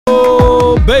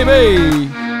baby.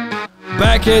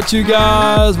 Back at you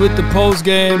guys with the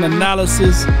post-game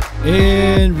analysis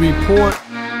and report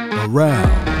around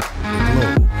the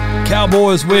globe.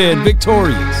 Cowboys win,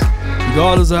 victorious.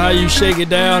 Regardless of how you shake it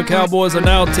down, Cowboys are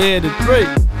now 10-3.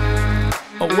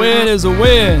 A win is a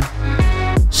win.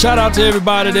 Shout out to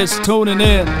everybody that's tuning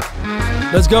in.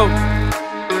 Let's go.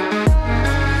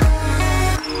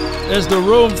 As the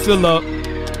room fill up,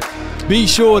 be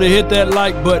sure to hit that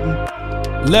like button.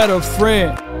 Let a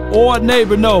friend or a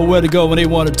neighbor know where to go when they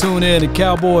want to tune in to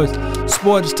Cowboys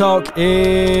Sports Talk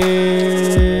and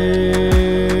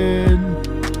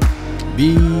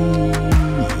beyond.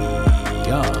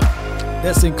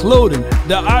 That's including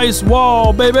the ice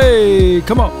wall, baby.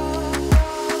 Come on.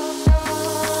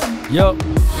 Yup.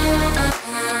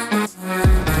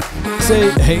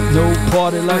 Say ain't no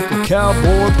party like a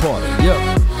cowboy party. Yup.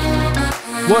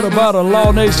 What about a Law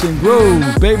Nation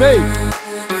groove, baby?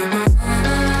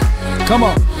 Come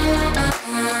on.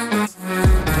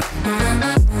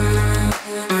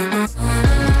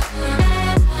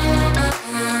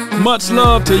 Much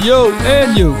love to you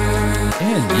and you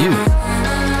and you.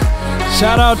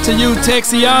 Shout out to you,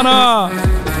 Texiana.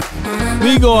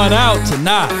 We going out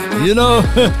tonight, you know?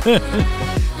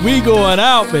 We going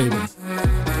out, baby.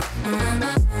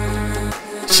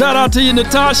 Shout out to you,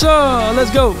 Natasha.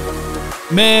 Let's go.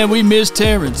 Man, we miss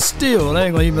Terrence still. I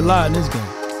ain't gonna even lie in this game.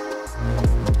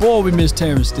 Boy, we miss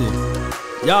Terrence still.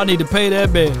 Y'all need to pay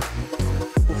that bill.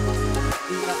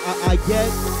 I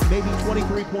get maybe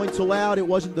 23 points allowed. It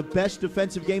wasn't the best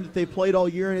defensive game that they played all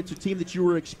year, and it's a team that you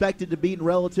were expected to beat and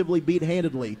relatively beat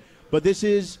handedly. But this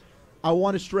is, I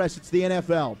want to stress, it's the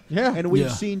NFL. Yeah. And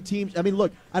we've seen teams, I mean,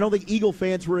 look, I don't think Eagle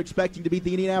fans were expecting to beat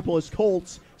the Indianapolis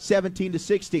Colts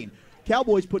 17-16.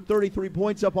 Cowboys put 33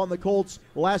 points up on the Colts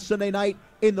last Sunday night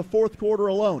in the fourth quarter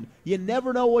alone. You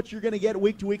never know what you're going to get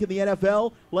week to week in the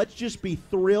NFL. Let's just be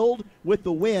thrilled with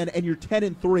the win, and you're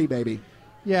 10-3, baby.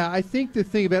 Yeah, I think the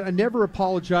thing about it, I never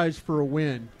apologize for a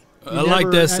win. I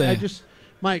like that saying. I just,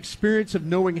 my experience of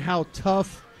knowing how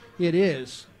tough it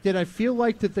is. Did I feel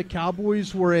like that the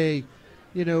Cowboys were a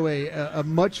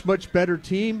much, much better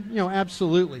team? You know,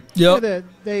 absolutely. Yep. Yeah,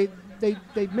 they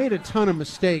made a ton of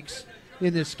mistakes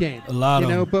in this game. A lot of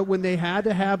them. But when they had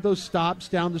to have those stops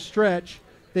down the stretch,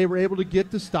 they were able to get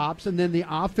the stops, and then the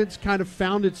offense kind of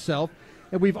found itself.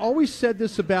 And we've always said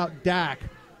this about Dak.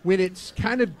 When it's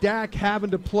kind of Dak having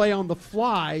to play on the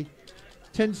fly,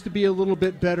 tends to be a little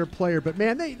bit better player. But,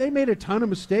 man, they made a ton of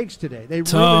mistakes today. They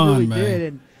really did.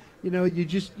 And, you know,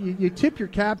 you tip your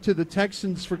cap to the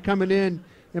Texans for coming in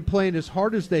and playing as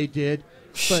hard as they did.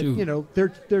 But, you know,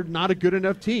 they're not a good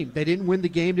enough team. They didn't win the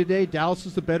game today. Dallas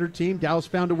is the better team. Dallas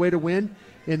found a way to win,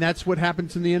 and that's what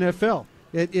happens in the NFL.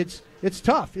 It's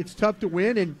tough. It's tough to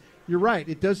win, and you're right.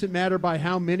 It doesn't matter by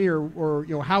how many or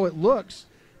you know how it looks.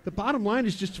 The bottom line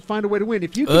is just to find a way to win.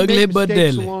 If you can make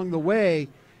mistakes along the way,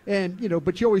 and you know,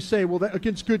 but you always say, well, that,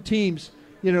 against good teams,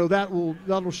 you know,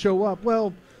 that'll show up.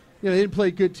 Well, you know, they didn't play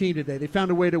a good team today. They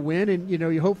found a way to win, and you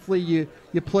know, hopefully you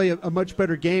play a much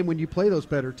better game when you play those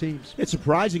better teams. It's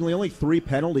surprisingly only 3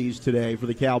 penalties today for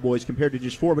the Cowboys compared to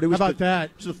just 4. But it was How about that?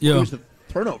 It was the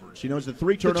turnovers. You know, it was the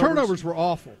 3 turnovers. The turnovers were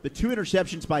awful. The 2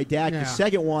 interceptions by Dak. Yeah. The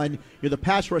second one, you know, the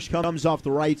pass rush comes off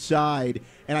the right side,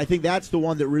 and I think that's the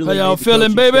one that really How y'all made the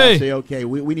feeling, coaching baby? staff say, okay,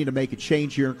 we need to make a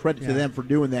change here, and credit to them for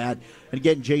doing that and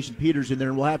getting Jason Peters in there.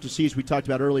 And we'll have to see, as we talked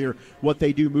about earlier, what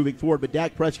they do moving forward. But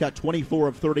Dak Prescott, 24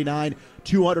 of 39,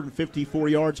 254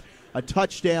 yards, a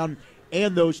touchdown,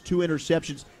 and those 2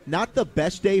 interceptions. Not the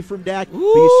best day from Dak, but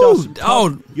you saw some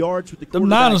tough yards with the quarterback.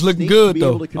 The Niners looking good,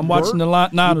 though. I'm watching the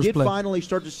Niners you did play. Finally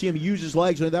start to see him use his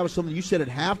legs, and that was something you said at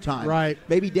halftime. Right.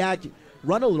 Maybe Dak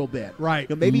run a little bit. Right.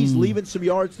 You know, maybe he's leaving some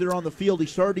yards there on the field. He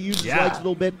started to use his legs a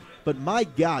little bit. But, my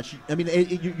gosh, I mean,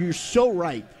 you're so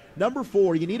right. Number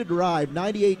 4, you need a drive,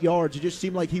 98 yards. It just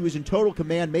seemed like he was in total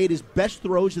command, made his best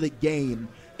throws of the game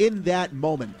in that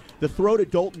moment. The throw to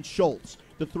Dalton Schultz.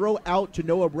 The throw out to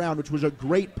Noah Brown, which was a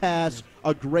great pass,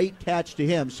 a great catch to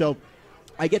him. So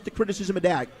I get the criticism of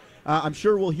Dak. I'm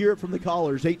sure we'll hear it from the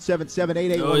callers,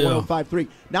 877-881-1053.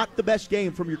 Not the best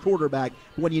game from your quarterback,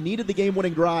 but when you needed the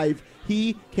game-winning drive,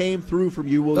 he came through from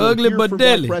you. We'll hear from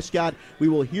Dak Prescott. We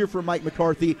will hear from Mike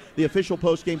McCarthy, the official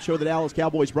post-game show of the Dallas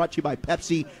Cowboys, brought to you by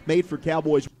Pepsi, made for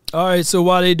Cowboys. All right, so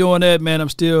while they doing that, man, I'm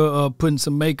still putting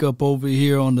some makeup over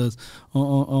here on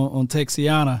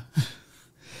Texiana.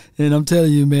 And I'm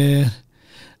telling you, man,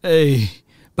 hey,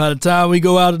 By the time we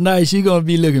go out tonight, she's going to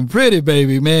be looking pretty,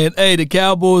 baby, man. Hey, the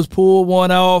Cowboys pulled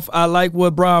one off. I like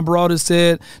what Brian Broaddus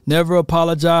said. Never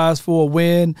apologize for a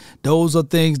win. Those are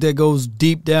things that goes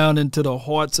deep down into the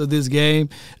hearts of this game.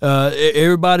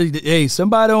 Everybody, hey,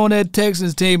 somebody on that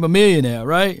Texans team a millionaire,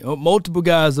 right? Multiple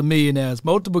guys are millionaires.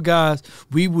 Multiple guys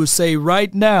we would say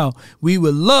right now we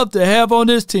would love to have on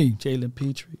this team. Jalen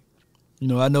Petrie. You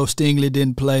know, I know Stingley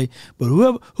didn't play, but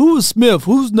who was Smith?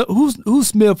 Who's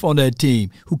Smith on that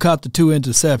team who caught the 2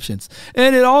 interceptions?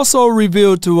 And it also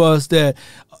revealed to us that,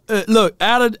 look,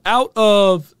 out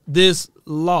of this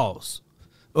loss,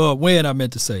 or win, I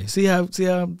meant to say. See how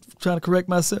I'm trying to correct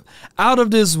myself? Out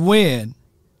of this win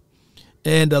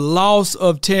and the loss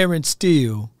of Terrence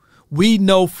Steele, we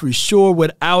know for sure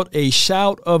without a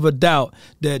shout of a doubt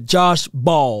that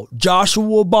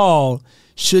Joshua Ball,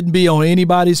 shouldn't be on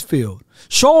anybody's field.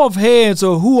 Show of hands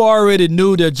of who already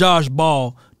knew that Josh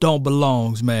Ball don't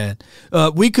belongs, man.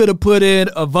 We could have put in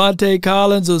Avante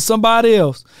Collins or somebody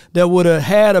else that would have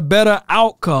had a better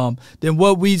outcome than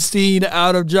what we've seen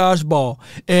out of Josh Ball.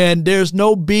 And there's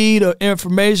no bead or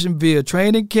information via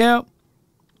training camp,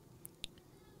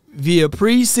 via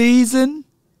preseason,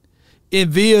 and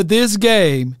via this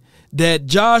game that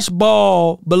Josh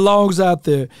Ball belongs out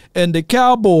there. And the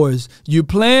Cowboys, you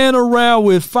playing around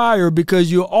with fire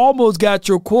because you almost got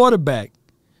your quarterback,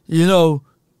 you know.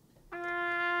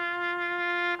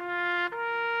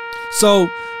 So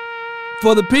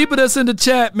for the people that's in the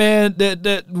chat, man,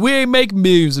 that we ain't making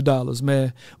millions of dollars,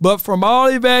 man. But from all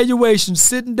evaluations,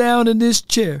 sitting down in this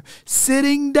chair,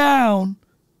 sitting down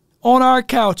on our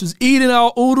couches, eating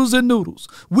our oodles and noodles,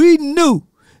 we knew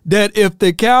that if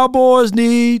the Cowboys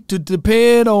need to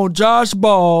depend on Josh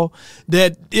Ball,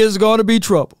 that is going to be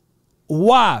trouble.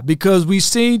 Why? Because we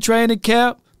seen training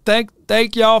camp.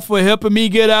 Thank y'all for helping me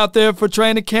get out there for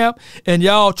training camp, and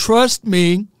y'all trust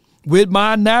me with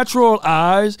my natural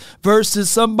eyes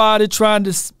versus somebody trying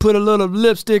to put a little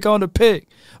lipstick on the pig,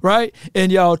 right?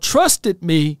 And y'all trusted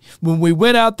me when we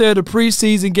went out there the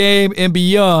preseason game and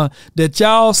beyond, that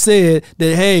y'all said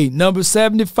that, hey, number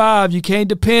 75, you can't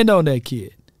depend on that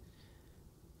kid.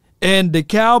 And the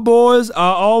Cowboys,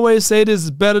 I always say this is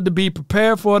better to be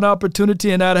prepared for an opportunity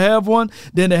and not have one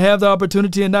than to have the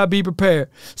opportunity and not be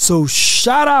prepared. So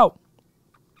shout out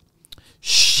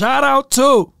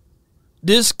to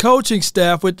this coaching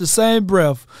staff with the same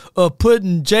breath of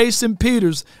putting Jason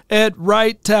Peters at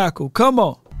right tackle. Come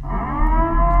on.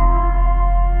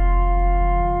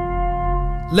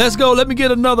 Let's go. Let me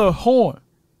get another horn.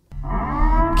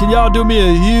 Can y'all do me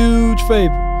a huge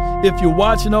favor? If you're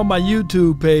watching on my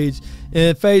YouTube page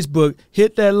and Facebook,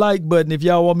 hit that like button if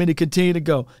y'all want me to continue to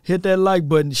go. Hit that like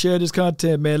button. Share this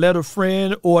content, man. Let a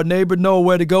friend or a neighbor know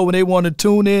where to go when they want to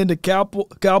tune in to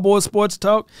Cowboy Sports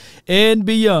Talk and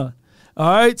beyond. All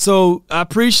right? So I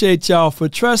appreciate y'all for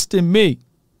trusting me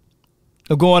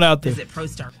of going out there.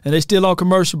 And they still on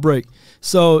commercial break.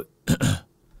 So,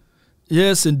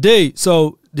 yes, indeed.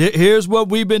 So here's what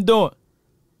we've been doing.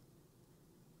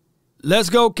 Let's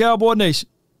go, Cowboy Nation.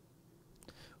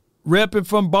 Repping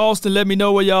from Boston, let me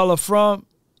know where y'all are from.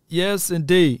 Yes,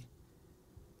 indeed.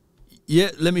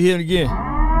 Yeah, let me hear it again.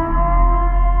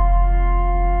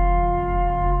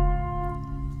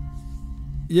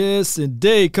 Yes,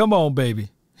 indeed. Come on, baby.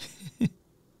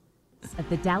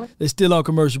 They're still on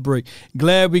commercial break.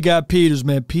 Glad we got Peters,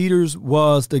 man. Peters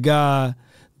was the guy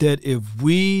that if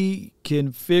we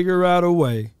can figure out a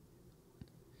way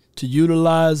to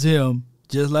utilize him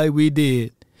just like we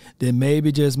did, then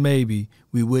maybe, just maybe,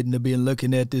 we wouldn't have been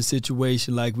looking at this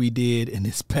situation like we did in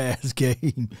this past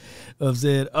game of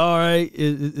saying, all right,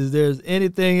 is there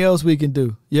anything else we can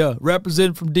do? Yeah,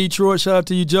 representing from Detroit, shout out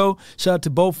to you, Joe. Shout out to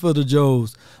both of the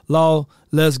Joes. Law,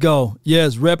 let's go.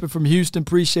 Yes, repping from Houston,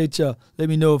 appreciate y'all. Let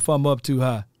me know if I'm up too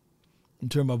high. I'm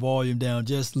turning my volume down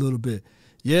just a little bit.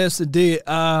 Yes, indeed.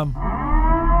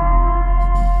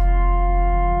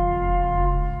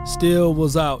 Still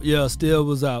was out. Yeah, still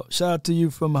was out. Shout out to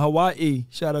you from Hawaii.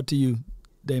 Shout out to you,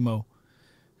 Damo.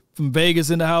 From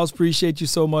Vegas in the house, appreciate you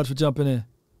so much for jumping in.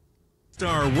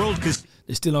 Star World.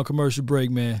 They're still on commercial break,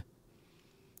 man.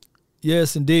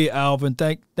 Yes, indeed, Alvin.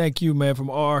 Thank you, man, from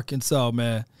Arkansas,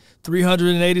 man.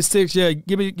 386, yeah,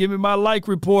 give me my like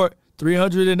report.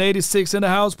 386 in the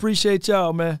house. Appreciate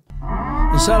y'all, man.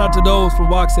 And shout out to those from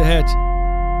Waxahachie.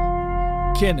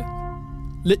 Kenneth.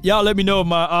 Y'all let me know if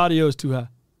my audio is too high.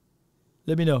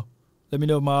 Let me know. Let me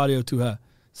know if my audio is too high.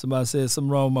 Somebody said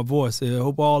something wrong with my voice. I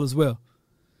hope all is well.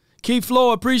 Keith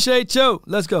Floyd, appreciate you.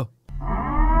 Let's go.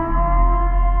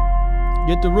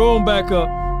 Get the room back up.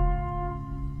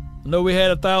 I know we had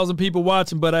 1,000 people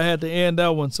watching, but I had to end that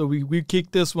one, so we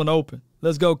kicked this one open.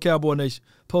 Let's go, Cowboy Nation.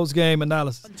 Post-game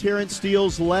analysis. Terrence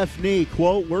Steele's left knee,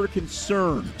 quote, "We're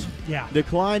concerned." Yeah.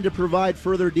 Declined to provide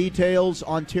further details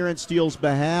on Terrence Steele's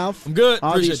behalf. I'm good.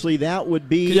 Obviously, that would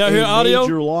be Can y'all hear a audio?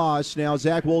 major loss. Now,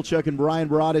 Zach Wolchuk and Brian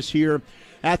Broaddus here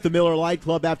at the Miller Lite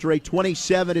Club after a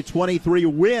 27-23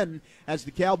 win as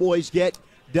the Cowboys get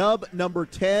dub number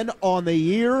 10 on the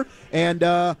year. And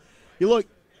you look,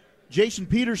 Jason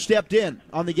Peters stepped in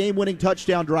on the game-winning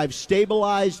touchdown drive,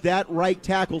 stabilized that right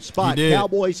tackle spot. He did.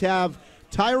 Cowboys have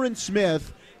Tyron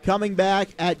Smith coming back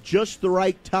at just the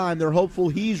right time. They're hopeful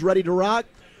he's ready to rock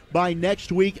by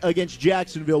next week against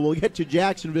Jacksonville. We'll get to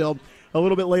Jacksonville a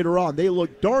little bit later on. They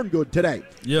look darn good today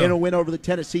in a win over the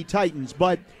Tennessee Titans.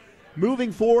 But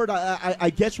moving forward, I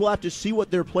guess we'll have to see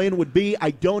what their plan would be.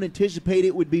 I don't anticipate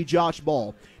it would be Josh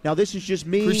Ball. Now, this is just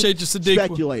me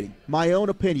speculating, my own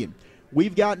opinion.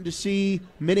 We've gotten to see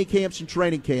mini camps and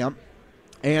training camp,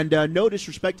 and no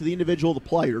disrespect to the individual, the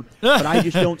player, but I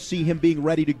just don't see him being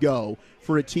ready to go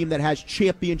for a team that has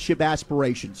championship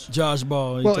aspirations. Josh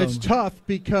Ball. Well, it's tough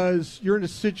because you're in a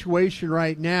situation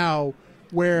right now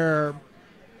where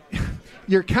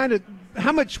you're kind of –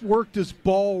 how much work does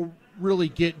Ball really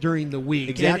get during the week?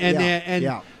 Exactly.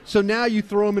 And so now you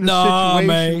throw him in a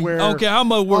situation where okay, how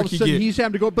much work all of a sudden he get? he's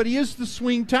having to go. But he is the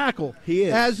swing tackle. He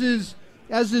is.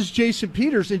 As is Jason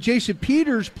Peters. And Jason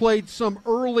Peters played some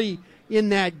early in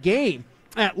that game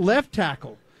at left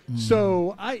tackle.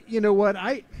 So I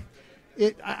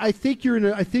think you're in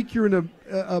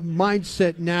a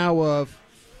mindset now of,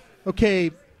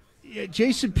 okay,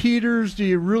 Jason Peters, do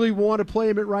you really want to play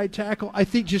him at right tackle? I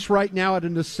think just right now at a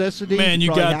necessity. Man,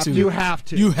 you got to. You have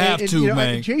to. You have to,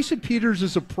 man. Jason Peters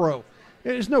is a pro.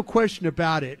 There's no question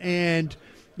about it. And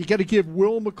you got to give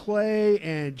Will McClay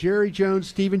and Jerry Jones,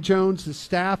 Stephen Jones, the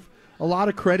staff, a lot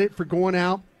of credit for going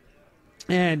out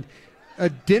and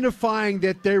identifying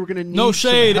that they were going to need no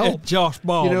shade some help. at Josh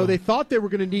Ball. They thought they were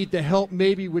going to need the help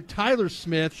maybe with Tyler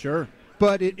Smith. Sure.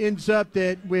 But it ends up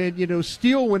that when,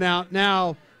 Steele went out,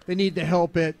 now they need the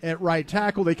help at right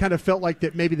tackle. They kind of felt like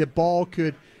that maybe the Ball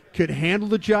could handle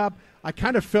the job. I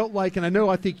kind of felt like, and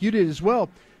I think you did as well,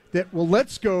 that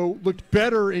Let's Go looked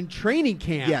better in training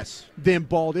camp than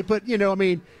Ball did. But,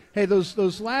 hey,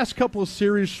 those last couple of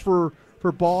series for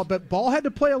Ball, but Ball had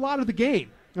to play a lot of the game.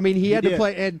 He had to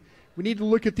play, and we need to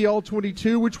look at the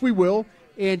All-22, which we will,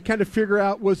 and kind of figure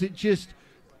out, was it just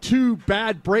two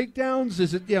bad breakdowns?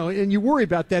 Is it, and you worry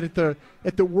about that at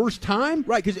the worst time?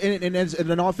 Right, because and as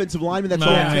an offensive lineman, that's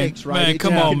all it takes, right? Man,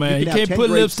 come on, man. You can't put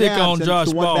lipstick on Josh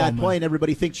Ball. One bad play, and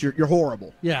everybody thinks you're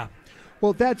horrible. Yeah.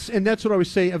 Well, that's what I would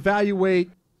say. Evaluate.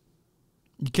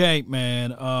 You can't,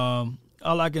 man. All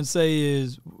I can say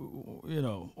is,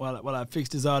 while I fix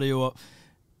this audio up,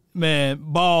 man,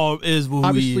 Ball is who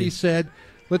obviously he is. Said,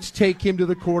 let's take him to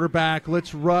the quarterback.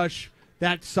 Let's rush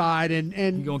that side, and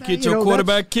you're gonna get your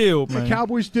quarterback killed, man. The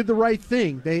Cowboys did the right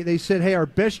thing. They said, hey, our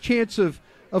best chance of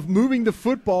moving the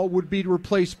football would be to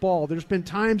replace Ball. There's been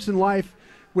times in life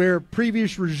where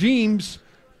previous regimes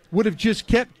would have just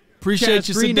kept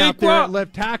Chaz Green out there at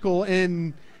left tackle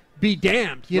and be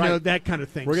damned, that kind of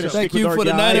thing. We're going to thank stick with you our for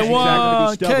the guys.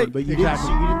 91. Stubborn, but you didn't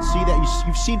see that.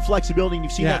 You've seen flexibility, and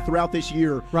you've seen that throughout this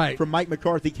year from Mike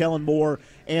McCarthy, Kellen Moore,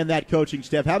 and that coaching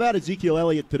staff. How about Ezekiel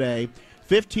Elliott today?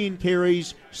 15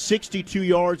 carries, 62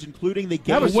 yards, including the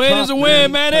game. A win is a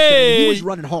win, man. Hey, he was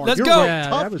running hard. Let's go.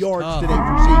 Tough yards today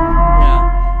for Zeke.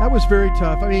 Yeah, that was very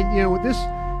tough.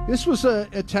 This was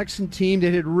a Texan team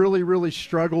that had really, really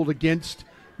struggled against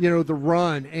the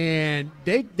run, and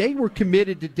they were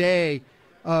committed today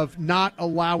of not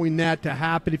allowing that to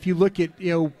happen. If you look at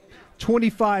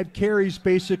 25 carries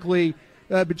basically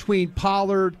between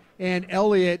Pollard and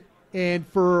Elliott, and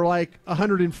for like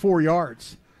 104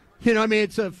 yards.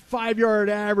 It's a 5-yard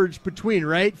average between,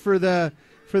 right, for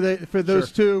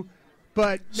those two.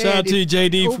 But shout out to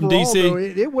JD from DC. Though,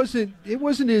 it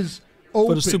wasn't as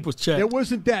open. For the super chat. There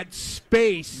wasn't that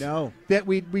space that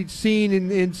we'd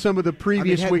seen in some of the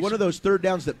previous weeks. One of those third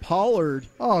downs that Pollard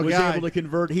was able to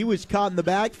convert. He was caught in the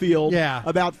backfield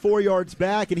about 4 yards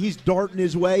back, and he's darting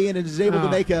his way in and is able to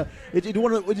make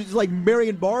it's like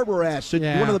Marion Barber-esque.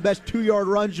 One of the best 2-yard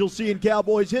runs you'll see in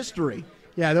Cowboys history.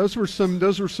 Yeah, those were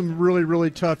some really,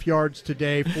 really tough yards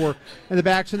today for in the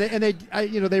backs, and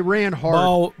they ran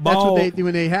hard. That's what they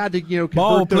when they had to convert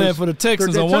Ball those. playing for the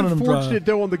Texans on one of them drives. It's unfortunate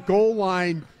though on the goal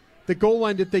line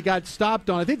that they got stopped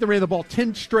on. I think they ran the ball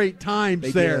 10 straight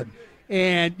times there,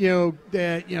 and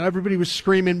everybody was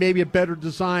screaming maybe a better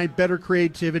design, better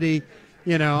creativity.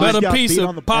 Better piece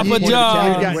of Papa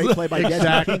John. Great play by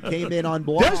Desmond King, came in on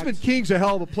block. Desmond King's a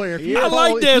hell of a player. I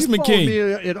like Desmond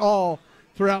King at all.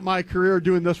 throughout my career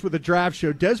doing this with a draft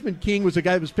show. Desmond King was a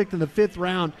guy that was picked in the 5th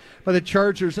round by the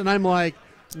Chargers, and I'm like,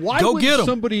 why would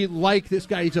somebody like this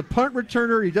guy? He's a punt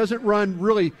returner. He doesn't run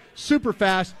really super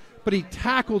fast, but he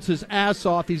tackles his ass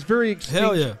off. He's very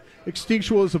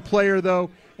instinctual as a player, though.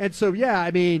 And so, yeah,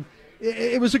 I mean,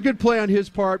 it was a good play on his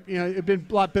part. You know, it'd been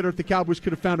a lot better if the Cowboys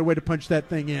could have found a way to punch that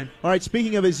thing in. All right,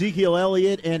 speaking of Ezekiel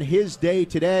Elliott and his day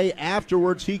today,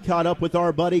 afterwards he caught up with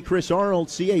our buddy Chris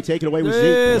Arnold. CA, take it away with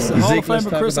Zeke. Zeke, let's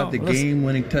talk about the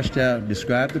game-winning touchdown.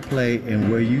 Describe the play and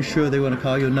were you sure they were going to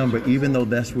call your number, even though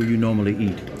that's where you normally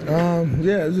eat?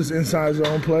 Yeah, it's just inside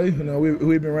zone play. You know,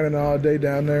 we've been running all day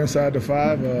down there inside the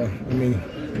 5. I mean,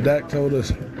 Dak told us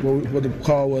what the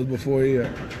call was before he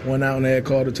went out and they had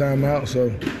called a timeout, so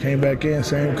came back in,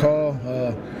 same call.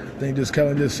 I think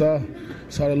Kellen just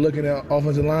started looking at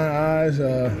offensive line eyes.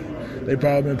 They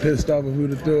probably been pissed off if we would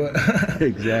have threw it.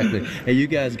 Exactly. And you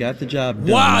guys got the job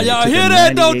done. Wow, y'all hear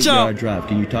that, don't y'all? Drive.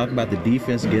 Can you talk about the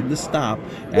defense getting the stop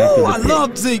after the pick? I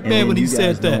love Zeke, man, when he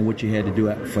said that. What you had to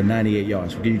do for 98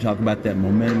 yards. Can you talk about that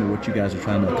momentum and what you guys are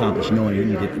trying to accomplish, knowing you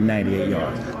needed 98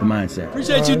 yards, the mindset?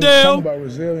 Appreciate you, Dale. Talking about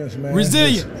resilience, man.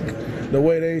 Resilience. The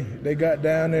way they got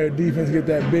down there, defense get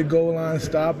that big goal line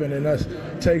stop, and then us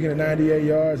taking the 98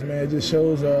 yards, man, it just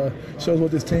shows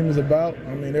what this team is about.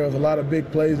 I mean, there was a lot of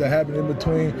big plays that happened in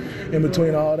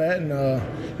between all that, and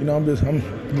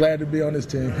I'm glad to be on this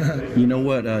team. You know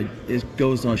what? It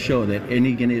goes on show that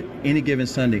any given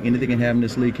Sunday, anything can happen in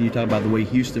this league. Can you talk about the way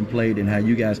Houston played and how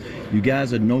you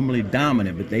guys are normally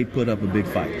dominant, but they put up a big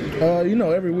fight? You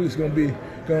know, every week's gonna be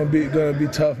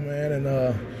tough, man, and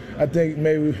I think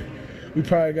maybe we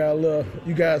probably got a little.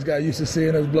 You guys got used to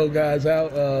seeing us blow guys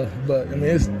out, but I mean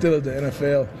it's still the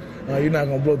NFL. You're not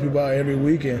gonna blow people out every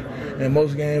weekend, and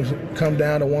most games come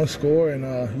down to one score. And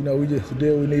you know we just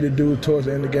did what we need to do towards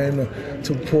the end of the game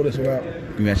to pull this one out.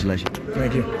 Congratulations!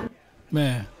 Thank you,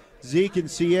 man. Zeke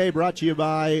and CA brought to you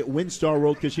by WinStar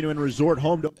World Casino and Resort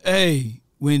Home. Hey,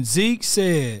 when Zeke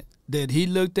said that he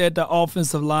looked at the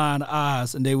offensive line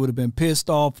eyes and they would have been pissed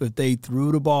off if they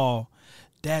threw the ball,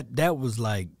 that was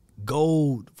like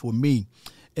gold for me.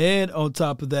 And on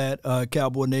top of that,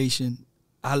 Cowboy Nation,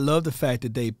 I love the fact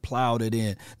that they plowed it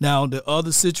in. Now, the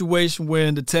other situation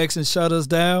when the Texans shut us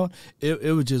down,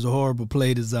 it was just a horrible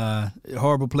play design.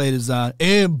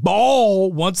 And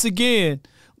Ball, once again,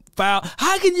 foul.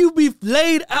 How can you be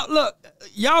laid out? Look,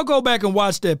 y'all go back and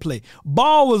watch that play.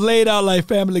 Ball was laid out like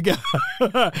Family Guy.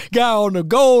 Guy on the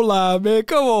goal line, man.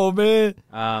 Come on, man.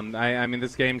 I mean,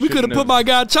 this game. We could have put my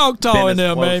guy Choctaw in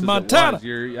there, man. Montana.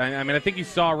 I mean, I think you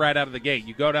saw right out of the gate.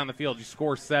 You go down the field, you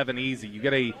score 7 easy. You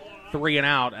get a 3 and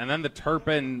out, and then the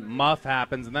Turpin muff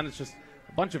happens, and then it's just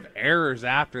a bunch of errors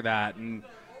after that. And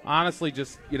honestly,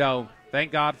 just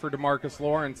thank God for DeMarcus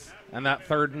Lawrence and that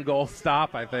 3rd and goal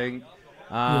stop. I think.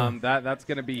 That's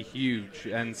going to be huge.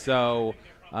 And so,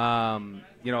 a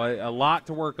lot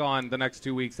to work on the next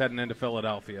 2 weeks heading into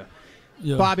Philadelphia.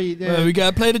 Yeah. Bobby, we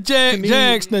got to play the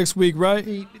Jags next week, right?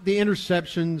 The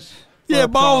interceptions. Yeah,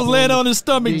 Ball was laying on his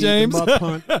stomach, James. The muff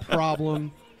punt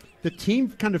problem. The team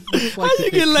kind of looks like how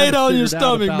you get laid on your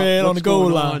stomach, man, on the goal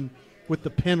line with the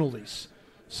penalties.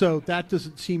 So that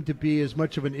doesn't seem to be as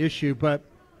much of an issue. But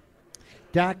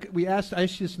Dak, I asked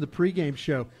you this in the pregame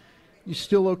show. You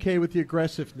still okay with the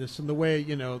aggressiveness and the way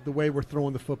we're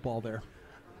throwing the football there?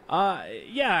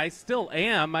 Yeah, I still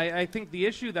am. I think the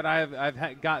issue that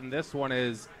I've gotten this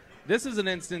is an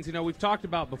instance. We've talked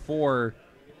about before.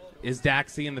 Is Dak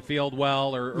seeing the field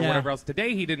well or whatever else?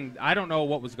 Today he didn't. I don't know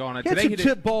what was going on. He had some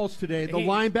tip balls today. The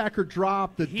linebacker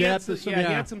dropped. The depth of some. He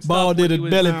had some Ball did a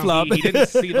belly flop. He didn't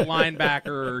see the linebacker.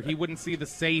 Or he wouldn't see the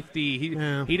safety.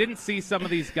 He didn't see some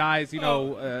of these guys.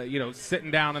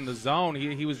 Sitting down in the zone.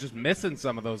 He was just missing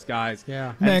some of those guys.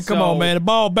 Yeah. Man, come on, man. The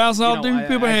ball bouncing off different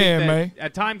people's hand, man.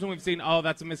 At times when we've seen,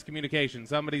 that's a miscommunication.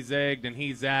 Somebody zigged and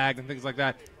he zagged and things like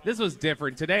that. This was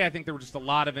different. Today I think there were just a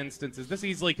lot of instances. This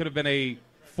easily could have been a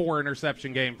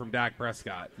 4-interception game from Dak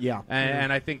Prescott. Yeah.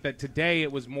 And I think that today it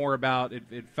was more about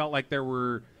it felt like there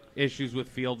were issues with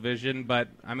field vision, but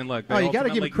I mean, look. You got to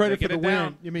give him credit for the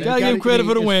win. Got to give him credit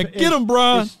for the win. Get him,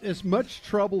 Brian. As much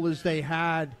trouble as they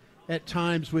had at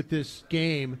times with this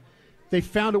game, they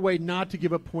found a way not to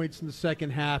give up points in the second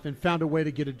half and found a way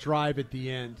to get a drive at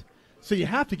the end. So you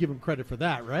have to give them credit for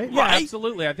that, right? Yeah,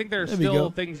 absolutely. I think there are still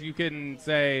things you can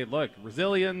say, look,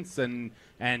 resilience and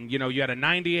you had a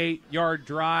 98-yard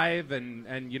drive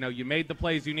and you made the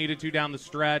plays you needed to down the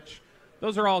stretch.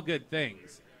 Those are all good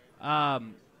things.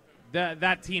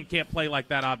 That team can't play like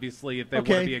that, obviously, if they want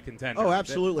to be a contender. Oh,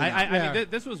 absolutely. I mean,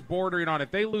 this was bordering on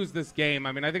if they lose this game.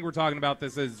 I mean, I think we're talking about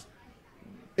this as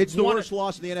It's the worst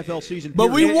loss in the NFL season.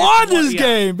 But we won this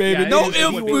game, baby. No,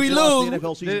 if we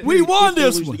lose, we won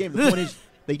this one. The point is,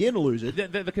 they didn't lose it.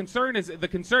 The concern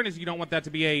is you don't want that to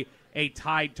be a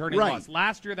tide turning loss.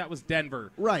 Last year that was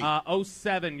Denver. Right.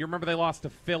 07, you remember they lost to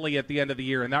Philly at the end of the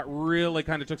year, and that really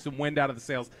kind of took some wind out of the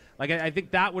sails. Like I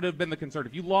think that would have been the concern.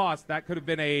 If you lost, that could have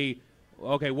been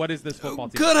okay, what is this football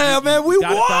team? Could have, man. We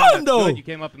won, though. Good. You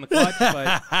came up in the clutch,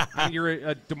 but I mean, you're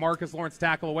a DeMarcus Lawrence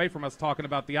tackle away from us talking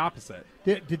about the opposite.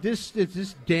 Did this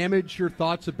damage your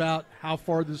thoughts about how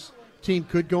far this team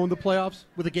could go in the playoffs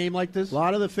with a game like this? A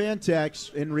lot of the fan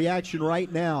texts in reaction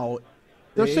right now.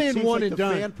 They're saying one and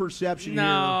done. Fan perception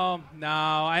No.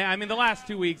 I mean, the last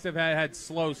 2 weeks have had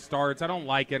slow starts. I don't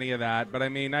like any of that, but I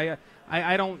mean, I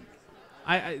don't.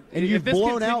 And you've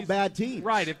blown out bad teams.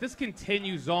 Right. If this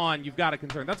continues on, you've got a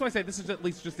concern. That's why I say this is at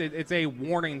least just it's a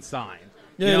warning sign.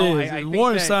 Yeah, it is. A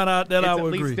warning sign out that I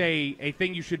would agree. It's at least a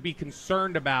thing you should be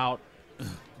concerned about.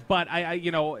 But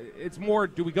it's more,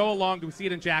 do we go along? Do we see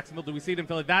it in Jacksonville? Do we see it in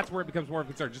Philly? That's where it becomes more of a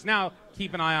concern. Just now,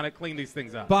 keep an eye on it, clean these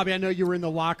things up. Bobby, I know you were in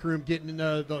the locker room getting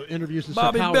the interviews and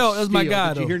Bobby stuff. Belt is my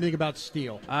guy, Did you hear anything about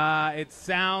Steele? It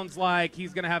sounds like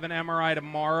he's going to have an MRI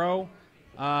tomorrow.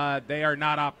 They are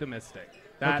not optimistic.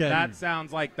 That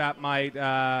sounds like that might.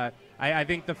 I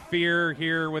think the fear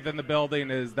here within the building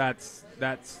is that's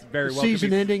very well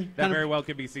season ending. That very well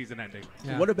could be season ending.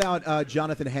 Yeah. What about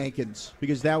Jonathan Hankins?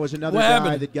 Because that was another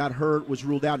guy that got hurt, was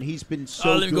ruled out, and he's been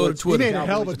so good. Go to Twitter. He made a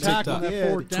hell of a tackle on that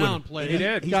fourth down play. He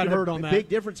did. He got hurt on that. Big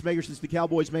difference maker since the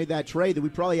Cowboys made that trade that we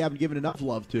probably haven't given enough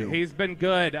love to. He's been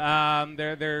good.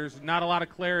 There's not a lot of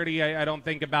clarity, I don't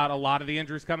think, about a lot of the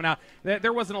injuries coming out.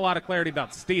 There wasn't a lot of clarity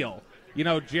about Steele.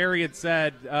 Jerry had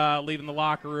said leaving the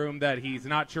locker room that he's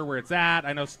not sure where it's at.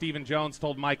 I know Stephen Jones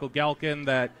told Michael Gelkin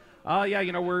that,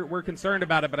 we're concerned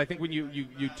about it. But I think when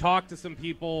you talk to some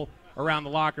people around the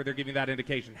locker, they're giving that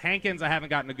indication. Hankins, I haven't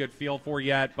gotten a good feel for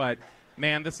yet. But,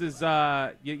 man, this is,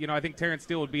 I think Terrence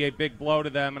Steele would be a big blow to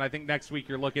them. And I think next week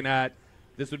you're looking at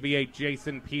this would be a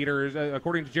Jason Peters.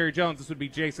 According to Jerry Jones, this would be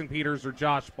Jason Peters or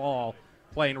Josh Ball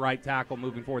playing right tackle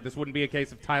moving forward. This wouldn't be a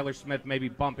case of Tyler Smith maybe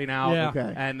bumping out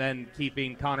and then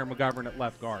keeping Connor McGovern at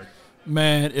left guard.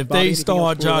 Man, if they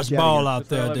start Josh Ball out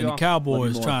there, then the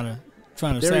Cowboys trying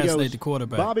to assassinate the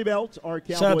quarterback. Bobby Belt, our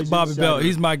Cowboys Shout out to Bobby insider, Belt.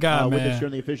 He's my guy, man. With us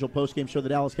during the official postgame show of the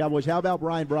Dallas Cowboys. How about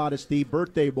Brian Broaddus, the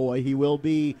birthday boy? He will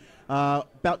be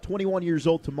about 21 years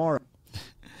old tomorrow.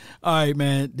 All right,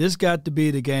 man. This got to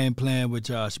be the game plan with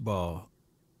Josh Ball.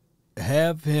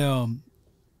 Have him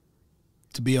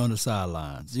to be on the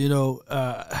sidelines.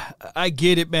 I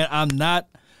get it, man. I'm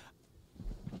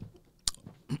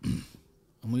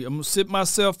going to sit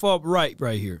myself up right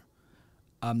here.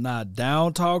 I'm not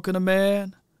down-talking the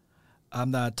man. I'm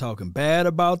not talking bad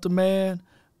about the man.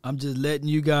 I'm just letting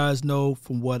you guys know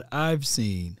from what I've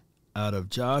seen out of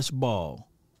Josh Ball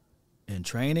in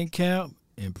training camp,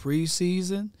 in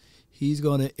preseason, he's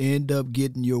going to end up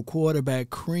getting your quarterback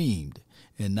creamed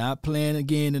and not playing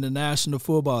again in the National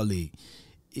Football League.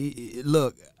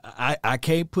 Look, I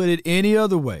can't put it any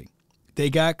other way. They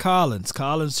got Collins.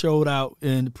 Collins showed out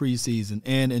in the preseason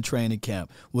and in training camp.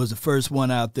 Was the first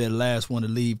one out there, last one to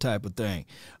leave type of thing.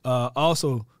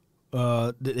 Also,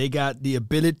 they got the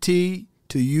ability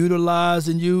to utilize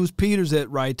and use Peters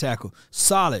at right tackle.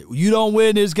 Solid. You don't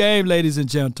win this game, ladies and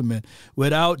gentlemen,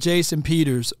 without Jason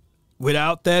Peters.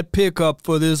 Without that pickup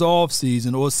for this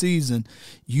offseason or season,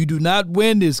 you do not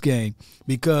win this game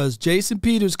because Jason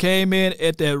Peters came in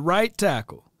at that right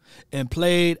tackle and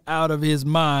played out of his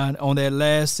mind on that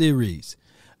last series.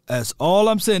 That's all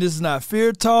I'm saying. This is not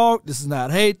fear talk. This is not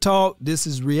hate talk. This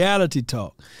is reality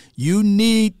talk. You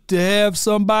need to have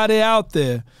somebody out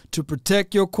there to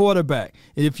protect your quarterback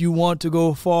if you want to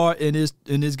go far in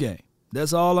this game.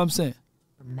 That's all I'm saying.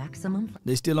 Maximum.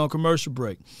 They still on commercial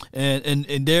break, and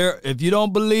there. If you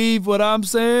don't believe what I'm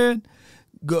saying,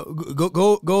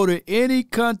 go to any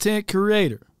content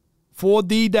creator for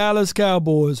the Dallas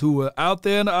Cowboys who are out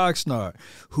there in the Oxnard,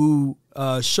 who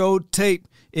showed tape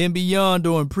and beyond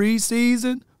during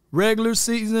preseason, regular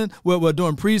season,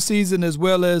 during preseason as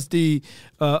well as the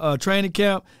training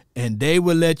camp. And they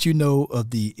will let you know of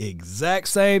the exact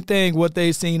same thing what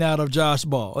they've seen out of Josh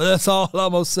Ball. That's all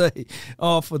I'm going to say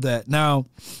off of that. Now,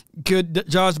 could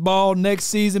Josh Ball next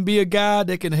season be a guy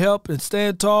that can help and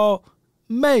stand tall?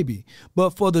 Maybe. But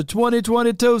for the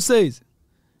 2022 season,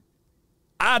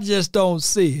 I just don't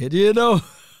see it,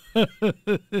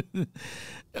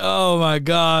 Oh, my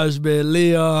gosh, man.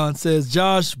 Leon says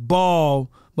Josh Ball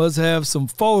must have some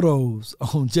photos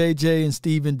on JJ and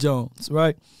Stephen Jones,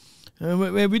 right?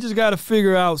 Man, we just got to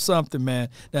figure out something, man.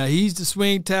 Now, he's the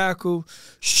swing tackle.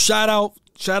 Shout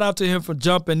out to him for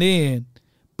jumping in.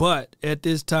 But at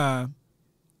this time,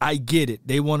 I get it.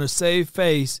 They want to save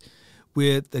face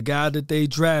with the guy that they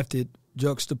drafted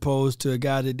juxtaposed to a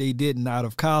guy that they didn't out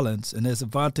of Collins, and that's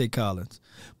Avante Collins.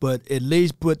 But at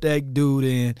least put that dude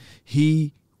in.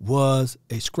 He was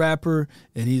a scrapper,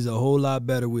 and he's a whole lot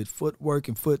better with footwork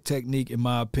and foot technique, in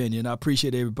my opinion. I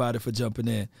appreciate everybody for jumping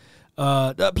in.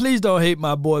 Please don't hate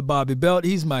my boy Bobby Belt.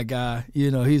 He's my guy.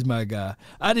 He's my guy.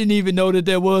 I didn't even know that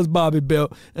there was Bobby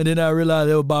Belt, and then I realized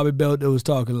there was Bobby Belt that was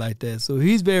talking like that. So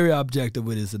he's very objective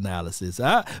with his analysis.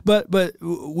 But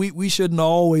we shouldn't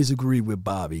always agree with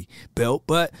Bobby Belt.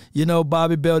 But,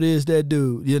 Bobby Belt is that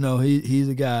dude. He's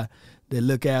a guy that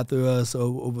look after us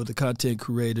over the content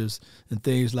creators and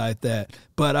things like that.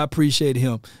 But I appreciate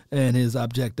him and his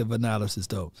objective analysis,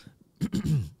 though.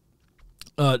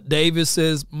 Davis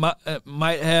says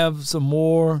might have to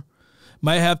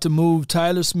move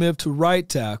Tyler Smith to right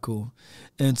tackle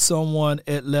and someone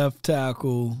at left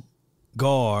tackle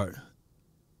guard.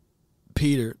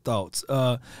 Peter, thoughts?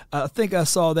 I think I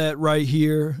saw that right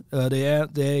here.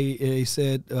 They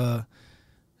said,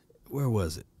 where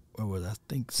was it? I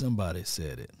think somebody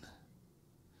said it.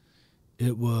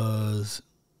 It was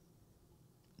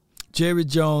Jerry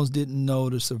Jones didn't know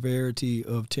the severity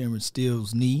of Terrence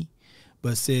Steele's knee,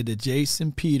 but said that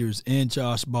Jason Peters and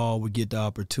Josh Ball would get the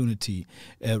opportunity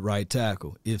at right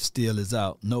tackle if Steele is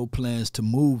out. No plans to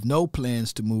move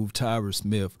Tyler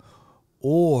Smith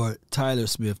or Tyler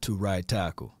Smith to right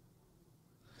tackle.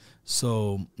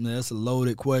 So that's a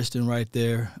loaded question right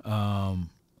there.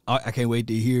 I can't wait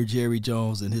to hear Jerry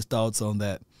Jones and his thoughts on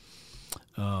that.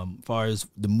 As far as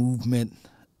the movement,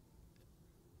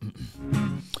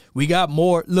 we got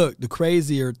more. Look, the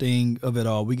crazier thing of it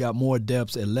all, we got more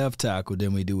depths at left tackle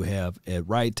than we do have at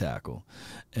right tackle.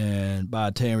 And by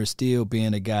Terrence Steele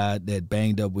being a guy that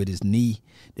banged up with his knee,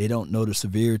 they don't know the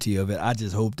severity of it. I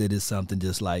just hope that it's something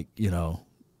just like, a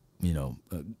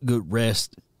good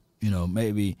rest,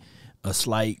 maybe a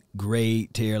slight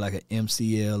grade tear like an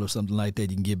MCL or something like that.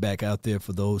 You can get back out there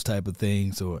for those type of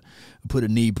things, or put a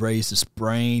knee brace, a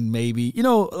sprain maybe,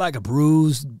 like a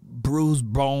bruised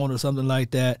bone or something like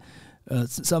that.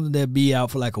 Something that be out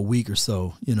for like a week or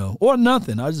so, or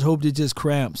nothing. I just hope it just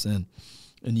cramps and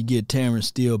you get Terrence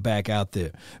Steele back out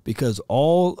there, because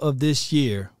all of this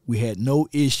year we had no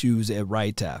issues at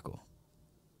right tackle.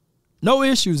 No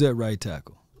issues at right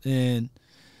tackle. And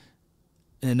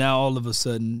now all of a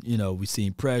sudden, we've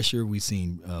seen pressure, we've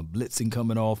seen blitzing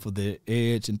coming off of the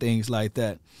edge and things like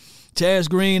that. Chaz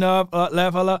Green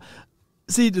left.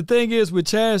 See, the thing is with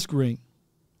Chaz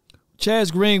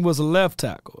Green was a left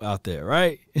tackle out there,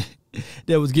 right?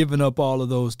 That was giving up all of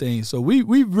those things. So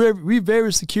we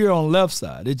very secure on the left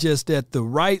side. It's just that the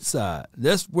right side,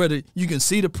 that's where you can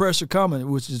see the pressure coming,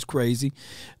 which is crazy,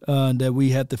 that we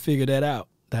have to figure that out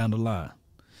down the line.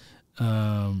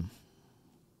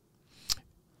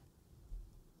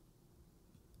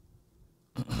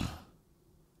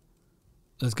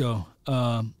 Let's go.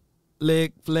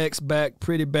 Leg flex back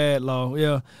pretty bad, Law.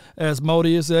 Yeah, as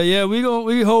Modius said, yeah, we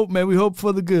hope, man. We hope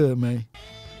for the good, man.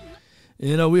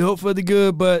 We hope for the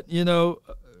good, but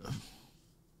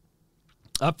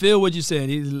I feel what you're saying.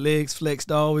 His legs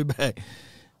flexed all the way back.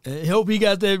 I hope he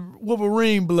got that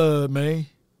Wolverine blood, man.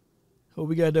 Hope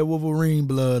we got that Wolverine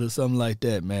blood or something like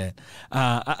that, man.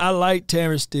 I like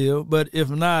Terrence Steele, but if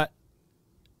not,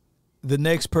 the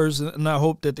next person, and I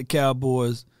hope that the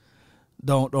Cowboys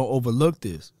don't overlook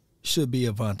this, should be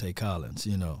Avante Collins.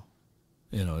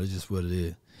 It's just what it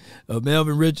is.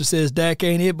 Melvin Richards says Dak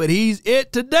ain't it, but he's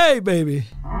it today, baby.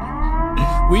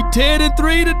 We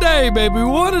 10-3 today, baby. We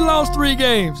won and lost 3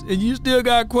 games, and you still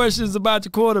got questions about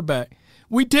your quarterback.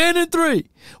 We 10-3.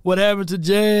 What happened to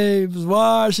James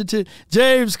Washington?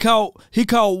 James caught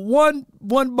one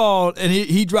ball and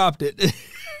he dropped it.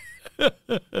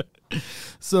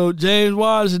 So James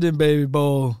Washington, baby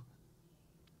boy.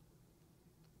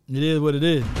 It is what it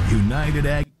is. United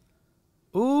Ag.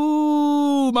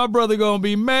 Ooh, my brother gonna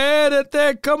be mad at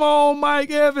that. Come on, Mike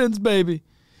Evans, baby.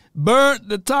 Burnt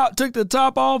the top, took the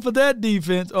top off of that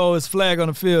defense. Oh, it's flag on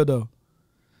the field, though.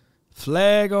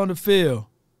 Flag on the field.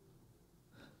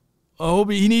 I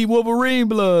hope he need Wolverine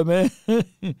blood, man.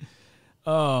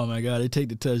 Oh, my God, they take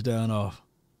the touchdown off.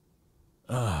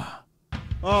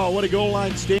 Oh, what a goal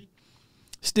line stand.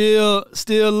 Still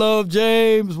love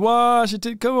James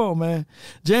Washington. Come on, man.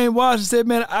 James Washington said,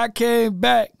 man, I came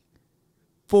back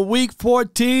for week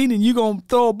 14 and you going to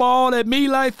throw a ball at me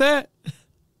like that?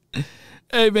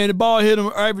 Hey, man, the ball hit him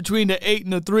right between the 8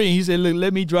 and the 3. And he said, look,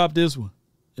 let me drop this one,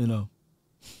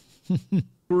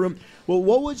 room. Well,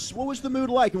 what was the mood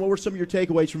like, and what were some of your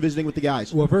takeaways from visiting with the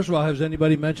guys? Well, first of all, has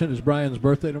anybody mentioned it's Brian's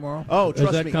birthday tomorrow? Oh,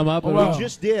 trust me. Has that come up? We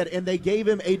just did, and they gave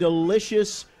him a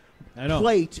delicious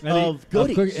plate of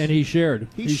goodies. And he shared.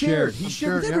 He shared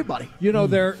with everybody. You know,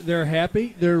 they're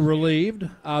happy. They're relieved,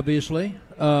 obviously.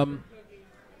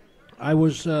 I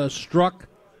was struck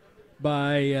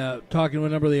by talking to a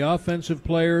number of the offensive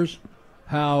players,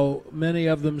 how many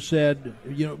of them said,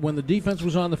 you know, when the defense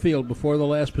was on the field before the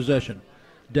last possession,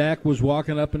 Dak was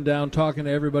walking up and down, talking to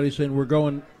everybody, saying, "We're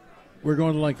going the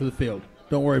length of the field.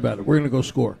 Don't worry about it. We're going to go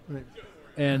score." Right.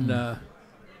 And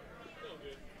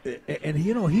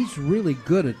you know, he's really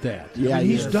good at that. Yeah,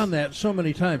 he's done that so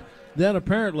many times. Then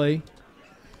apparently,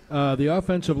 the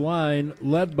offensive line,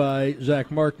 led by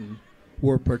Zach Martin,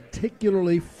 were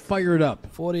particularly fired up.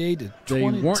 48-22. They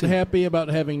weren't happy about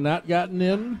having not gotten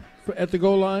in at the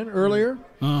goal line earlier,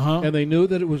 and they knew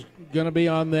that it was going to be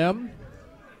on them.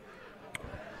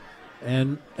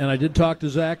 And I did talk to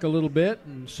Zach a little bit,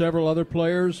 and several other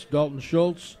players, Dalton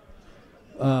Schultz,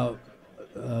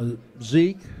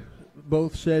 Zeke,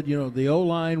 both said, you know, the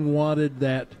O-line wanted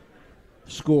that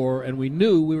score, and we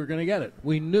knew we were going to get it.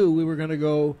 We knew we were going to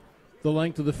go the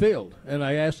length of the field. And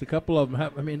I asked a couple of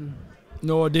them,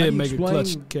 Noah did make a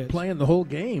clutch catch. Playing the whole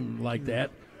game like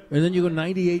that, and then you go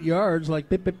 98 yards, like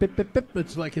bip, bip, bip, bip, bip.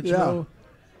 It's like it's no.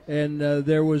 And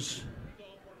there was,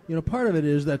 you know, part of it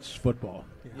is that's football.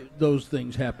 Yeah. Those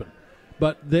things happen.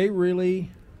 But they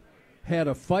really had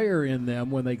a fire in them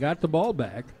when they got the ball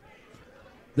back.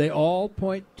 They all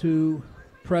point to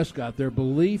Prescott, their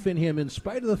belief in him, in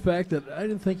spite of the fact that I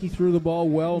didn't think he threw the ball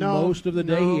well most of the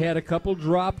day. He had a couple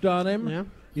dropped on him. Yeah.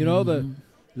 You know,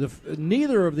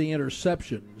 neither of the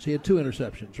interceptions. He had 2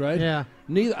 interceptions, right? Yeah.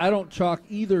 Neither. I don't chalk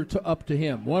either up to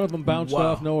him. One of them bounced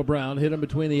off Noah Brown, hit him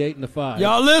between the 8 and the 5.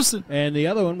 Y'all listen. And the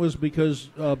other one was because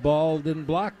ball didn't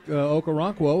block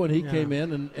Okoronkwo, and he came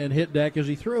in and hit Dak as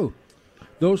he threw.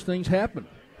 Those things happen.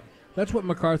 That's what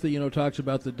McCarthy, you know, talks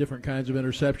about, the different kinds of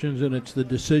interceptions, and it's the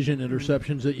decision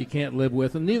interceptions that you can't live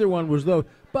with. And neither one was those.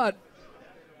 But,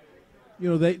 you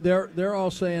know, they're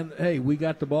all saying, hey, we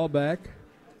got the ball back.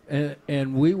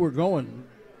 And we were going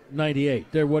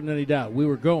 98. There wasn't any doubt. We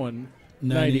were going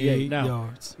 98 now,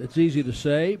 yards. It's easy to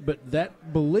say, but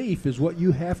that belief is what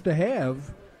you have to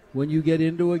have when you get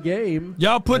into a game.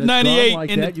 Y'all put 98 like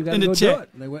in the chat.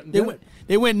 They went and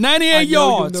they went 98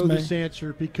 yards, you'll know man. this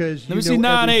answer because you see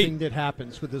know everything that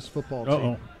happens with this football team.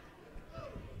 Uh-oh.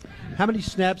 How many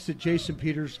snaps did Jason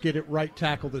Peters get at right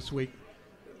tackle this week?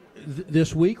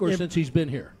 This week or since he's been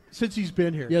here? Since he's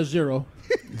been here. Yeah, 0.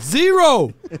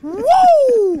 0.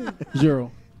 Woo!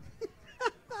 0.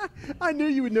 I knew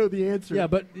you would know the answer. Yeah,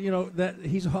 but you know that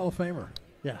he's a Hall of Famer.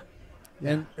 Yeah.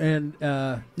 And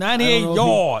 98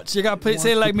 yards. You got to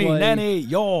say it like me. 98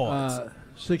 yards.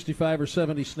 65 or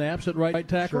 70 snaps at right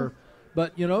tackle. Sure.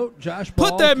 But you know, Josh Ball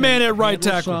put that man at right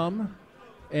tackle. Some,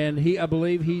 and I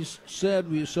believe he's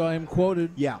said, we saw him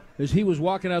quoted. Yeah. As he was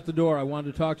walking out the door, I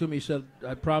wanted to talk to him. He said,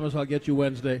 "I promise I'll get you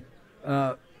Wednesday."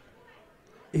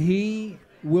 He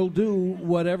will do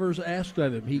whatever's asked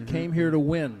of him. He came here to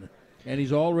win, and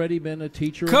he's already been a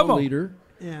teacher and a leader.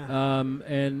 Yeah.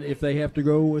 And if they have to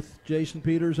go with Jason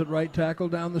Peters at right tackle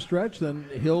down the stretch, then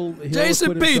he'll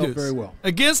Jason acquit himself Peters very well.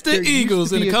 Against the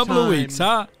Eagles in a couple of weeks,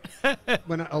 huh?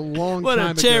 When a long what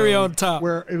time a cherry ago, on top.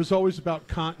 where it was always about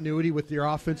continuity with your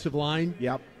offensive line.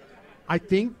 Yep. I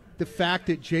think the fact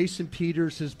that Jason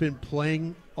Peters has been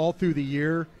playing all through the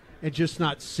year and just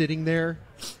not sitting there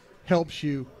helps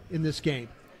you in this game,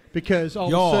 because all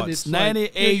of a sudden it's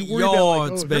 98 like,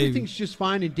 yards, baby. Everything's just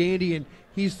fine and dandy, and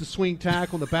he's the swing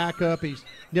tackle and the backup. He's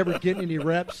never getting any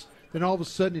reps. Then all of a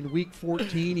sudden in week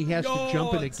 14 he has to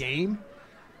jump in a game.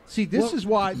 See, this is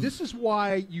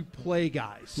why you play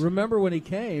guys. Remember when he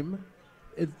came?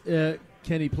 Can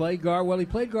he play guard? Well, he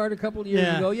played guard a couple of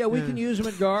years ago. Yeah, we can use him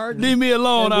at guard. Leave me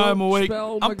alone. I'm awake.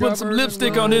 I'm putting some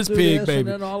lipstick on this pig, baby. And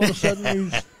then all of a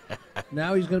sudden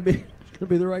now he's going to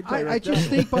be the right player. I just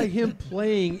think by him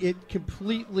playing, it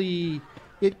completely.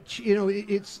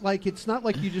 It's like, it's not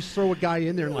like you just throw a guy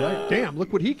in there and like, damn,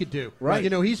 look what he could do. Right. You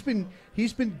know, he's been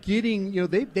getting. You know,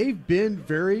 they've been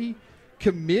very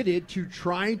committed to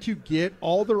trying to get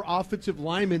all their offensive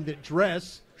linemen that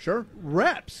dress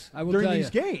reps during these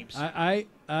games.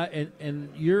 And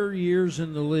your years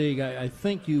in the league, I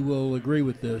think you will agree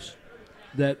with this,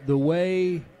 that the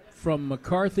way from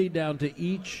McCarthy down to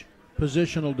each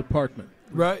positional department,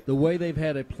 right, the way they've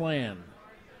had a plan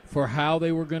for how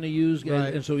they were going to use,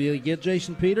 Right. and so you get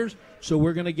Jason Peters. So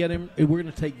we're going to get him. We're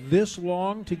going to take this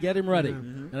long to get him ready,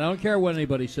 and I don't care what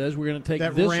anybody says. We're going to take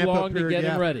That this ramp-up long to period,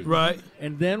 get him ready, Right.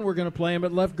 And then we're going to play him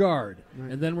at left guard,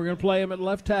 and then we're going to play him at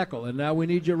left tackle. And now we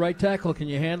need you at right tackle. Can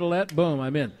you handle that? Boom,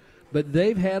 I'm in. But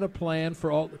they've had a plan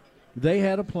for all. They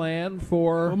had a plan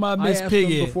for. Where my I Miss asked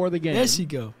Piggy them at? before the game. There she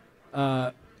go.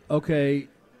 Okay,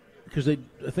 because I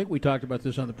think we talked about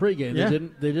this on the pregame. Yeah.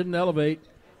 They didn't elevate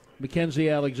Mackenzie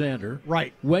Alexander.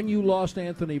 Right. When you lost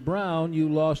Anthony Brown, you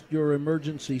lost your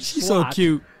emergency She's slot. so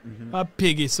cute. My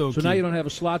Piggy's so So cute. now you don't have a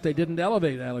slot. They didn't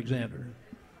elevate Alexander.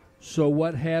 So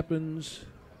what happens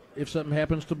if something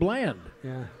happens to Bland?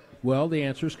 Yeah. Well, the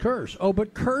answer is Curse. Oh,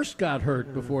 but Curse got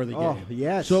hurt before the game. Oh,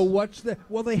 yes. So what's the?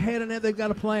 Well, they've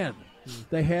got a plan.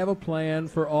 They have a plan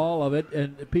for all of it,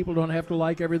 and people don't have to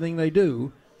like everything they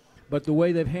do. But the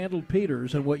way they've handled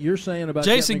Peters and what you're saying about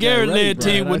Jason getting the guy Garrett ready, led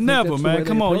Brian, team I would think never, that's the man. way they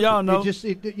Come on, approach y'all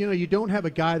it. know. You don't have a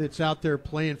guy that's out there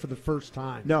playing for the first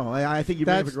time. No, I think you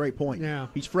bring up a That's- great point. yeah.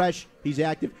 He's fresh. He's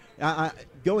active.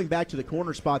 Going back to the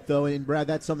corner spot, though, and Brad,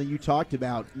 that's something you talked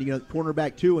about.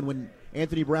 Cornerback too, and when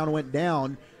Anthony Brown went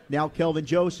down, now Kelvin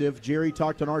Joseph, Jerry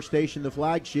talked on our station, the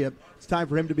flagship, it's time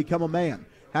for him to become a man.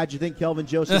 How'd you think Kelvin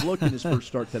Joseph looked in his first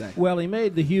start today? Well, he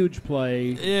made the huge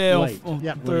play Yeah, late. on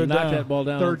Yep. When he third knocked down. that ball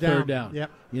down Third on third down. down.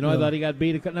 Yep. I thought he got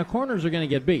beat. Now, corners are going to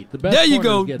get beat. The best There you corners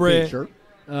go, get Brad. beat. Sure.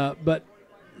 But,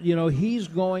 he's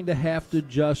going to have to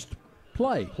just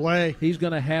play. He's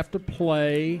going to have to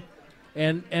play.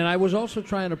 And I was also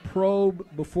trying to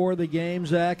probe before the game,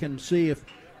 Zach, and see if,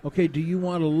 do you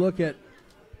want to look at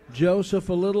Joseph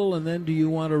a little, and then do you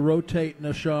want to rotate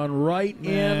Nashawn Wright in?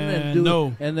 And do no.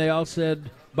 it? And they all said,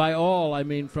 by all, I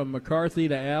mean from McCarthy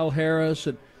to Al Harris,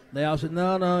 and they all said,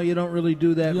 no, you don't really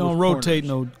do that You with don't rotate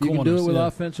corners. no You can do corners, it with yeah.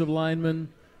 offensive linemen.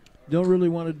 Don't really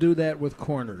want to do that with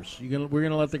corners. We're going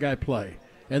to let the guy play.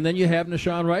 And then you have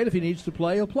Nashawn Wright. If he needs to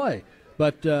play, he'll play.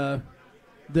 But Man,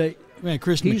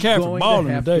 Christian he's McCaffrey going balling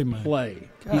to have today, to man. play.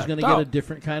 God, He's going to dog. get a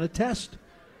different kind of test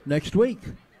next week.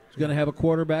 He's going to have a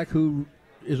quarterback who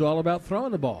is all about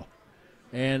throwing the ball.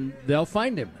 And they'll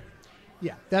find him.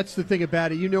 Yeah, that's the thing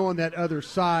about it. On that other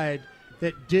side,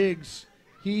 that Diggs,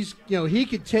 he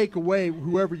could take away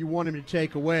whoever you want him to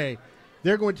take away.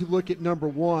 They're going to look at number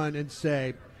one and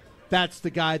say, that's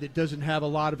the guy that doesn't have a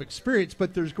lot of experience,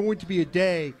 but there's going to be a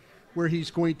day where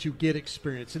he's going to get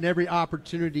experience. And every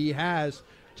opportunity he has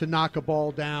to knock a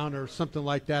ball down or something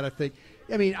like that, I think.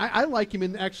 I mean, I like him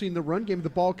in the run game. The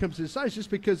ball comes to his size just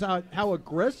because how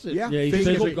aggressive. Yeah, Yeah, he's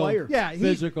physical physical. player. Yeah,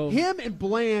 Physical. him and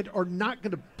Bland are not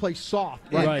going to play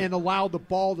soft Right. and allow the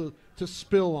ball to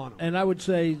spill on him. And I would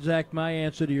say, Zach, my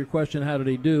answer to your question, how did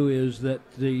he do, is that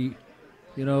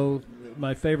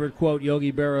my favorite quote,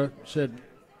 Yogi Berra said,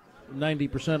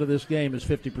 90% of this game is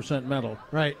 50% mental.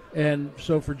 Right. And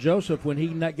so for Joseph, when he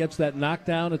gets that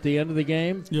knockdown at the end of the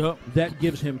game, Yep. that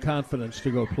gives him confidence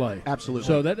to go play. Absolutely.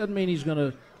 So that doesn't mean he's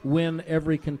going to win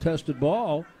every contested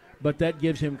ball, but that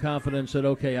gives him confidence that,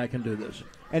 I can do this.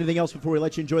 Anything else before we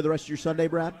let you enjoy the rest of your Sunday,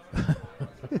 Brad?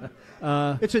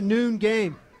 It's a noon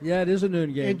game. Yeah, it is a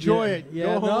noon game. Enjoy Yeah, it. Yeah,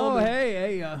 Go home no, and-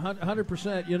 hey,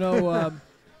 100%.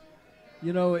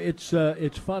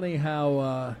 It's funny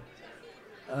how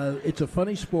it's a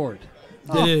funny sport.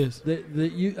 It is.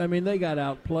 They got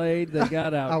outplayed, they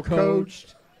got outcoached,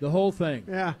 Outcoached. the whole thing.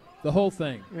 Yeah. The whole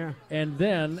thing. Yeah. And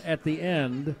then at the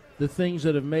end, the things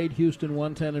that have made Houston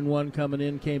 110-1 coming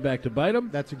in came back to bite them.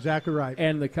 That's exactly right.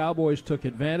 And the Cowboys took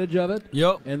advantage of it.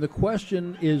 Yep. And the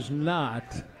question is not,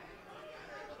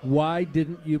 why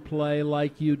didn't you play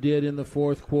like you did in the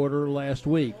fourth quarter last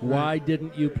week? Why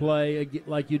didn't you play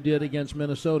like you did against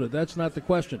Minnesota? That's not the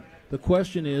question. The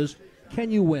question is, can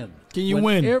you win? Can you when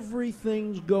win?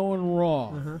 Everything's going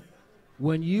wrong.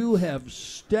 When you have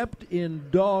stepped in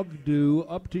dog dew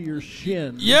up to your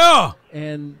shin, Yeah.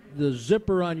 and the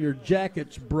zipper on your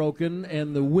jacket's broken,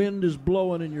 and the wind is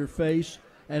blowing in your face,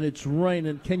 and it's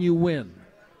raining, can you win?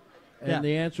 And Yeah.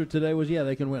 the answer today was,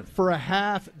 they can win. For a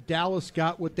half, Dallas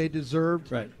got what they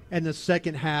deserved. Right. And the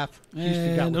second half,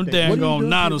 Houston got And what them they damn deserved. gone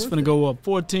Niners finna go up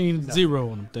 14-0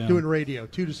 on them damn. Doing radio,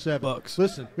 2-7. Bucks.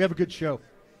 Listen, we have a good show.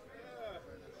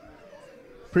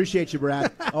 Appreciate you,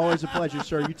 Brad. Always a pleasure,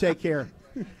 sir. You take care.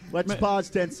 Let's pause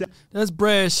 10 seconds. That's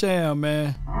Brad Sham,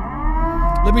 man.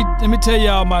 Let me tell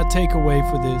y'all my takeaway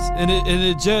for this, and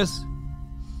it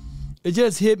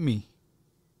just hit me.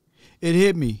 It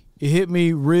hit me. It hit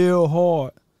me real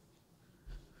hard.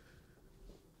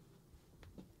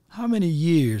 How many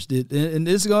years did and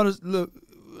this is gonna look?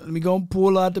 Let me go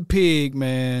pull out the pig,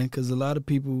 man, because a lot of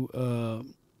people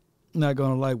not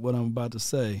gonna like what I'm about to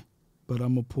say, but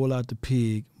I'm gonna pull out the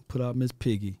pig, put out Miss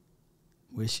Piggy,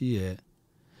 where she at?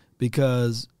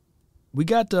 because we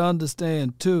got to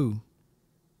understand, too.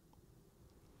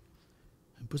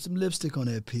 Put some lipstick on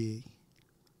that pig.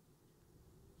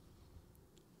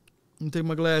 Let me take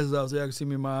my glasses off so y'all can see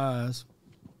me in my eyes.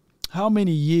 How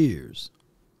many years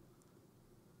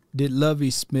did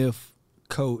Lovie Smith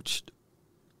coach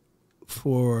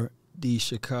for the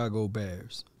Chicago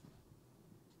Bears?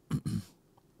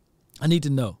 I need to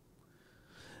know.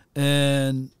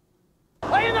 And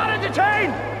are you not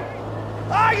entertained?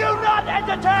 Are you not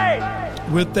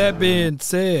entertained? With that being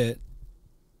said,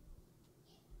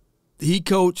 he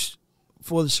coached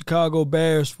for the Chicago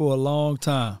Bears for a long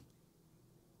time.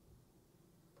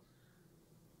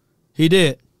 He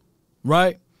did,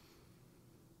 right?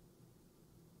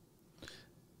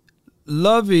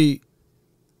 Lovie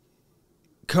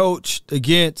coached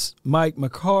against Mike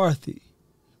McCarthy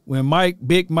when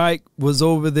Big Mike was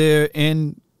over there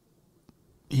in,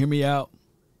 hear me out,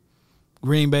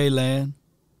 Green Bay land.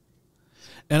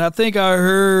 And I think I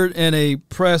heard in a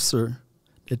presser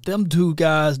that them two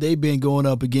guys, they've been going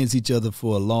up against each other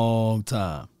for a long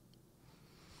time.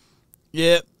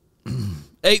 Yep.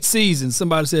 8 seasons.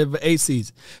 Somebody said 8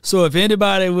 seasons. So if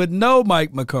anybody would know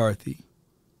Mike McCarthy,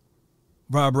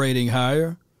 vibrating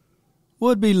higher,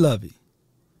 would be Lovie.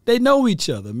 They know each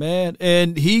other, man.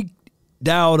 And he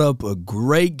dialed up a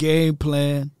great game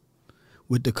plan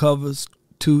with the covers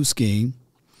 2 scheme.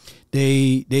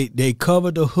 They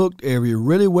covered the hooked area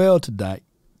really well today.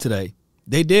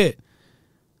 They did.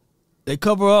 They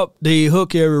cover up the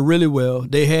hook area really well.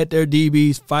 They had their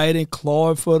DBs fighting,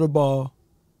 clawing for the ball.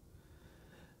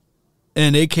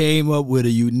 And they came up with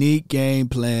a unique game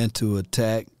plan to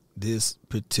attack this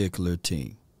particular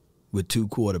team with 2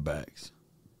 quarterbacks.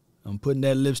 I'm putting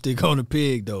that lipstick on the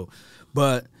pig, though.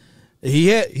 But he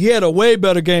had a way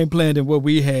better game plan than what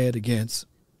we had against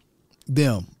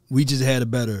them. We just had a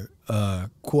better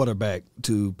quarterback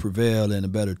to prevail and a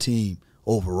better team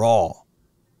overall.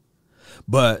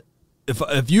 But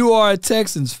if you are a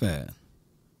Texans fan,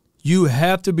 you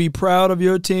have to be proud of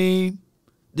your team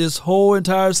this whole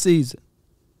entire season.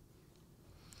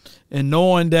 And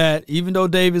knowing that even though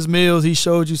Davis Mills, he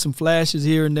showed you some flashes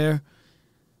here and there,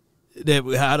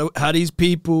 that how these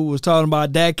people was talking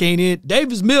about Dak ain't it,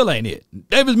 Davis Mills ain't it.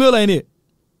 Davis Mills ain't it.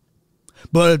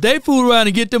 But if they fool around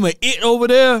and get them an it over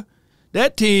there,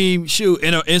 that team, shoot,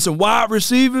 and some wide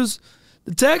receivers,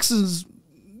 the Texans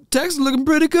looking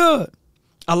pretty good.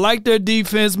 I like their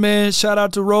defense, man. Shout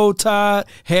out to Roll Tide.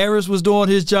 Harris was doing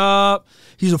his job.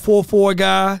 He's a 4-4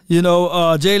 guy. You know,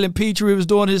 Jalen Petrie was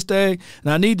doing his thing.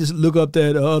 And I need to look up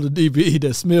that other DB,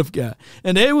 that Smith guy.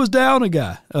 And they was down a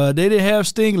guy. They didn't have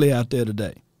Stingley out there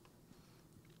today.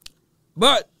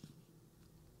 But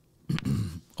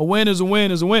a win is a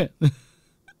win is a win.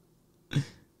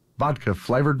 Vodka,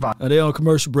 flavored vodka. They on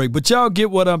commercial break. But y'all get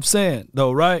what I'm saying,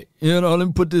 though, right? You know, let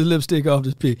me put this lipstick off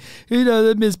this pig. You know,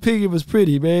 that Miss Piggy was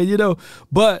pretty, man, you know.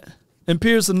 But, and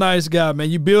Pierce a nice guy, man.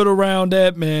 You build around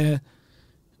that, man.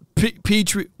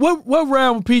 Petrie, what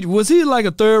round was Petrie? Was he like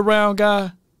a 3rd round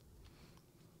guy?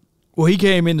 Well, he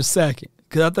came in the 2nd.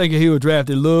 Because I think he was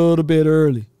drafted a little bit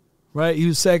early, right? He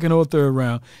was 2nd or 3rd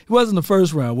round. He wasn't the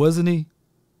 1st round, wasn't he?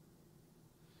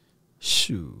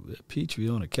 Shoot, that Petrie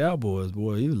on the Cowboys,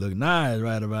 boy, he was looking nice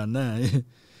right about now.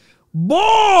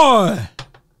 Boy!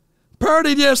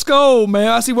 Purdy just scored, man.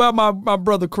 I see why my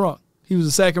brother Crunk. He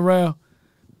was the 2nd round.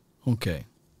 Okay.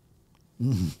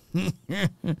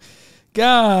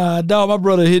 God, dog, my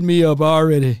brother hit me up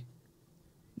already.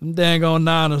 Them dang on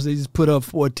Niners, they just put up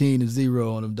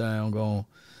 14-0 on them down going.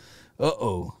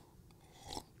 Uh-oh.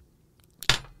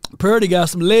 Purdy got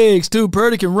some legs, too.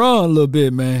 Purdy can run a little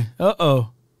bit, man. Uh-oh.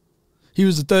 He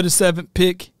was the 37th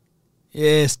pick.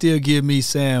 Yeah, still give me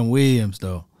Sam Williams,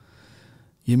 though.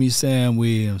 Give me Sam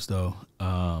Williams, though.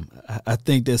 I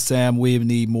think that Sam Williams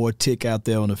need more tick out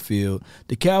there on the field.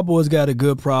 The Cowboys got a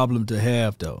good problem to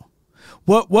have, though.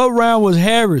 What round was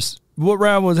Harris? What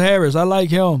round was Harris? I like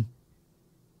him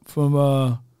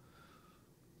from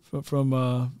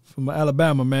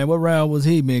Alabama, man. What round was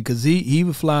he, man? Because he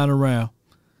was flying around,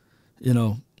 you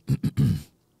know.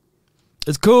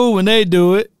 It's cool when they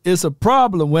do it. It's a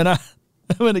problem when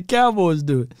the Cowboys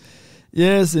do it.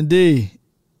 Yes, indeed.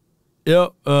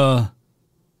 Yep.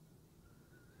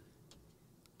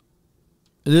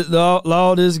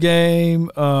 This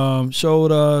game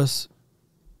showed us.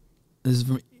 This is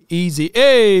from Easy.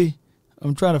 Hey,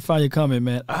 I'm trying to find your comment,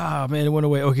 man. Man, it went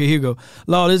away. Okay, here you go.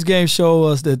 Law, this game showed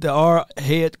us that our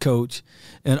head coach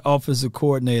and offensive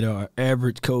coordinator are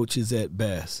average coaches at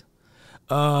best.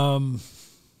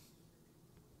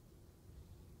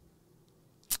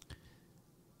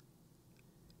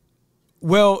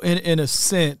 Well, in a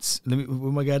sense, let me put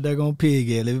my goddamn pig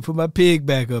in. Let me put my pig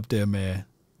back up there, man.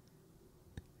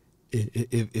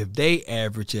 If they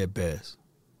average at best,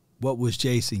 what was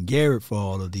Jason Garrett for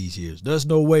all of these years? There's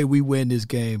no way we win this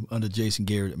game under Jason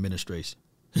Garrett administration.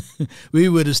 We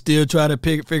would have still tried to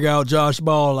figure out Josh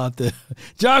Ball out there.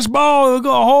 Josh Ball would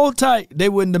go hold tight. They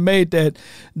wouldn't have made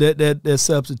that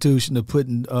substitution of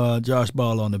putting Josh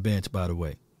Ball on the bench, by the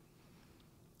way.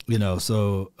 You know,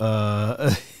 so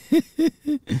the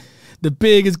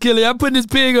pig is killing. I'm putting this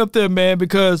pig up there, man,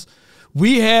 because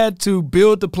we had to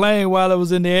build the plane while it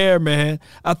was in the air, man.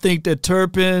 I think that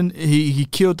Turpin, he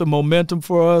killed the momentum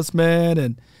for us, man,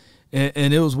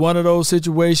 and it was one of those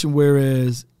situations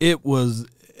whereas it was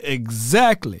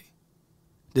exactly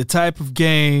the type of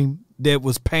game that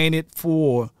was painted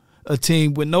for a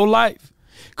team with no life.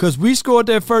 Because we scored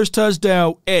that first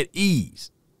touchdown at ease.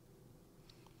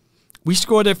 We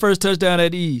scored that first touchdown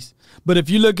at ease. But if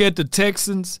you look at the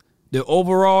Texans, the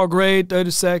overall grade,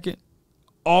 32nd,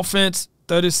 offense,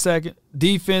 32nd,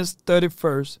 defense,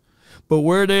 31st. But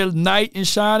where their knight in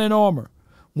shining armor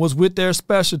was with their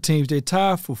special teams. They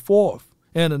tied for 4th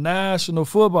in the National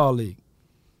Football League.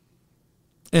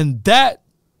 And that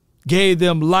gave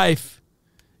them life.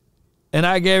 And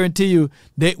I guarantee you,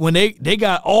 when they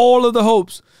got all of the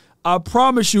hopes, I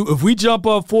promise you, if we jump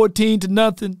up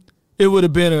 14-0, it would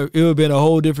have been a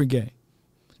whole different game.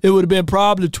 It would have been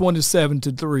probably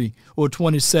 27-3 or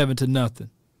 27-0.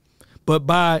 But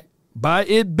by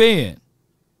it being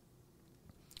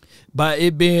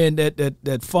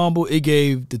that fumble, it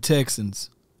gave the Texans.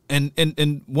 And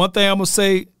one thing I'm gonna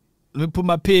say, let me put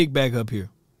my pig back up here.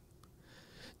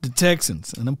 The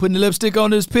Texans, and I'm putting the lipstick on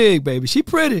this pig, baby. She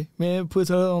pretty, man. Puts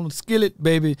her on the skillet,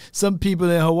 baby. Some people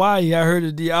in Hawaii, I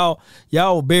heard that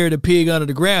y'all bury the pig under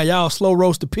the ground. Y'all slow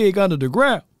roast the pig under the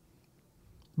ground.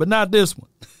 But not this one.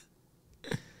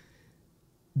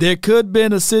 There could have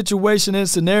been a situation and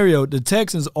scenario. The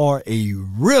Texans are a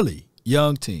really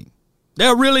young team.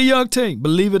 They're a really young team,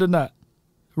 believe it or not.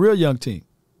 Real young team.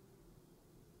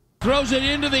 Throws it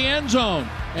into the end zone,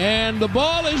 and the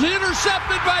ball is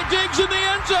intercepted by Diggs in the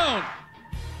end zone.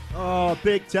 Oh,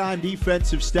 big-time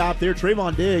defensive stop there.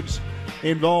 Trayvon Diggs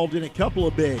involved in a couple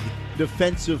of big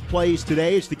defensive plays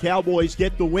today as the Cowboys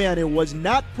get the win. It was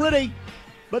not pretty,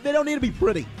 but they don't need to be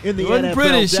pretty in the NFL.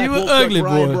 Pretty. She was ugly,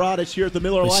 Brian boy. Brought us here at the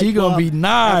Miller Lite She gonna Club be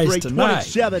nice after a tonight.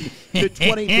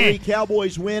 27-23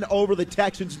 Cowboys win over the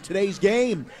Texans in today's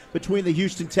game between the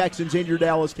Houston Texans and your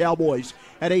Dallas Cowboys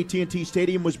at AT&T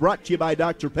Stadium was brought to you by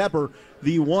Dr. Pepper,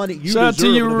 the one you Shout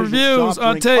deserve. to your reviews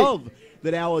on tape of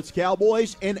the Dallas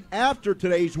Cowboys. And after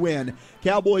today's win,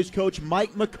 Cowboys coach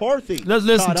Mike McCarthy. Let's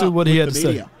listen to what he had to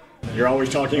say. You're always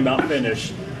talking about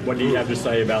finish. What do you have to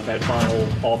say about that final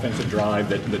offensive drive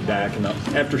that Dak,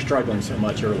 after struggling so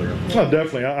much earlier? Oh,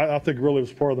 definitely. I think really it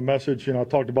was part of the message. You know, I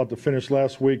talked about the finish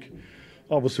last week.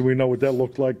 Obviously, we know what that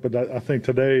looked like, but I think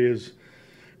today is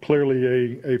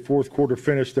clearly a fourth quarter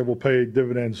finish that will pay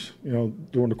dividends, you know,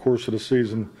 during the course of the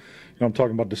season. You know, I'm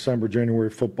talking about December,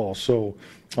 January football. So,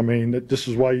 I mean, this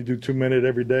is why you do 2-minute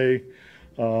every day.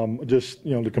 Just,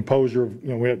 you know, the composure of,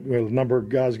 you know, we had a number of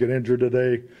guys get injured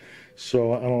today.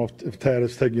 So I don't know if Tad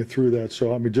is taking you through that.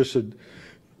 So, I mean, just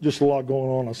a lot going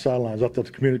on the sidelines. I thought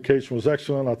the communication was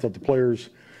excellent. I thought the players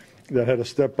that had to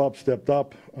stepped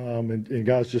up, and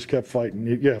guys just kept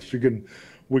fighting. Yes,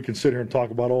 we can sit here and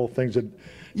talk about all the things that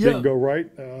didn't go right,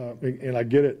 and I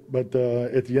get it. But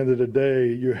at the end of the day,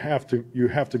 you have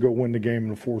to go win the game in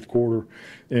the fourth quarter,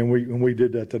 and we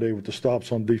did that today with the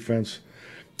stops on defense,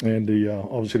 and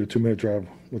obviously the 2-minute drive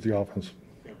with the offense.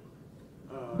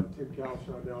 Tim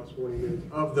Calshot, Dallas Morning News.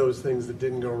 Of those things that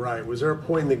didn't go right, was there a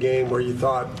point in the game where you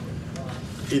thought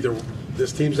either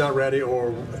this team's not ready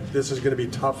or this is going to be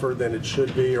tougher than it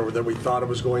should be or that we thought it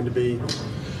was going to be?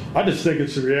 I just think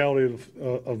it's the reality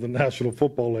of the National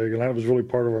Football League, and that was really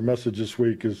part of our message this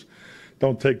week is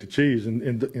don't take the cheese.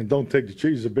 And don't take the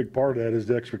cheese, a big part of that is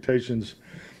the expectations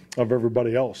of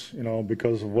everybody else, you know,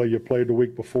 because of the way you played the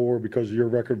week before, because of your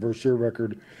record versus your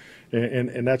record.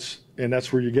 And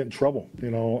that's where you get in trouble.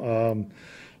 You know,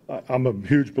 I'm a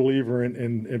huge believer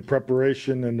in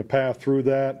preparation and the path through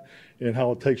that and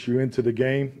how it takes you into the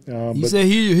game. You say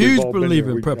he's a huge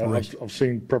believer in preparation. I've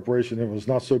seen preparation that was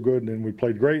not so good and we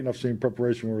played great, and I've seen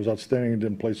preparation where it was outstanding and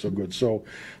didn't play so good. So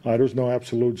there's no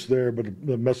absolutes there, but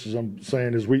the message I'm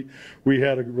saying is we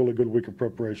had a really good week of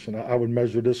preparation. I would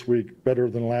measure this week better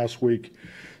than last week.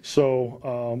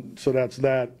 So that's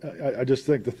that. I just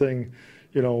think the thing,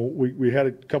 you know, we had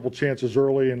a couple chances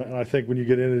early, and I think when you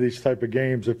get into these type of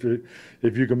games, if you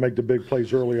can make the big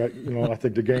plays early, I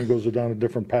think the game goes down a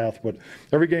different path. But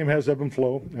every game has ebb and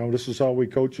flow. You know, this is how we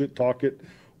coach it, talk it,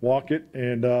 walk it,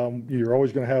 and you're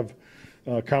always going to have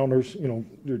counters. You know,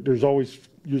 there's always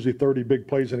usually 30 big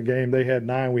plays in a game. They had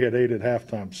 9, we had 8 at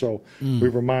halftime. So we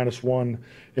were -1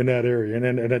 in that area. And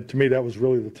then to me, that was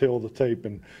really the tail of the tape.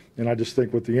 And I just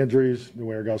think with the injuries, the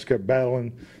way our guys kept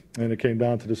battling, and it came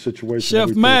down to the situation.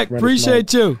 Chef Mac,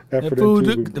 appreciate you. The food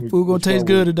going to taste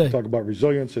good today. Talk about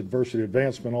resilience, adversity,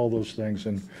 advancement, all those things.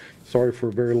 And sorry for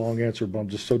a very long answer, but I'm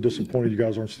just so disappointed you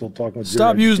guys aren't still talking about.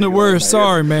 Stop using the word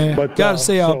sorry, man. Got to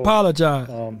say I apologize.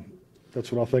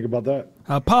 That's what I'll think about that.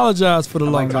 I apologize for the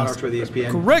long answer.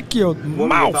 Correct your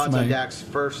mouth, thoughts man. On Dak's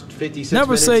first 56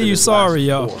 Never say you sorry,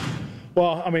 y'all.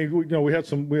 Well, I mean, we had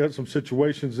some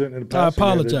situations in the past. I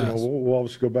apologize. That, we'll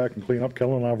obviously go back and clean up.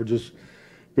 Kellen and I were just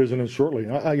visiting shortly.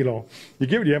 You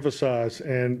give it the emphasize,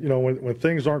 and when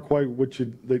things aren't quite what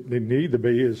they need to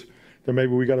be, is that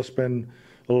maybe we got to spend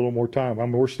a little more time. I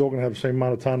mean, we're still going to have the same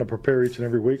amount of time to prepare each and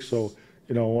every week. So,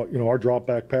 our drop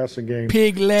back passing game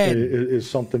is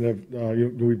something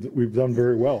that we've done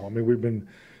very well. I mean, we've been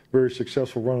very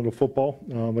successful running the football.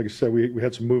 Like I said, we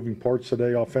had some moving parts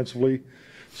today offensively.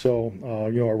 So,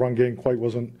 our run game quite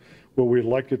wasn't what we'd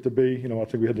like it to be. I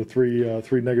think we had the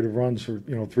three negative runs, or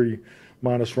 3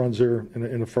 minus runs there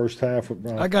in the first half.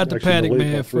 I got the panic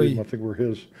man for you. I think were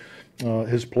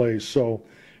his plays. So,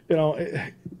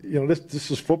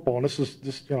 this is football, and this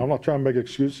is I'm not trying to make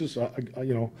excuses.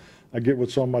 I get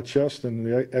what's on my chest and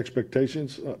the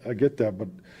expectations. I get that, but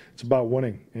it's about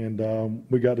winning, and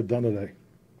we got it done today.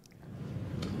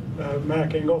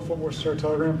 Mac Engel, Fort Worth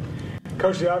Star-Telegram.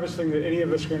 Coach, the obvious thing that any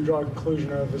of us are going to draw a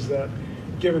conclusion of is that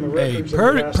given the records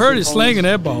Purdy slinging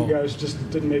that ball. You guys just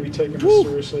didn't maybe take them as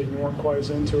seriously and you weren't quite as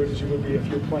into it as you would be if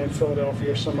you were playing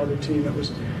Philadelphia or some other team that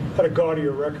had a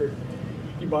gaudier record.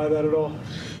 You buy that at all?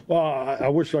 Well, I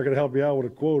wish I could help you out with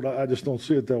a quote. I just don't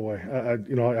see it that way.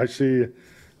 I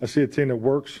see a team that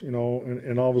works,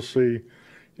 and obviously,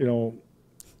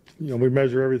 we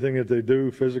measure everything that they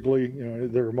do physically,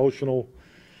 their emotional,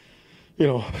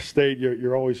 state.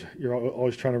 You're always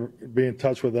trying to be in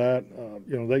touch with that.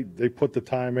 They put the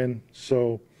time in.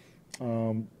 So,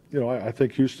 I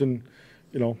think Houston,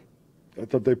 I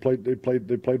thought they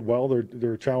played well.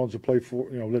 They're a challenge to play for.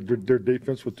 Their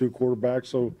defense with 2 quarterbacks.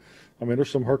 So, I mean,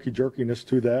 there's some herky-jerkiness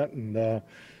to that, and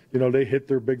they hit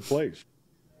their big plays.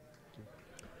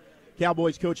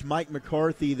 Cowboys coach Mike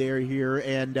McCarthy here,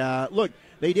 and look,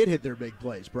 they did hit their big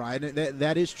plays, Brian.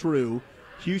 That is true.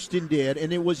 Houston did,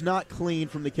 and it was not clean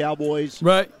from the Cowboys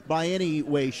by any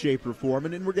way, shape, or form.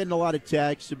 And we're getting a lot of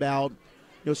texts about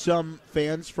some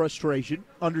fans' frustration,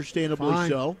 understandably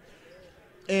so.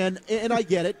 And I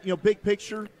get it. Big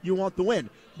picture, you want the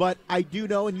win. But I do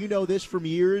know, and you know this from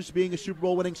years being a Super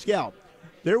Bowl winning scout,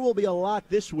 there will be a lot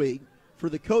this week for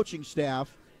the coaching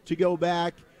staff to go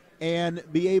back and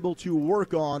be able to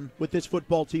work on with this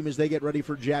football team as they get ready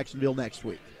for Jacksonville next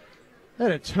week. They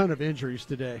had a ton of injuries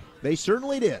today. They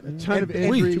certainly did. A ton of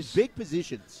injuries. To big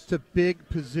positions. To big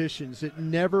positions.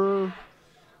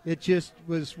 It just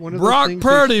was one of Brock those things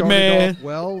Purdy, that man. Off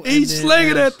well. He's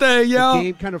slinging that thing, y'all.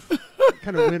 The game kind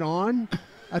of went on.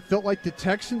 I felt like the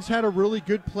Texans had a really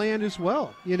good plan as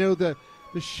well. The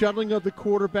shuttling of the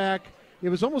quarterback. It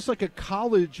was almost like a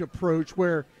college approach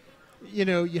where,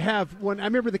 you have one. I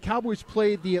remember the Cowboys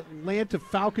played the Atlanta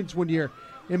Falcons one year,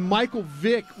 and Michael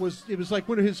Vick it was like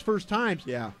one of his first times.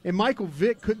 Yeah. And Michael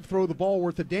Vick couldn't throw the ball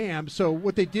worth a damn. So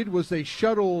what they did was they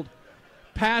shuttled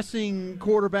passing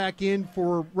quarterback in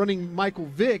for running Michael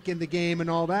Vick in the game and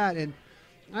all that. And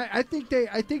I think they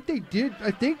did. I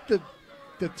think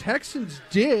the Texans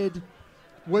did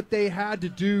what they had to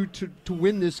do to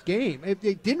win this game. It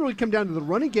didn't really come down to the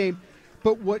running game,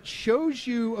 but what shows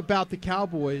you about the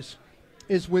Cowboys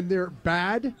is when they're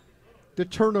bad, the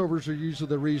turnovers are usually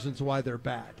the reasons why they're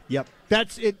bad. Yep.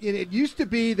 That's it. It used to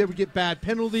be they would get bad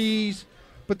penalties,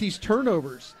 but these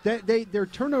turnovers, their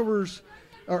turnovers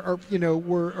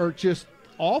are just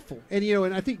awful. And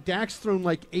and I think Dak's thrown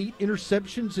like 8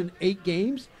 interceptions in 8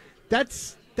 games.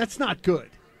 That's not good.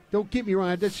 Don't get me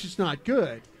wrong, that's just not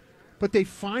good. But they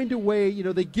find a way,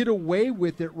 they get away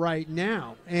with it right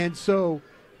now. And so,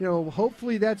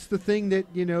 hopefully that's the thing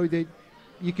that, that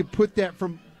you can put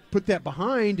that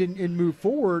behind and move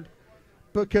forward.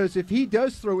 Because if he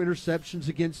does throw interceptions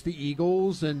against the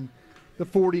Eagles and the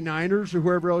 49ers or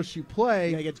whoever else you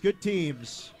play. Yeah, against good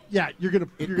teams. Yeah, you're going to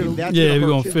we're going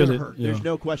to feel it. Yeah. There's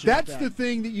no question That's about that. the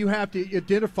thing that you have to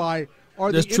identify.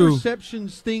 Are That's the true.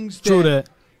 interceptions things True that.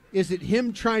 Is it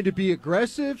him trying to be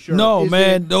aggressive? Sure. No,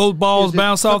 man, those balls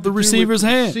bounce off the receiver's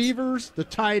hands. Receivers, the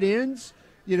tight ends.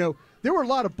 There were a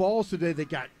lot of balls today that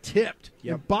got tipped.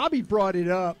 Yep. And Bobby brought it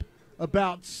up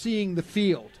about seeing the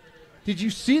field. Did you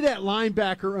see that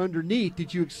linebacker underneath?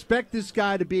 Did you expect this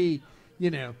guy to be,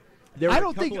 There were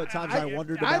a couple of times I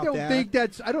wondered about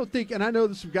that. I don't think, and I know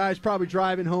there's some guys probably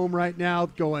driving home right now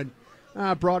going,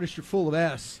 Broadish, you're full of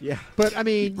S. Yeah. But, I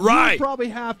mean, right. You probably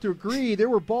have to agree there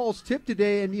were balls tipped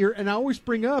today, and I always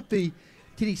bring up did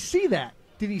he see that?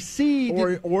 Did he see?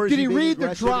 Or did he read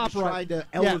the drop right? Trying to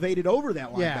elevate it over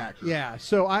that linebacker. Yeah.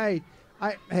 So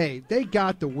hey, they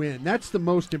got the win. That's the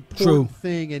most important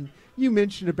thing. And you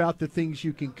mentioned about the things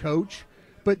you can coach,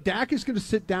 but Dak is going to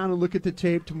sit down and look at the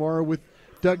tape tomorrow with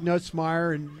Doug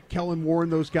Nussmeier and Kellen Moore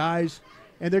and those guys,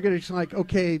 and they're going to just like,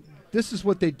 okay, this is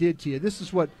what they did to you. This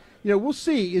is what we'll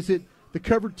see. Is it the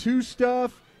cover 2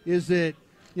 stuff? Is it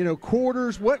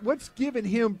quarters? What's giving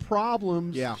him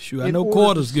problems? Yeah, sure. I know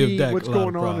quarters give Dak what's a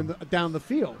lot going of on down the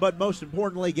field. But most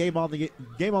importantly, game on the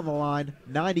line,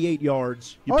 98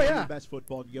 yards. You play the best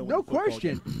football. No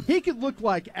question. He could look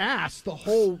like ass the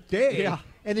whole day. Yeah.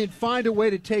 And then find a way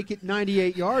to take it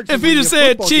 98 yards. If he just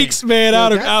said cheeks, man, I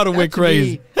would have went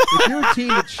crazy. If you're a team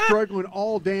that's struggling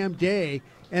all damn day,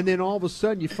 and then all of a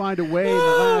sudden you find a way in the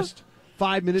last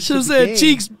 5 minutes of the game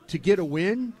cheeks. to get a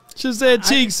win. Should have said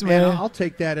cheeks, man. I'll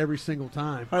take that every single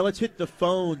time. All right, let's hit the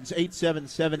phones.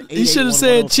 877-881-1053. He should have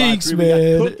said cheeks,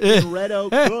 man. Cook and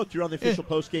Redo. Cook, you're on the official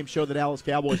postgame show of the Dallas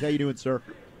Cowboys. How you doing, sir?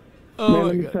 Man,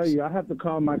 let me tell you, I have to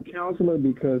call my counselor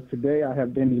because today I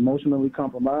have been emotionally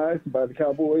compromised by the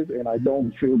Cowboys, and I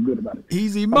don't feel good about it.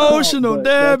 He's emotional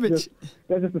damage.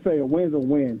 That's just to say a win's a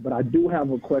win, but I do have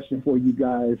a question for you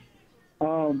guys.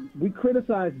 We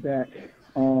criticized Dak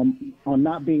on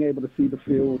not being able to see the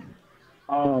field,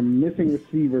 missing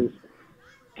receivers.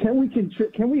 Can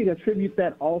we attribute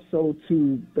that also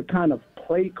to the kind of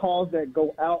play calls that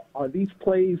go out? Are these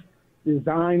plays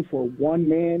designed for one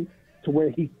man to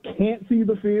where he can't see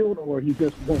the field, or he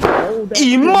just won't hold that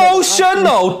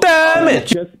emotional damage?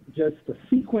 Just the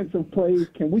sequence of plays.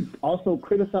 Can we also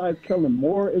criticize Kellen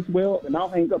Moore as well? And I'll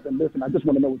hang up and listen. I just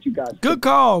want to know what you guys think. Good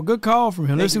call from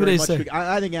him. Let's see what they say.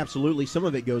 I think absolutely some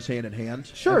of it goes hand in hand.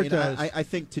 Sure, it does. I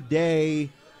think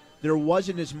today there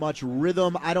wasn't as much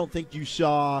rhythm. I don't think you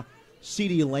saw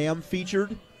CeeDee Lamb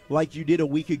featured like you did a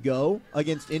week ago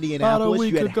against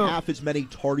Indianapolis. You had half as many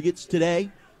targets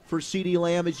today for CeeDee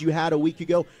Lamb as you had a week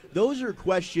ago. Those are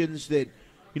questions that,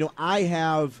 I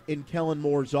have in Kellen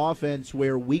Moore's offense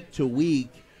where week to week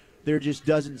there just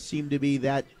doesn't seem to be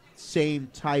that same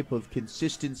type of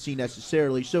consistency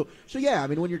necessarily. So yeah, I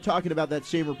mean, when you're talking about that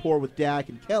same rapport with Dak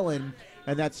and Kellen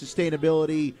and that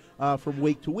sustainability from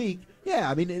week to week, yeah,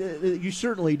 I mean, you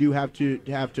certainly do have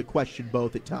to question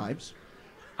both at times.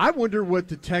 I wonder what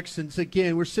the Texans,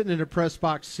 again, we're sitting in a press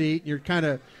box seat, and you're kind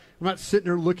of, I'm not sitting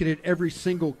there looking at every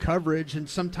single coverage, and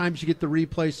sometimes you get the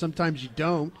replay, sometimes you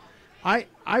don't.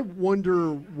 I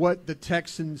wonder what the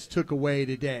Texans took away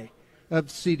today of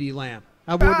CeeDee Lamb.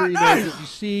 I wonder, did you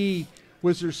see,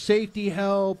 was there safety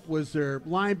help? Was there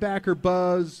linebacker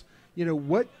buzz?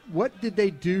 What did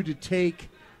they do to take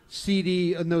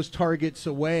CeeDee and those targets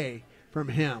away from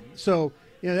him? So,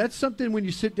 that's something when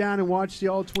you sit down and watch the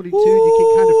All-22, you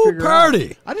can kind of figure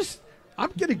out. I'm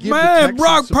going to give the Texans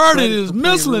Brock some Purdy credit is for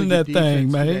playing missing really that good thing,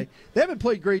 defense man. today. They haven't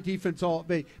played great defense all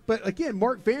day. But, again,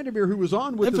 Mark Vandermeer, who was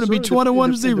on with us They're going to be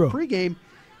 21-0. in the pregame,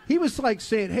 he was like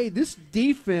saying, hey, this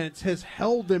defense has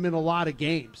held them in a lot of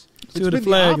games. It's been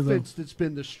the offense that's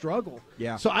been the struggle.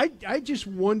 Yeah. So I just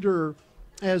wonder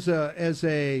as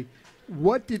a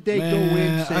what did they go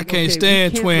in saying, I can't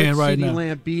stand Twin right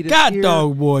now. God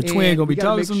dog boy, Twin going to be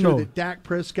talking some noise. That Dak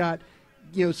Prescott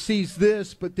sees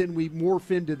this, but then we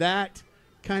morph into that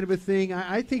kind of a thing.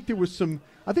 I think there's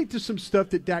some stuff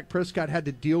that Dak Prescott had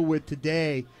to deal with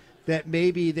today that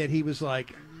maybe that he was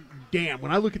like, damn,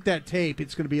 when I look at that tape,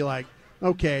 it's going to be like,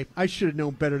 okay, I should have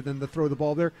known better than to throw the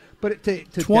ball there. But to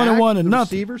 21 Dak, and the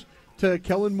nothing. receivers, to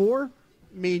Kellen Moore,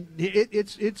 I mean,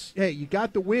 it's hey, you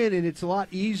got the win, and it's a lot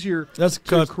easier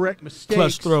to correct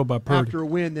mistakes throw by Purdy after a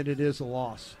win than it is a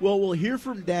loss. Well, we'll hear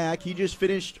from Dak. He just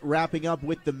finished wrapping up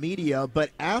with the media,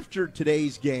 but after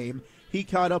today's game, he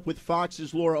caught up with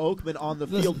Fox's Laura Oakman on the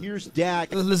field. Here's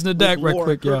Dak. Let's listen to Dak right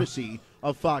quick, courtesy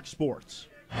of Fox Sports.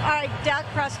 All right, Dak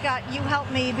Prescott, you help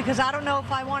me because I don't know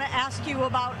if I want to ask you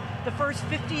about the first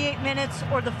 58 minutes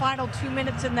or the final 2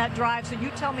 minutes in that drive, so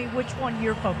you tell me which one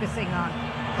you're focusing on.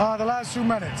 The last 2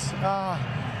 minutes.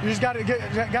 You just got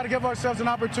to give ourselves an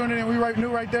opportunity, and we knew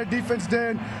right there. Defense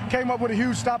came up with a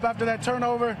huge stop after that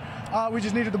turnover. We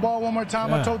just needed the ball one more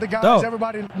time. I told the guys,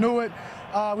 everybody knew it.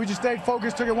 We just stayed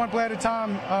focused, took it one play at a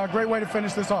time. Great way to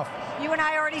finish this off. You and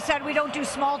I already said we don't do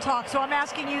small talk, so I'm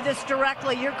asking you this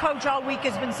directly. Your coach all week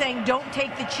has been saying don't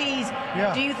take the cheese.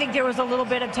 Yeah. Do you think there was a little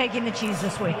bit of taking the cheese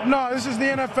this week? No, this is the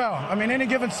NFL. I mean, any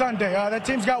given Sunday, that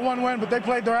team's got one win, but they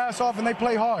played their ass off and they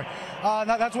play hard.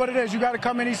 That's what it is. You got to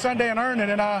come in each Sunday and earn it,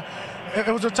 and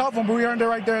it was a tough one, but we earned it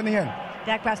right there in the end.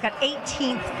 Dak Prescott,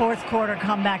 18th fourth quarter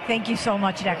comeback. Thank you so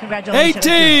much, Dak. Congratulations.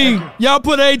 18. Y'all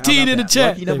put 18 in the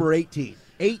chat. Lucky number 18.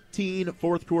 18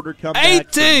 fourth quarter comeback.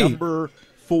 18. Number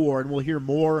 4, and we'll hear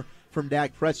more from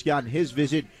Dak Prescott and his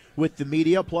visit with the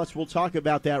media. Plus, we'll talk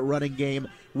about that running game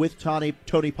with Tony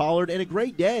Pollard, and a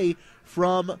great day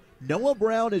from Noah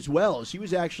Brown as well. She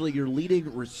was actually your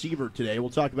leading receiver today. We'll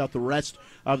talk about the rest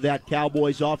of that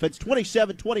Cowboys offense.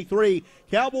 27-23.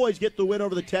 Cowboys get the win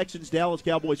over the Texans. Dallas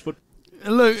Cowboys football.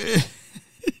 Look,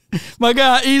 my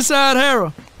guy, Eastside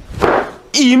Harold.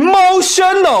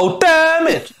 Emotional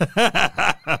damage.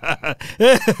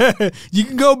 You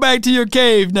can go back to your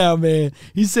cave now, man.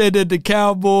 He said that the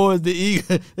Cowboys, the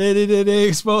Eagles, they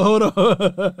exposed. Hold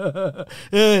on,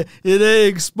 they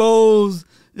exposed.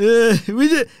 We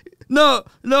just no.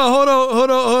 Hold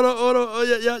on.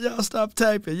 Y'all stop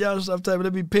typing.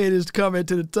 Let me pay this comment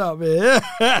to the top, man.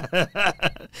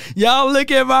 Y'all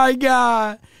look at my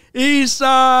guy,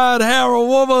 Eastside Harold,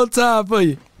 one more time for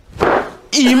you.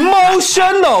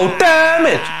 Emotional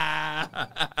damage.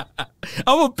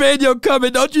 I'm going to pin your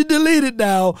comment. Don't you delete it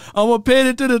now. I'm going to pin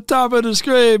it to the top of the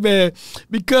screen, man,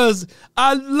 because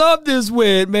I love this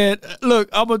win, man. Look,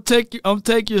 I'm going to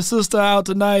take your sister out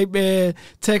tonight, man.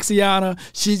 Texiana,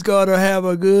 she's going to have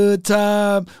a good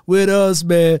time with us,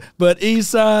 man. But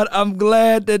Eastside, I'm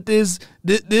glad that this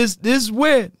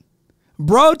win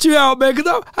brought you out, man,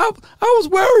 because I was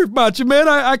worried about you, man.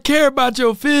 I care about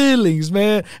your feelings,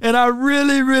 man, and I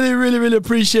really, really, really, really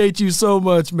appreciate you so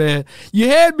much, man. You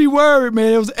had me worried,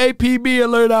 man. It was APB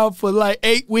alert out for like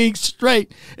 8 weeks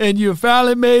straight, and you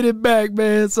finally made it back,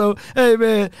 man. So, hey,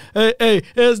 man, hey,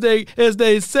 as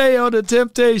they say on The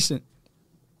Temptation,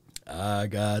 I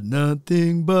got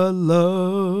nothing but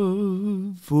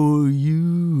love for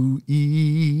you,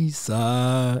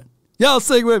 Eastside. Y'all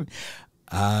sing with me.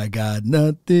 I got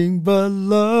nothing but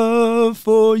love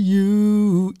for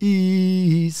you,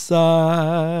 Eastside.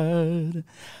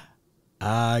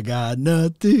 I got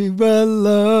nothing but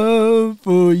love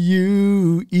for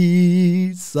you,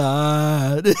 Eastside.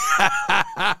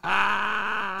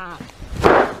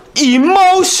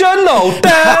 Emotional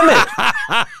damage.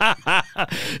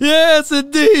 Yes,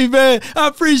 indeed, man. I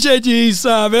appreciate you,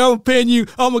 Eastside, man. I'm gonna pin you.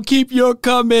 I'm gonna keep your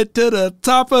comment to the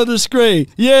top of the screen.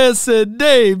 Yes,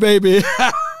 indeed, baby.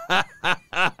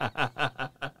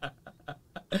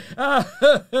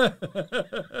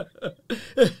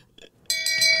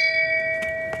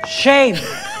 Shame.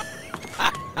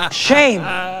 Shame.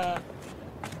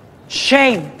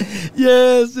 Shame.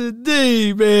 Yes,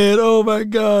 indeed, man. Oh, my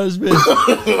gosh, man.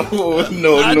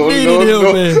 No.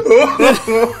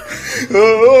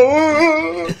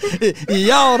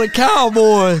 Y'all the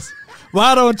Cowboys.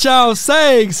 Why don't y'all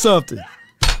sing something?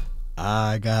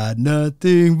 I got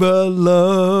nothing but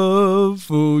love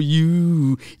for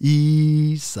you,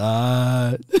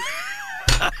 Eastside.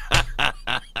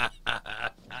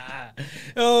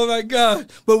 Oh, my God.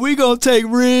 But we going to take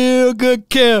real good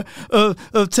care of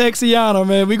Texiana,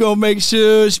 man. We going to make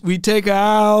sure we take her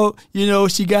out. You know,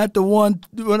 she got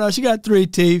she got 3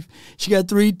 teeth. She got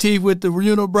 3 teeth with the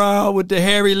unibrow, with the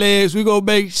hairy legs. We going to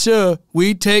make sure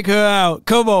we take her out.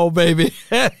 Come on, baby.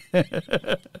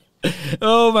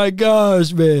 Oh, my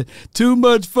gosh, man. Too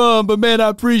much fun. But, man, I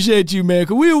appreciate you, man,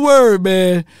 because we were worried,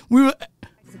 man. We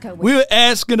were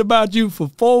asking about you for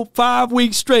 4-5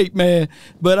 weeks straight, man.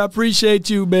 But I appreciate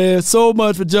you, man, so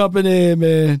much for jumping in,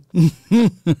 man.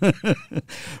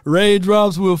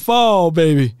 Raindrops will fall,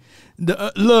 baby.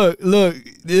 Look,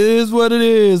 it is what it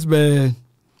is, man.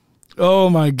 Oh,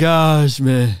 my gosh,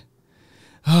 man.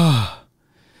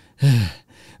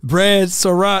 Brad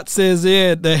Surratt says,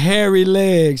 yeah, the hairy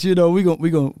legs. You know, we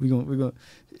gonna.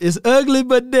 It's ugly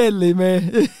but deadly,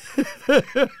 man.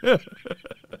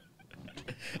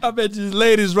 I bet you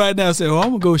ladies right now say, "Oh,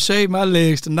 I'm gonna go shave my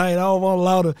legs tonight. I don't want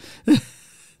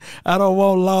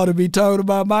Law to be talking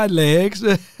about my legs."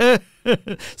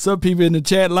 Some people in the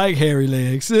chat like hairy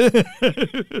legs.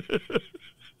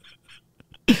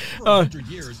 All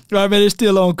right, man, it's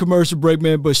still on commercial break,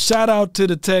 man. But shout out to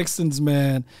the Texans,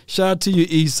 man. Shout out to you,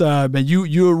 Eastside, man.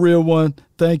 You're a real one.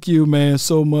 Thank you, man,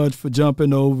 so much for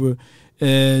jumping over,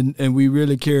 and we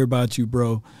really care about you,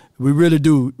 bro. We really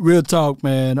do. Real talk,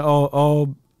 man.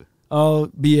 All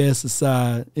BS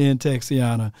aside in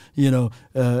Texiana, you know,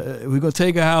 we're going to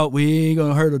take her out. We ain't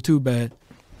going to hurt her too bad.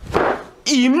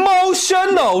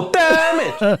 Emotional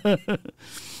damage.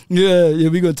 Yeah,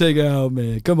 we gonna take it out,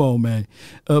 man. Come on, man.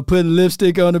 Putting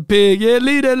lipstick on the pig. Yeah,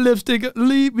 leave that lipstick.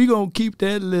 Leave. We gonna keep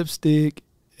that lipstick.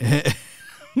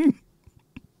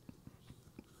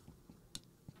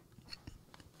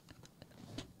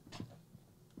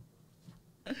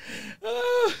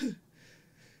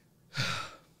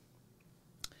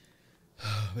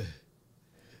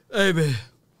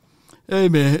 Hey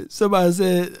man. Somebody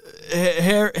said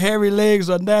hairy legs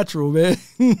are natural, man.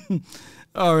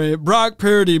 All right, Brock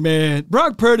Purdy, man.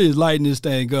 Brock Purdy is lighting this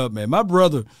thing up, man. My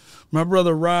brother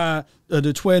Ryan,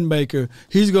 the twin maker,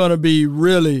 he's gonna be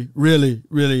really, really,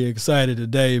 really excited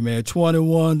today, man.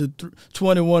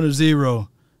 21-0,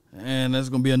 and that's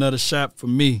gonna be another shot for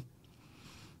me.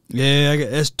 Yeah,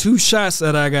 that's 2 shots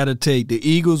that I gotta take. The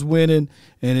Eagles winning,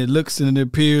 and it looks and it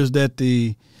appears that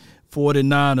the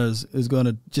 49ers is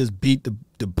gonna just beat the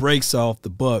brakes off the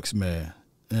Bucks, man.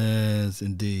 Yes,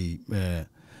 indeed, man.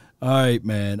 All right,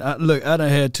 man. I done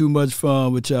had too much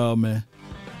fun with y'all, man.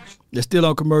 They're still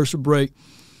on commercial break.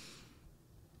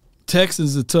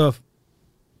 Texans are tough,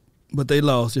 but they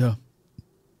lost, yeah.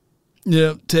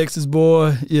 Yeah, Texas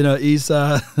boy, east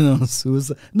side,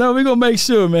 suicide. No, we're going to make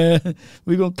sure, man.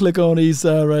 We're going to click on the east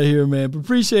side right here, man. But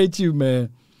appreciate you,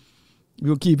 man. We're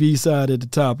going to keep east side at the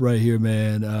top right here,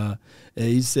 man. And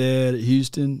he said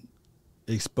Houston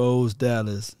exposed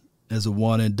Dallas as a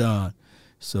one and done.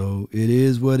 So it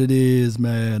is what it is,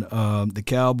 man. The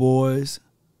Cowboys,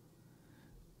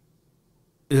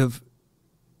 if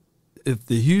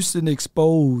the Houston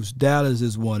exposed Dallas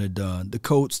as one and done, the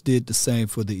Colts did the same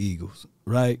for the Eagles,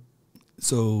 right?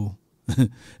 So,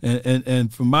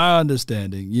 and from my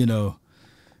understanding,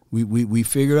 we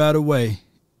figured out a way,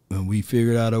 and we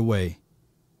figured out a way,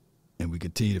 and we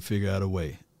continue to figure out a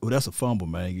way. Oh, that's a fumble,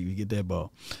 man. You get that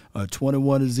ball.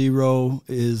 21-0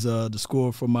 is the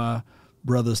score for my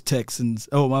brothers Texans.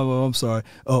 Oh, I'm sorry.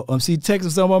 Oh, see,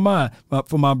 Texans on my mind.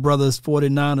 For my brothers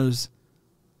 49ers,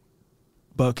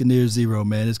 Buccaneers 0,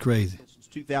 man. It's crazy. Since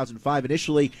 2005,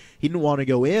 initially, he didn't want to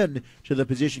go in to the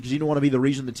position because he didn't want to be the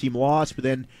reason the team lost. But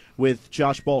then with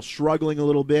Josh Ball struggling a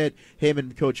little bit, him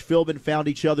and Coach Philbin found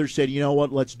each other, said, you know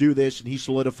what, let's do this. And he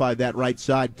solidified that right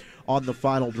side on the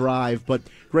final drive. But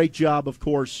great job, of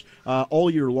course,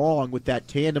 all year long with that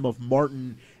tandem of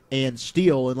Martin and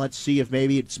Steele, and let's see if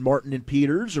maybe it's Martin and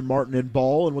Peters or Martin and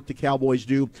Ball and what the Cowboys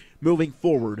do moving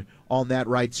forward on that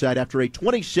right side. After a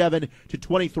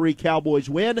 27-23 Cowboys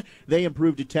win, they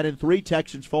improved to 10-3.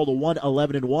 Texans fall to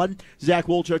 11-1. Zach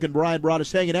Wolchuk and Brian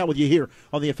Broaddus hanging out with you here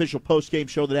on the official postgame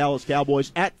show of the Dallas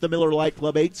Cowboys at the Miller Lite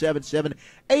Club.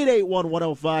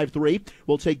 877-881-1053.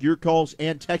 We'll take your calls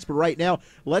and texts, but right now,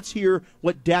 let's hear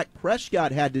what Dak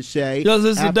Prescott had to say. This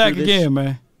is Dak again,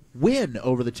 man. Win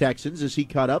over the Texans as he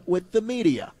caught up with the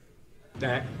media.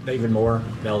 Dak, David Moore,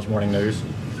 Dallas Morning News.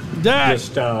 Dak!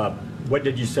 Just what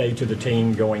did you say to the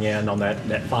team going in on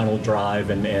that final drive,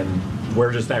 and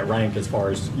where does that rank as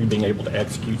far as you being able to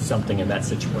execute something in that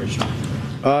situation?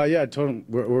 I told them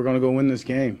we're going to go win this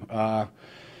game.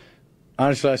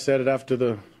 Honestly, I said it after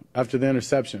the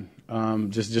interception.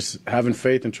 Just having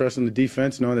faith and trust in the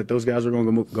defense, knowing that those guys are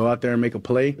going to go out there and make a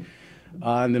play.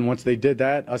 And then once they did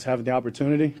that, us having the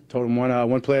opportunity, told them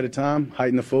one play at a time,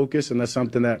 heighten the focus, and that's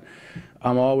something that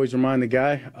I'm always reminding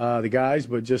the guys.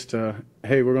 But just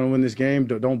hey, we're going to win this game.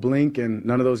 Don't blink, and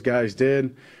none of those guys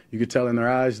did. You could tell in their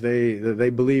eyes they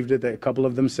believed it. A couple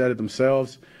of them said it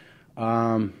themselves.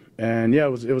 And yeah, it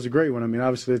was a great one. I mean,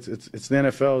 obviously it's the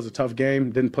NFL. It was a tough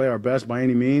game. Didn't play our best by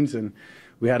any means, and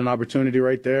we had an opportunity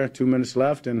right there, 2 minutes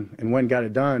left, and went and got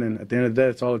it done. And at the end of the day,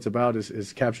 that's all it's about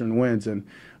is capturing wins, and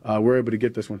we're able to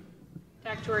get this one.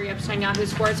 Back to Epstein, Yahoo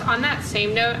Sports. On that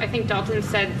same note, I think Dalton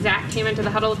said Zach came into the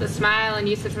huddle with a smile, and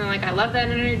you said something like, I love that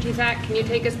energy, Zach. Can you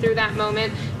take us through that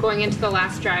moment going into the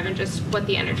last drive and just what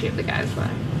the energy of the guys were?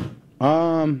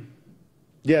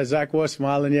 Yeah, Zach was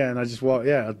smiling, and I just walked,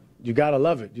 you got to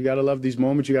love it. You got to love these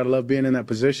moments. You got to love being in that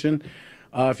position.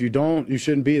 If you don't, you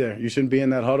shouldn't be there. You shouldn't be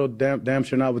in that huddle, damn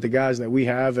sure not with the guys that we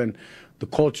have and the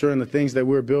culture and the things that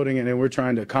we're building and we're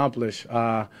trying to accomplish.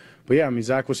 But yeah, I mean,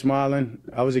 Zach was smiling.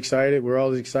 I was excited. We're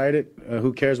always excited.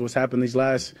 Who cares what's happened these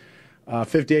last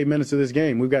 58 minutes of this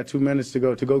game? We've got 2 minutes to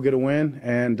go get a win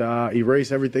and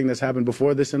erase everything that's happened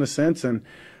before this in a sense. And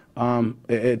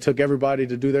it took everybody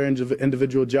to do their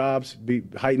individual jobs,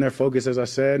 heighten their focus, as I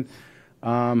said.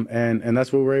 And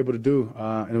that's what we're able to do.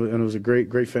 And it was a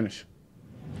great finish.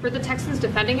 Were the Texans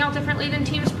defending y'all differently than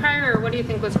teams prior, or what do you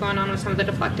think was going on with some of the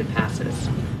deflected passes?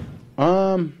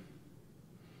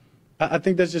 I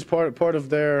think that's just part of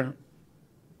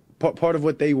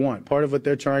what they want, part of what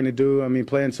they're trying to do. I mean,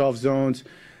 playing soft zones,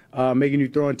 making you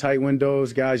throw in tight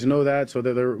windows. Guys know that, so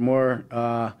that they're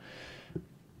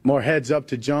more heads up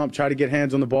to jump, try to get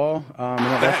hands on the ball.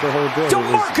 And that's their whole goal.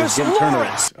 DeMarcus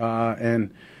Lawrence.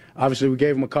 And obviously we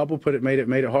gave them a couple, made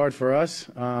it hard for us.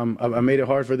 I made it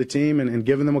hard for the team and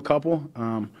giving them a couple.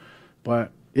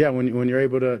 But yeah, when you're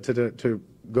able to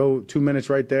go 2 minutes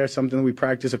right there, something that we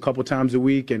practice a couple times a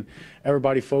week, and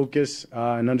everybody focus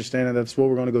and understand that that's what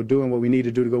we're going to go do and what we need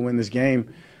to do to go win this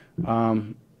game.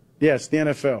 Yeah, it's the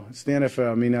NFL. It's the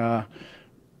NFL. I mean,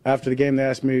 after the game, they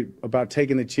asked me about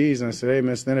taking the cheese, and I said, hey,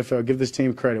 man, it's the NFL. Give this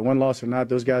team credit. One loss or not,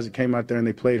 those guys that came out there and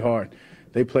they played hard.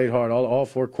 They played hard all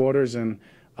 4 quarters, and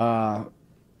yeah,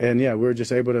 we were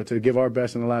just able to give our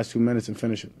best in the last 2 minutes and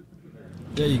finish it.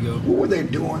 There you go. What were they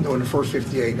doing though in the first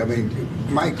 58? I mean,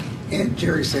 Mike and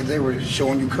Jerry said they were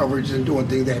showing you coverage and doing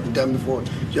things they hadn't done before,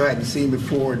 you hadn't seen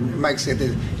before. And Mike said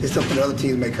that it's something other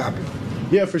teams may copy.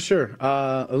 Yeah, for sure.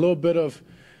 A little bit of.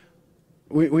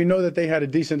 We know that they had a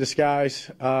decent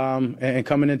disguise and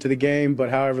coming into the game, but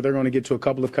however, they're going to get to a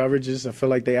couple of coverages. I feel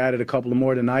like they added a couple of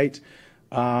more tonight.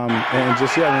 And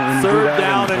just when you do that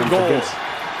down and goal.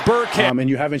 Burkhead. And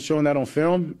you haven't shown that on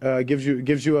film, gives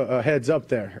you a heads up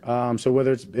there. So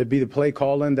whether it be the play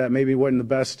calling that maybe wasn't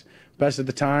the best at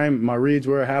the time, my reads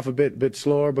were half a bit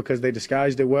slower because they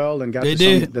disguised it well and got to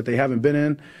something that they haven't been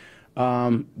in.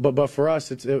 But for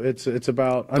us, it's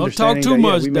about understanding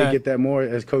that we may get that more,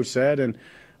 as Coach said, and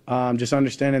just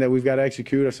understanding that we've got to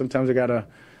execute. Or sometimes we got to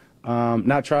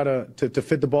not try to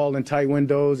fit the ball in tight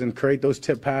windows and create those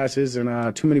tip passes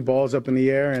and too many balls up in the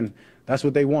air, and that's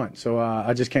what they want. So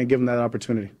I just can't give them that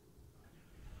opportunity.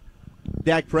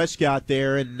 Dak Prescott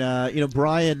there, and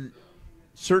Brian,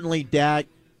 certainly Dak,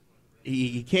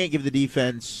 he can't give the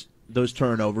defense those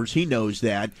turnovers. He knows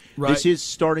that. Right. This is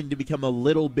starting to become a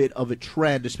little bit of a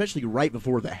trend, especially right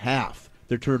before the half.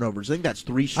 Their turnovers. I think that's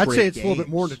 3 straight I'd say it's games. a little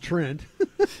bit more than a trend.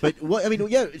 But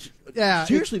yeah.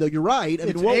 Seriously though, you're right. I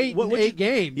mean, it's eight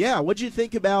games. Yeah. What'd you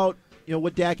think about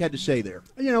what Dak had to say there?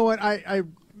 You know what, I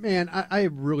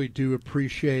really do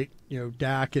appreciate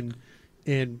Dak and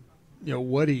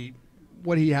what he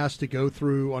has to go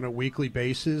through on a weekly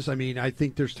basis. I mean, I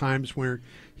think there's times where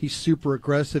he's super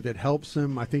aggressive. It helps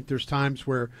him. I think there's times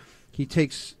where he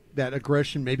takes that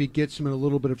aggression, maybe gets him in a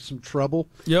little bit of some trouble.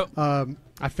 Yep.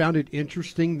 I found it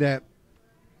interesting that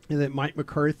Mike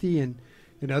McCarthy and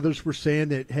others were saying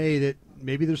that, hey, that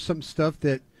maybe there's some stuff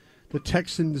that the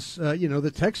Texans,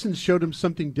 the Texans showed him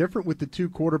something different with the 2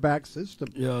 quarterback system.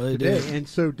 Yeah, they today. did. And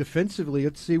so defensively,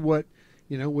 let's see what,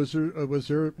 was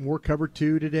there more cover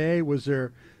 2 today? Was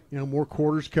there, more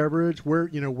quarters coverage? Where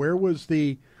was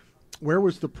the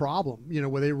problem?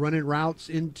 Were they running routes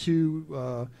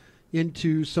into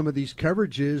some of these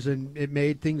coverages, and it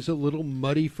made things a little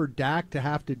muddy for Dak to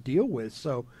have to deal with.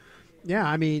 So, yeah,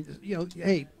 I mean,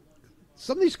 hey,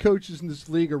 some of these coaches in this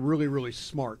league are really, really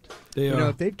smart. They are.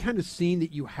 If they've kind of seen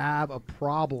that you have a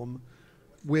problem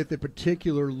with a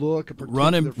particular look, a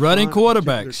particular running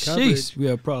quarterbacks. Jeez, we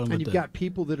have a problem with that. And you've got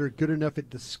people that are good enough at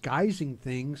disguising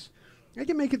things. They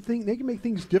can make make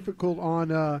things difficult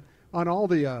on all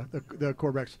the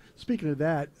quarterbacks. Speaking of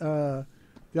that,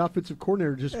 the offensive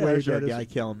coordinator just waved at us. Guy,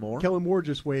 Kellen Moore. Kellen Moore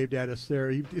just waved at us there.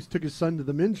 He just took his son to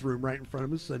the men's room right in front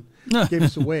of us and gave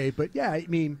us a wave. But yeah, I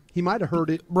mean, he might have heard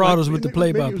it. Brought us with the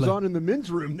play-by-play. Maybe he was on in the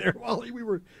men's room there while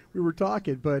we were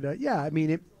talking. But yeah, I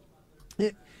mean,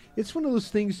 it's one of those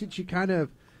things that you kind of,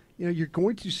 you're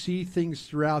going to see things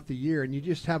throughout the year, and you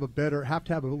just have to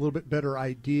have a little bit better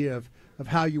idea of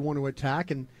how you want to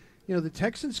attack. And the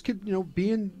Texans could,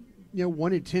 being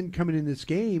 1-10 coming in this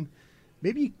game,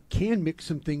 maybe you can mix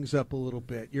some things up a little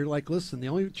bit. You're like, listen, the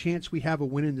only chance we have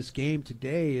of winning this game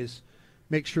today is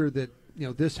make sure that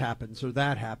this happens or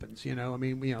that happens. I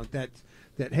mean, that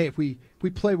hey, if we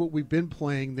play what we've been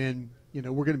playing, then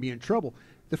we're going to be in trouble.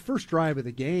 The first drive of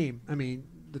the game, I mean,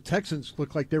 the Texans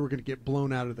looked like they were going to get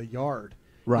blown out of the yard.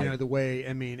 Right. The way,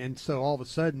 I mean, and so all of a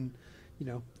sudden,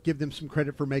 give them some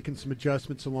credit for making some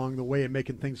adjustments along the way and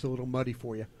making things a little muddy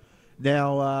for you.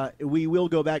 Now, we will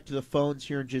go back to the phones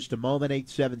here in just a moment,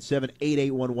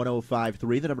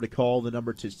 877-881-1053. The number to call, the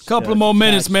number to couple of more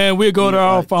minutes, man. We'll go to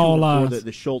our phone lines.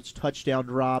 The Schultz touchdown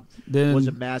drop was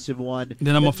a massive one.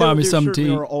 Then I'm going to find me something to eat.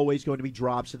 There are always going to be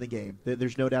drops in the game.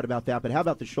 There's no doubt about that. But how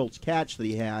about the Schultz catch that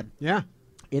he had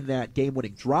in that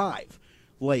game-winning drive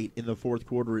late in the fourth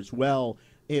quarter as well?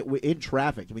 In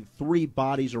traffic. I mean, 3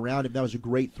 bodies around him. That was a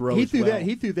great throw. He threw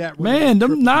that. Man,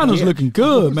 them Niners looking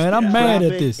good, man. I'm mad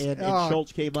at this. And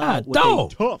Schultz came out with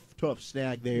a tough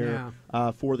snag there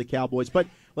for the Cowboys. But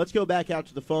let's go back out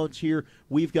to the phones here.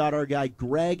 We've got our guy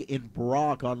Greg in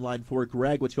Brock on line 4.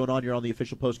 Greg, what's going on? You're on the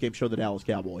official postgame show of the Dallas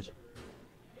Cowboys.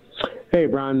 Hey,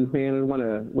 Brian, man, I want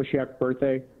to wish you happy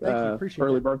birthday. Thank you. Appreciate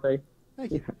early that. birthday.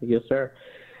 Thank you. Yes, sir.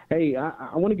 Hey,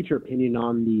 I want to get your opinion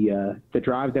on the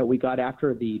drive that we got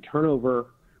after the turnover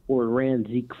where we ran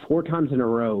Zeke 4 times in a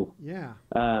row. Yeah.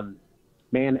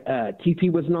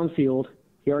 TP wasn't on the field.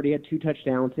 He already had 2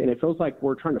 touchdowns, and it feels like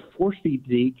we're trying to force feed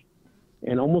Zeke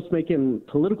and almost making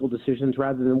political decisions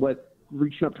rather than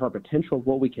reaching up to our potential of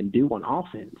what we can do on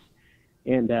offense.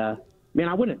 And, man,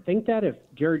 I wouldn't think that if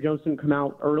Jerry Jones didn't come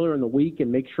out earlier in the week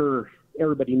and make sure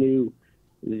everybody knew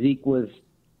Zeke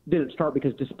didn't start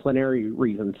because of disciplinary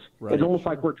reasons. Right. It's almost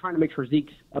like we're trying to make sure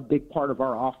Zeke's a big part of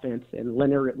our offense and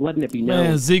letting it be known.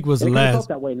 Man, Zeke was the and it kinda last felt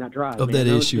that way in that drive, of man.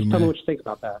 that issue, Just man. tell me what you think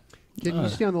about that. Can you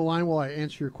stay on the line while I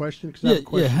answer your question? 'Cause I Yeah, have a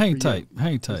question hang for you. tight.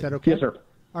 Hang tight. Is that okay? Yes, sir.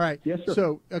 All right. Yes, sir.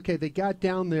 So, okay, they got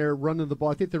down there running the ball.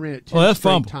 I think they ran it 10 that's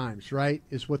straight fumble. times, right,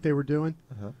 is what they were doing?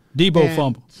 Debo And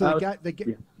fumble. So they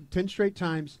get 10 straight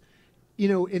times. You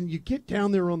know, and you get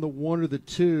down there on the 1 or the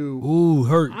 2. Ooh,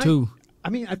 hurt too. I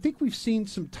mean, I think we've seen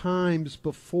some times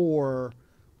before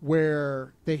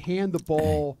where they hand the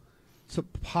ball to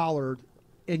Pollard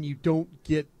and you don't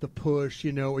get the push,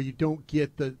 or you don't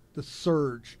get the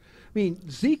surge. I mean,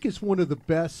 Zeke is one of the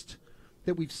best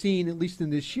that we've seen, at least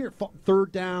in this year.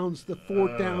 3rd downs, the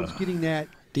 4th downs, getting that.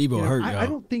 Debo hurt, I y'all.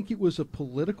 don't think it was a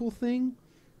political thing.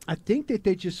 I think that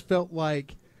they just felt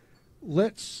like,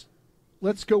 let's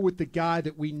go with the guy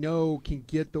that we know can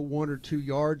get the 1 or 2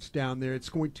 yards down there. It's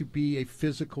going to be a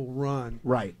physical run.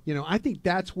 Right. I think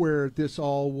that's where this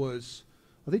all was.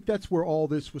 I think that's where all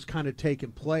this was kind of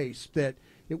taking place. That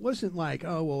it wasn't like,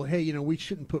 oh, well, hey, we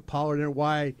shouldn't put Pollard in there.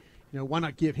 Why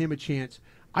not give him a chance?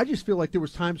 I just feel like there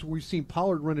was times where we've seen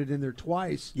Pollard run it in there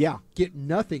twice. Yeah. Get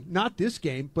nothing. Not this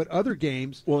game, but other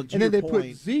games. Well, and then they put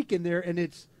Zeke in there, and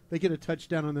they get a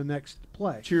touchdown on the next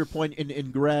play. To your point,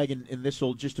 and Greg, and this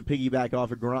will just to piggyback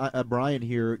off of Brian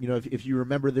here, if you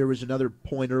remember, there was another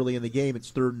point early in the game.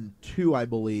 It's 3rd and 2, I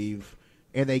believe,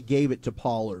 and they gave it to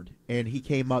Pollard, and he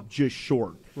came up just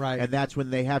short. Right. And that's when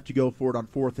they have to go for it on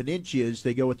 4th and inches.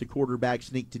 They go with the quarterback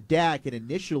sneak to Dak, and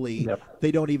initially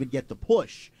they don't even get the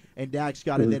push. And Dak's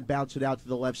got to then bounce it out to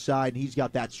the left side, and he's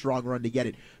got that strong run to get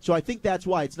it. So I think that's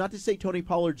why. It's not to say Tony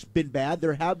Pollard's been bad.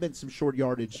 There have been some short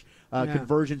yardage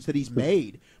conversions that he's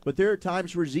made. But there are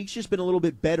times where Zeke's just been a little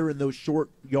bit better in those short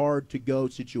yard to go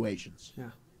situations.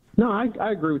 Yeah. No,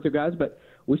 I agree with you guys, but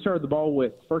we started the ball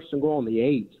with 1st and goal on the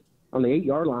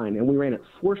 8-yard line, and we ran it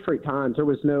 4 straight times. There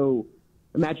was no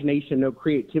imagination, no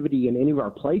creativity in any of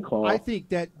our play calls. I think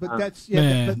that, but that's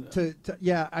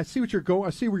I see what you're going. I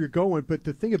see where you're going. But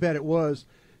the thing about it was,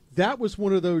 that was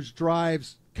one of those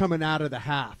drives coming out of the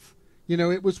half.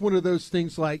 It was one of those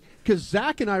things like, because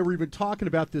Zach and I were even talking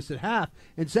about this at half,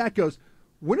 and Zach goes,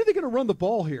 "When are they going to run the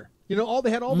ball here?" They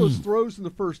had all those throws in the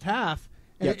first half.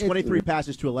 And 23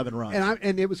 passes to 11 runs.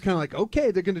 And it was kind of like, okay,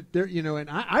 and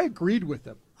I agreed with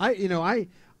them. I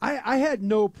had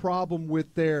no problem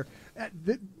with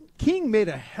King made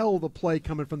a hell of a play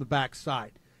coming from the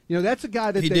backside. That's a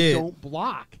guy that they don't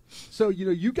block. So,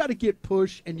 you got to get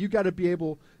push, and you got to be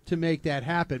able to make that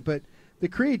happen. But the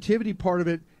creativity part of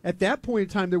it, at that point in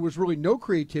time, there was really no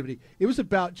creativity. It was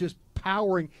about just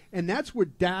powering, and that's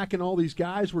what Dak and all these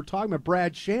guys were talking about.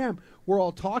 Brad Sham, we're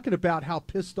all talking about how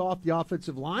pissed off the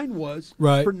offensive line was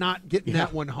for not getting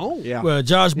that one home. Yeah. Well,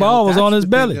 Josh Ball was on his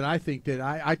belly. That I think that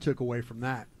I took away from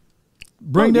that.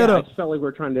 Bring that up. I just felt like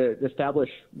we're trying to establish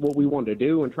what we wanted to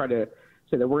do and try to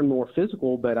say that we're more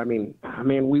physical. But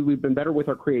we've been better with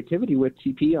our creativity with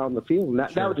TP on the field. And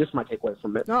that was just my takeaway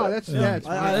from it. No, it's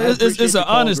an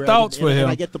honest thoughts for him.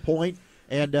 And I get the point,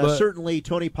 and certainly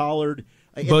Tony Pollard.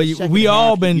 But we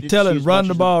all been telling run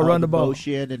the ball.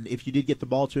 Motion, and if you did get the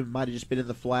ball to him, it might have just been in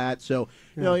the flat. So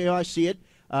I see it.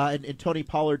 And Tony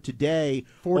Pollard today,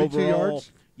 42 overall,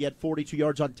 yards. He had 42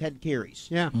 yards on 10 carries.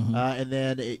 Yeah. And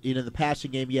then in the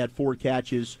passing game, he had 4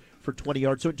 catches for 20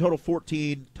 yards. So in total,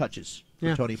 14 touches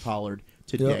for Tony Pollard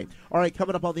today. Yep. All right,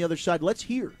 coming up on the other side, let's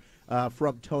hear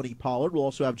from Tony Pollard. We'll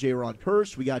also have J-Ron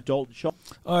Kearse. We got Dalton Shaw.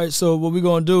 All right, so what we're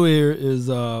going to do here is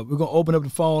we're going to open up the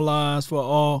phone lines for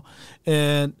all.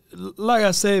 And like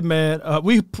I said, man,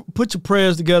 we put your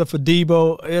prayers together for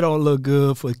Debo. It don't look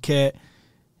good for Cat.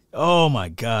 Oh, my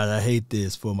God, I hate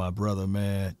this for my brother,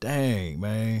 man. Dang,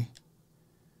 man.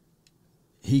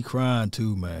 He crying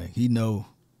too, man. He know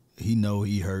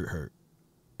he hurt.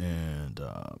 And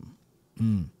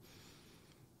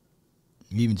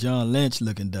even John Lynch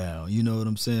looking down, you know what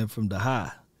I'm saying, from the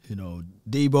high.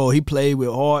 Debo, he played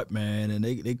with heart, man, and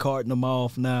they carting him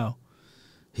off now.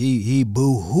 He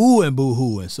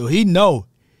boo-hooing. So he know,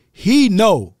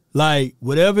 like,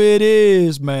 whatever it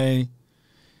is, man.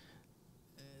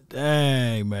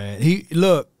 Dang, man.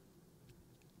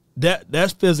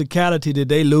 that's physicality that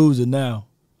they losing now.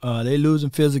 They losing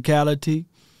physicality.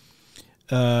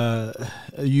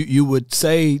 You would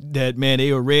say that, man,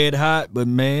 they were red hot, but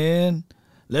man,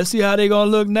 let's see how they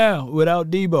gonna look now without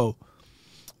Debo.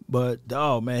 But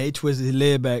man, he twisted his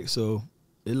leg back, so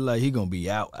it look like he gonna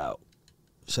be out.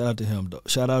 Shout out to him though.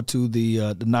 Shout out to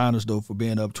the Niners though for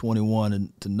being up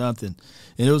 21-0. And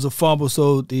it was a fumble,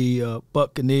 so the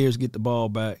Buccaneers get the ball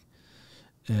back,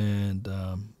 and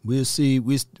we'll see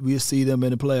them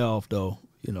in the playoff though.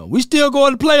 You know, we still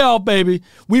going to playoff, baby.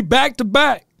 We back to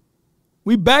back.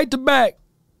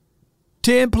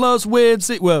 10+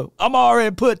 wins. Well, I'm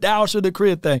already put the House of the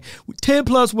Crib thing.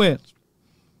 10+ wins.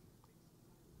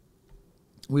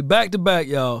 We back to back,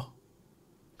 y'all.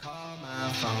 Call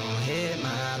my phone, hit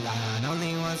my line.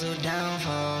 Only ones who down for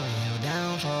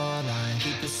line.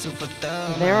 Keep it super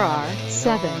thorough. There are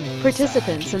 7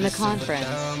 participants in the conference.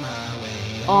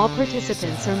 All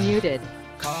participants are muted.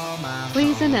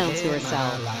 Please announce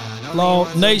yourself. Long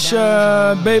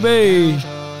Nation, baby.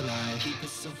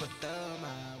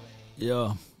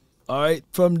 Yeah. All right.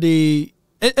 From the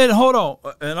and hold on.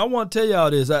 And I want to tell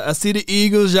y'all this. I see the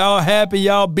Eagles. Y'all happy.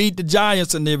 Y'all beat the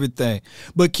Giants and everything.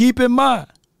 But keep in mind,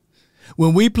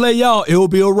 when we play y'all, it will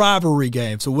be a rivalry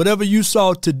game. So whatever you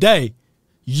saw today,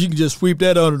 you can just sweep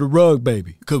that under the rug,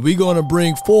 baby. Because we're going to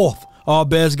bring forth our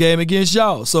best game against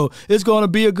y'all. So it's going to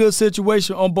be a good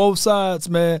situation on both sides,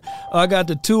 man. I got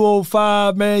the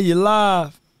 205, man. You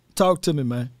live. Talk to me,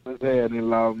 man. What's happening,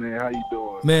 Law, man? How you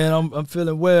doing? Man, I'm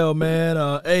feeling well,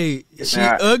 man. Hey, she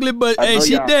ugly, but hey,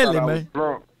 she deadly, man.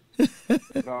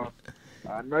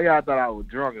 I know y'all thought I was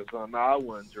drunk or something. No, I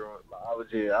wasn't drunk. I was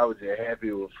just happy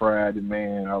it was Friday,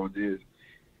 man. I was just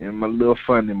in my little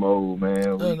funny mode, man.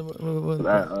 I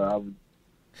was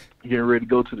getting ready to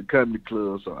go to the country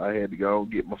club, so I had to go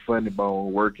and get my funny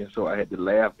bone working. So I had to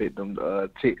laugh at them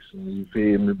texts. You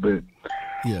feel me? But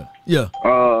yeah.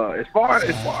 As far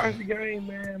as the game,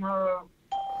 man,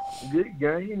 good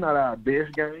game, not our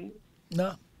best game.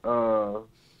 No.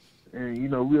 And you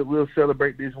know we'll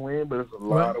celebrate this win, but it's a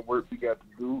lot of work we got to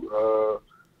do.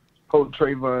 Coach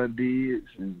Trayvon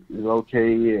Diggs is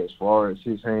okay as far as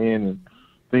his hand and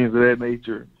things of that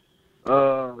nature.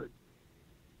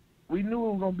 We knew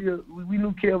it was gonna be we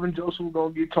knew Kelvin Joseph was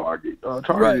gonna get targeted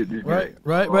this game.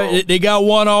 Right. They got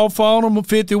one off on him, a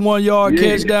 51-yard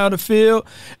catch down the field.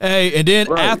 Hey, and then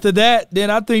after that, then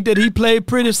I think that he played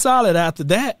pretty solid after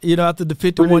that. You know, after the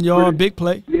 51-yard big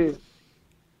play. Yeah,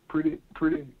 pretty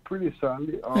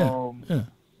solid. Yeah.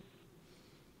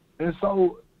 And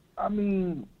so, I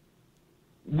mean,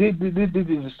 this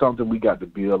is something we got to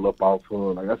build up off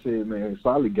of. Like I said, man,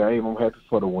 solid game. I'm happy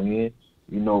for the win.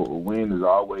 You know, a win is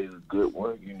always a good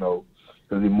one, you know,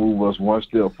 because it moves us one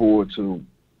step forward to,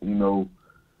 you know,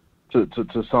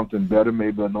 to something better,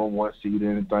 maybe a no one seed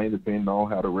or anything, depending on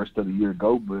how the rest of the year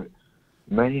go. But,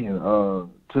 man, to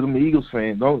them Eagles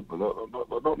fans, don't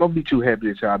be too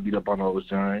happy that y'all beat up on those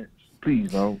Giants.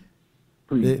 Please don't.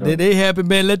 They happy,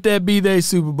 man. Let that be their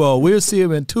Super Bowl. We'll see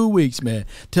them in 2 weeks, man.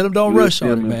 Tell them don't rush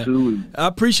on it, man. 2 weeks. I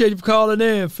appreciate you for calling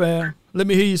in, fam. Let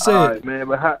me hear you say it. All it. right, man,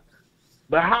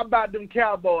 But how about them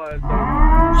Cowboys, though?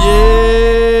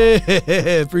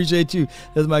 Yeah, appreciate you.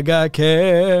 That's my guy,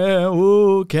 Cam.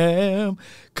 Ooh, Cam.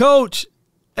 Coach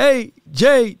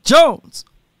A.J. Jones,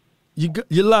 you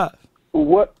live.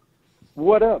 What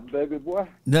up, baby boy?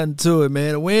 Nothing to it,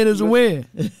 man. A win is a win.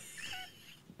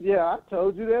 Yeah, I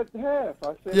told you that at half.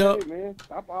 I said, hey, man,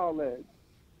 stop all that.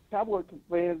 Cowboy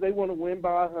fans, they want to win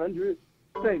by 100.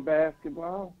 This ain't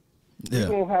basketball. Yeah. You're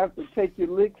going to have to take your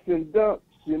licks and dunks.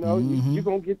 You know, you're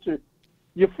going to get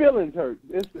your feelings hurt.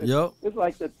 It's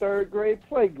like the third grade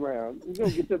playground. You're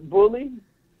going to get the bully.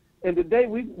 And today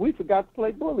we forgot to play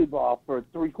bully ball for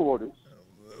 3 quarters.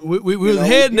 We was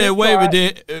heading that way, but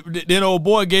then old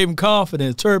boy gave him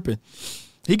confidence, Turpin.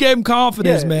 He gave him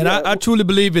confidence, man. Yeah. I truly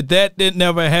believe if that didn't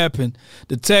never happen,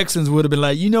 the Texans would have been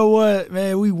like, you know what,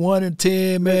 man, we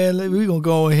 1-10, man. We're going to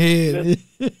go ahead.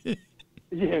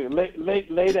 Yeah,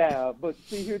 lay down. But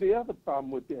see, here's the other problem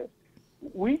with that.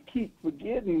 We keep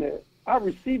forgetting that our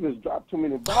receivers drop too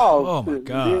many balls. Oh, my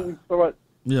God. Then we start,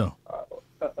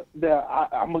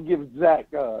 I'm going to give Zach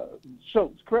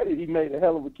Schultz credit. He made a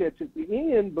hell of a catch at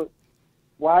the end, but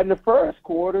why in the first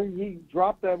quarter he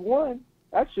dropped that one?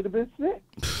 That should have been 6.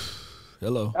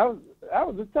 Hello. That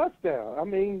was a touchdown. I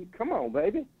mean, come on,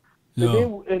 baby.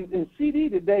 No. And CD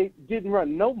today didn't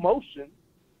run no motion.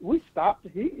 We stopped.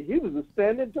 He was a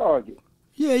standing target.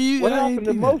 Yeah, what happened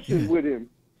to motion with him?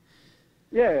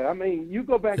 Yeah, I mean, you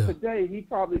go back today, he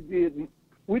probably did.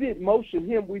 We didn't motion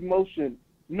him. We motioned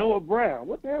Noah Brown.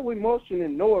 What the hell we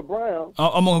motioning Noah Brown?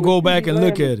 I'm going to go back and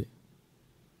look at it.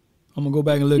 I'm going to go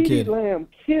back and look at it. CeeDee Lamb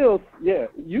killed,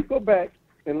 you go back,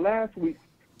 and last week,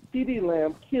 CeeDee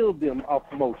Lamb killed them off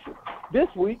motion. This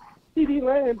week, CeeDee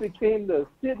Lamb became the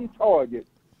sitting target,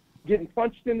 getting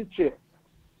punched in the chest.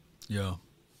 Yeah.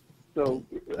 So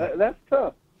that's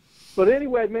tough. But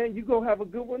anyway, man, you go have a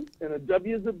good one, and a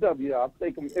W is a W. I'll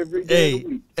take them every day of the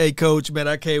week. Hey, Coach, man,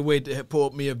 I can't wait to pull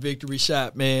up me a victory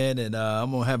shot, man, and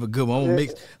I'm gonna have a good one. I'm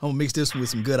gonna mix this with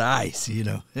some good ice, you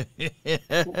know.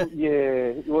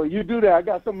 Yeah, well, you do that. I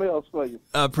got something else for you.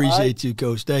 I appreciate you,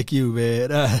 Coach. Thank you, man.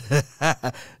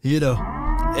 You know,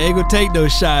 ain't gonna take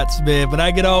those shots, man. When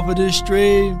I get off of this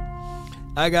stream,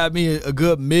 I got me a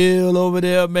good meal over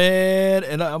there, man,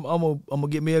 and I'm gonna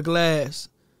get me a glass.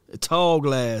 A tall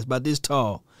glass, about this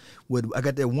tall. I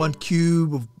got that 1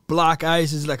 cube of block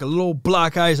ice. It's like a little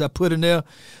block ice I put in there.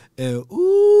 And,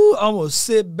 ooh, I'm going to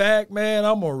sit back, man.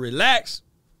 I'm going to relax.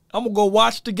 I'm going to go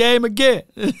watch the game again.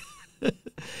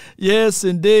 Yes,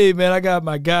 indeed, man. I got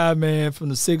my guy, man, from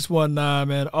the 619,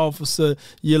 man. Officer,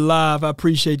 you're live. I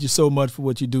appreciate you so much for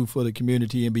what you do for the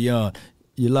community and beyond.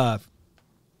 You're live.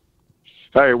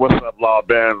 Hey, what's up, Law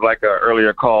Band? Like an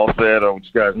earlier call said, what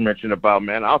you guys mentioned about,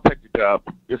 man, I'll take the dub.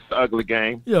 It's an ugly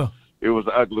game. Yeah. It was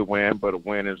an ugly win, but a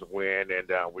win is a win, and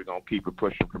we're going to keep it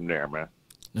pushing from there, man.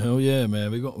 Oh, yeah,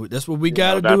 man. That's what we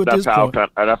got to do at this point.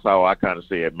 That's how I kind of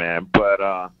see it, man. But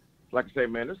like I say,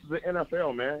 man, this is the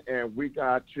NFL, man, and we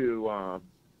got to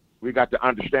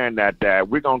understand that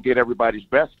we're going to get everybody's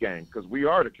best game because we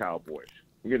are the Cowboys.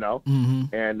 You know,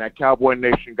 and that Cowboy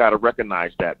Nation got to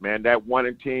recognize that, man. That one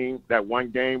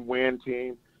game win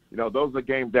team, you know, those are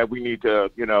games that we need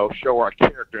to, you know, show our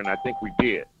character, and I think we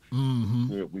did.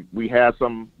 We had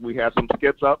some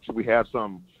skips ups, we had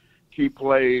some key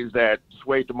plays that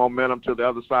swayed the momentum to the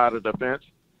other side of the fence.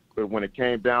 But when it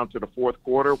came down to the fourth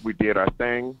quarter, we did our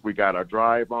thing. We got our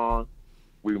drive on.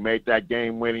 We made that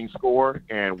game-winning score,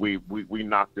 and we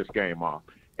knocked this game off,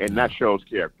 and that shows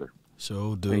character.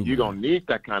 So do. And you're going to need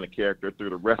that kind of character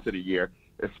through the rest of the year,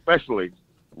 especially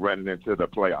running into the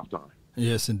playoff time.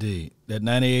 Yes, indeed. That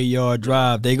 98-yard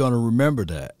drive, they're going to remember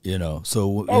that, you know.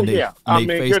 So again,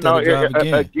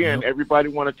 everybody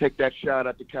want to take that shot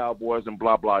at the Cowboys and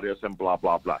blah, blah, this and blah,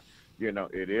 blah, blah. You know,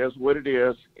 it is what it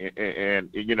is. And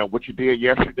you know, what you did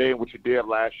yesterday and what you did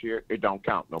last year, it don't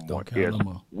count no more.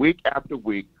 Week after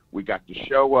week, we got to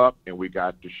show up and we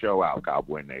got to show out,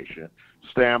 Cowboy Nation.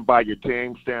 Stand by your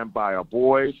team. Stand by our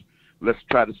boys. Let's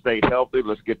try to stay healthy.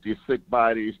 Let's get these sick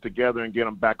bodies together and get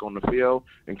them back on the field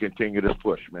and continue this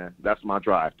push, man. That's my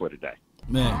drive for today.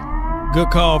 Man,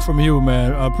 good call from you,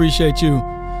 man. I appreciate you.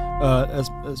 That's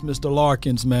Mr.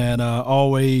 Larkins, man.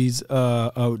 Always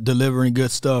delivering good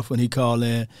stuff when he call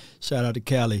in. Shout out to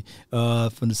Cali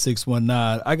from the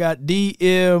 619. I got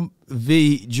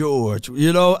DMV George.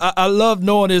 You know, I love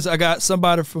knowing this. I got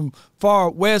somebody from far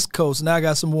West Coast, and I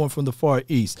got someone from the far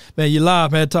East. Man, you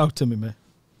live, man. Talk to me, man.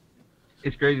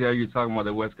 It's crazy how you're talking about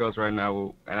the West Coast right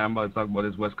now, and I'm about to talk about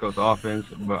this West Coast offense.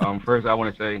 But first, I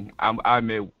want to say I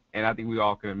admit, and I think we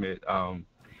all can admit,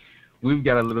 we've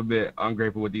got a little bit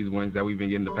ungrateful with these wins that we've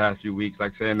been getting the past few weeks,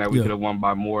 like saying that we could have won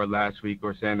by more last week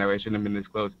or saying that it shouldn't have been this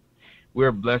close.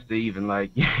 We're blessed to even,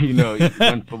 like, you know,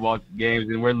 win football games,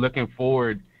 and we're looking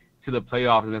forward to the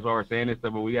playoffs, and that's why we're saying this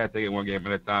stuff, but we got to take it one game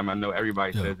at a time. I know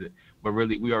everybody says it, but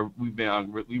really, we've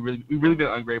really been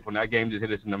ungrateful, and that game just hit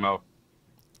us in the mouth.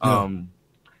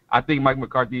 I think Mike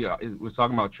McCarthy was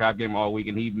talking about trap game all week,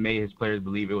 and he made his players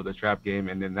believe it was a trap game,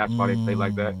 and then that's why they played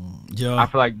like that. I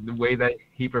feel like the way that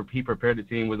he prepared the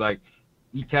team was like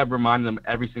he kept reminding them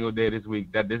every single day this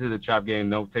week that this is a trap game.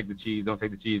 Don't take the cheese. Don't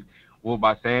take the cheese. Well,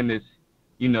 by saying this,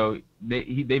 you know,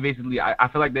 they basically I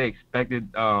feel like they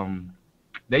expected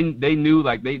they knew,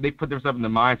 like they put themselves in the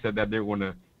mindset that they're going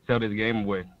to sell this game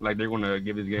away, like they're going to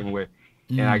give this game away.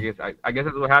 And I guess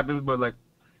that's what happens, but like.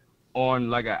 On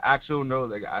like an actual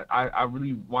note, like I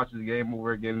really watched this game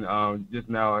over again just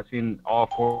now. I've seen all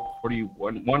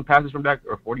 41 passes from Dak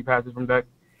or 40 passes from Dak,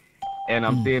 and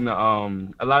I'm seeing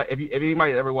a lot. If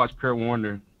anybody ever watched Kurt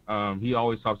Warner, he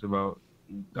always talks about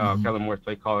Kellen Moore's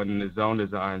play calling and the zone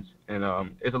designs, and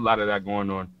it's a lot of that going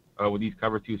on with these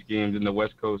cover 2 schemes in the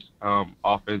West Coast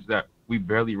offense that we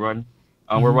barely run.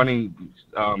 We're running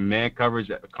man coverage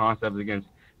concepts against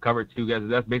cover 2 guys.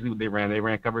 That's basically what they ran. They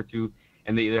ran cover 2.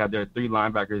 And they either have their 3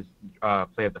 linebackers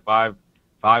play at the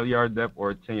 5-yard depth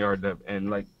or 10-yard depth.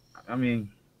 And, like, I mean,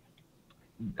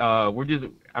 we're just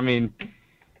 – I mean,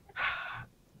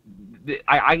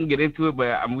 I can get into it,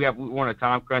 but we're on a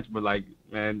time crunch. But, like,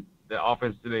 man, the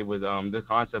offense today was the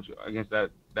concepts against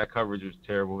that coverage was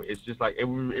terrible. It's just like it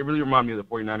really reminded me of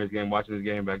the 49ers game, watching this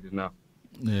game back just now.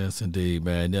 Yes, indeed,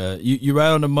 man. You're right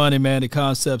on the money, man. The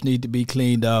concepts need to be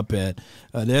cleaned up, and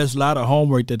there's a lot of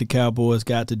homework that the Cowboys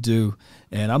got to do.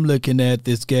 And I'm looking at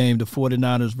this game, the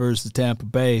 49ers versus Tampa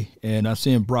Bay, and I'm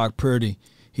seeing Brock Purdy.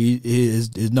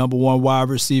 His number one wide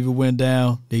receiver went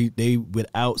down. They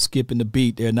without skipping the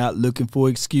beat. They're not looking for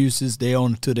excuses. They're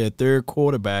on to their third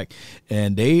quarterback,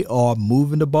 and they are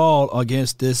moving the ball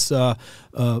against this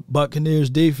Buccaneers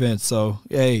defense. So,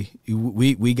 hey,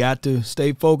 we got to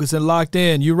stay focused and locked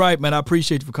in. You're right, man. I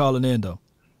appreciate you for calling in, though.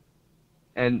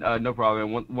 And no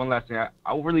problem. One last thing.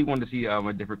 I really wanted to see a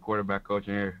different quarterback coach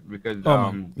in here because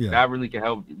that really can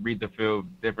help read the field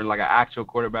different, like an actual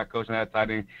quarterback coach and that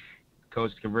tight end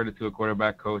coach converted to a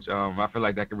quarterback coach. I feel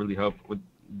like that could really help with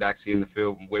Dak seeing the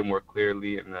field way more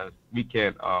clearly, and we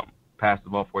can't pass the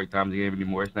ball 40 times a game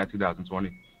anymore. It's not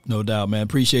 2020. No doubt, man.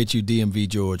 Appreciate you, DMV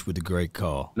George, with the great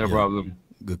call. No problem.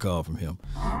 Good call from him.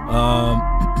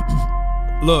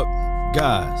 Look,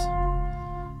 guys,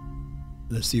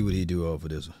 let's see what he do over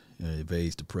this one.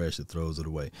 Evades the pressure, throws it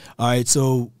away. All right,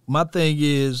 so my thing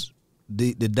is,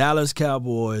 the Dallas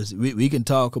Cowboys, we can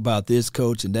talk about this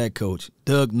coach and that coach.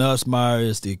 Doug Nussmeier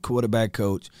is the quarterback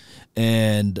coach,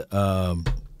 and the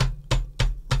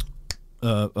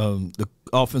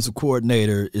offensive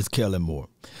coordinator is Kellen Moore.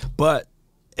 But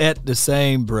at the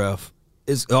same breath,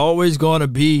 it's always going to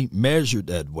be measured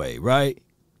that way, right?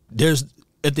 There's,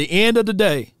 at the end of the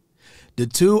day, the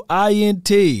two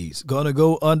INTs going to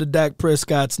go under Dak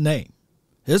Prescott's name.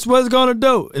 That's what it's going to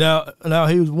do. Now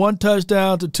he was 1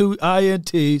 touchdown to 2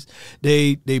 INTs.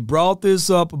 They brought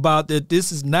this up about that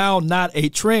this is now not a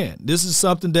trend. This is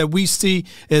something that we see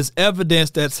as evidence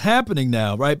that's happening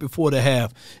now right before the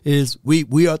half is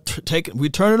we are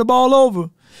turning the ball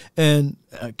over, and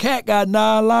Cat got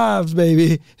 9 lives,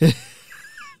 baby.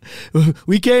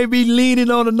 We can't be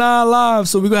leaning on the 9 lives,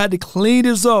 so we're going to have to clean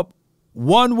this up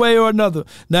one way or another.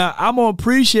 Now, I'm going to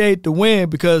appreciate the win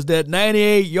because that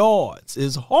 98 yards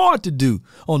is hard to do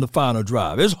on the final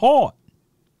drive. It's hard.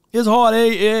 It's hard.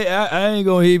 I ain't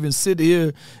going to even sit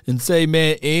here and say,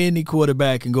 man, any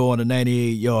quarterback can go on a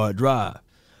 98-yard drive.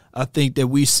 I think that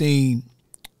we seen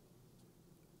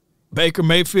Baker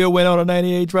Mayfield went on a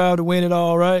 98 drive to win it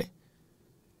all, right?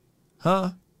 Huh?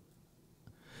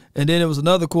 And then there was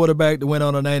another quarterback that went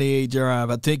on a 98 drive.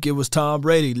 I think it was Tom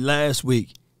Brady last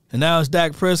week. And now it's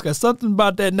Dak Prescott. Something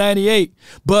about that 98.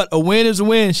 But a win is a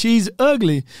win. She's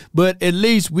ugly, but at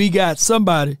least we got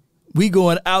somebody we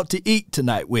going out to eat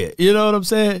tonight with. You know what I'm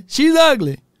saying? She's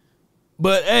ugly.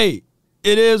 But, hey,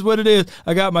 it is what it is.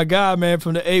 I got my guy, man,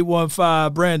 from the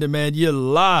 815, Brandon, man. You're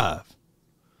live.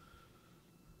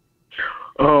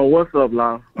 What's up,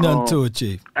 Lau? Nothing to it,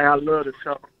 Chief. Hey, I love the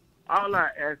show. All I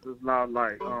ask is, Lau,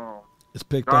 like, it's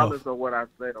picked regardless off. of what I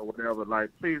say or whatever, like,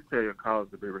 please tell your callers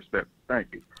to be respectful. Thank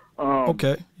you.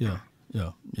 Okay. Yeah.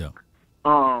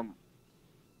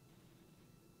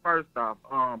 First off,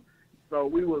 so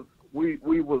we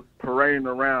was parading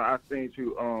around. I seen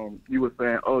you were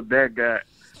saying, oh, that got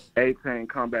 18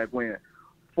 comeback win.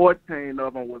 14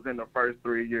 of them was in the first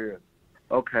 3 years.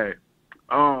 Okay.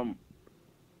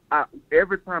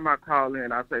 Every time I call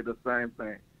in, I say the same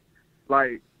thing.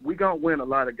 Like, we gonna win a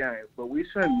lot of games, but we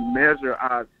shouldn't measure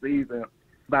our season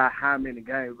by how many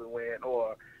games we win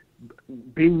or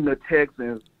beating the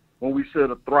Texans when we should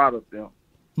have throttled them.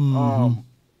 Mm-hmm.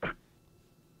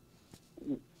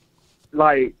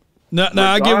 Like, no,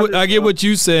 I get what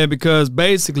you saying because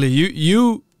basically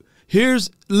you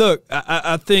look.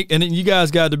 I think, and you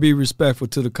guys got to be respectful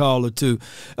to the caller too.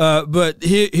 But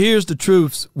here's the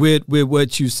truth with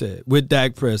what you said with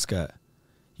Dak Prescott.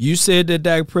 You said that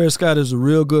Dak Prescott is a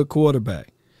real good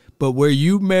quarterback, but where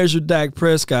you measure Dak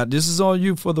Prescott, this is on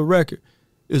you for the record,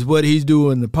 is what he's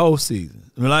doing in the postseason,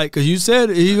 right? Because you said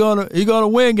he's gonna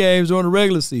win games during the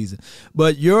regular season,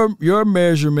 but your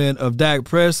measurement of Dak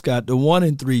Prescott, the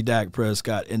 1-3 Dak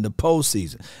Prescott in the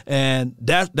postseason, and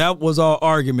that was our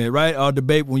argument, right? Our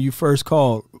debate when you first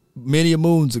called many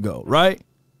moons ago, right?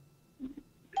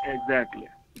 Exactly.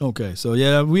 Okay, so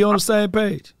yeah, we on the same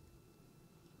page.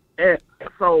 And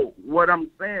so what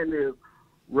I'm saying is,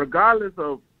 regardless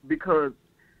of, because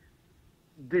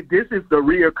this is the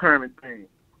reoccurring thing.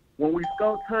 When we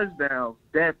score touchdowns,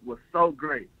 that was so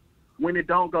great. When it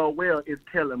don't go well, it's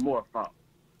Kellen Moore's fault.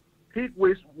 Pick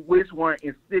which one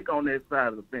and stick on that side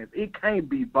of the fence. It can't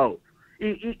be both.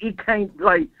 It can't,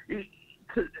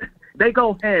 they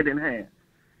go hand in hand.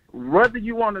 Whether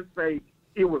you want to say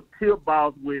it was tip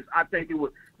balls, which I think it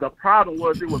was, the problem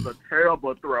was it was a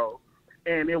terrible throw,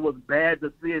 and it was bad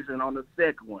decision on the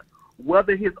second one.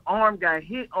 Whether his arm got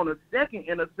hit on the second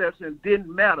interception didn't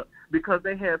matter because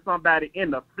they had somebody in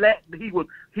the flat. He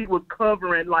was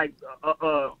covering like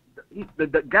the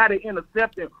guy that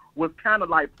intercepted was kind of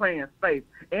like playing safe,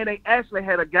 and they actually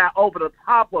had a guy over the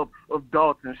top of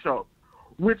Dalton Schultz.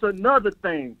 Which another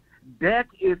thing, Dak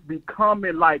is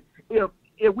becoming like, if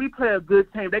we play a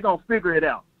good team, they're gonna figure it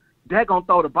out. Dak gonna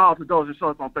throw the ball to Dalton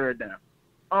Schultz on third down.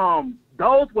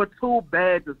 Those were two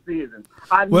bad decisions.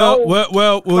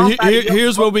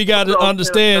 Here's what we got to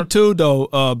understand too,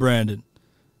 though, Brandon.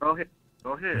 Go ahead.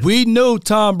 We knew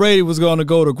Tom Brady was going to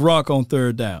go to Gronk on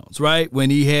third downs, right? When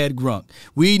he had Gronk,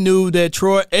 we knew that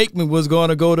Troy Aikman was going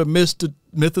to go to Mr.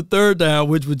 Third Down,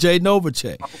 which was Jay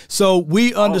Novacek. So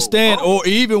we understand, or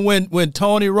even when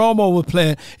Tony Romo was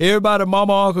playing, everybody,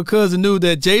 mama, uncle, cousin knew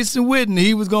that Jason Witten,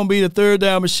 he was going to be the third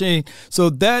down machine.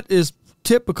 So that is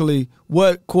typically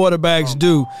what quarterbacks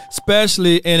do,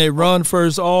 especially in a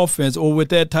run-first offense or with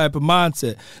that type of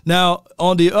mindset. Now,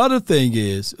 on the other thing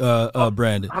is,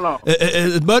 Brandon,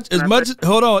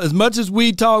 as much as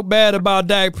we talk bad about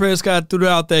Dak Prescott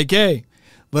throughout that game,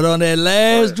 but on that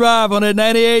last drive, on that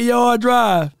 98-yard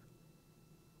drive,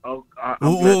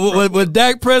 was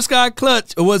Dak Prescott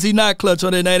clutch or was he not clutch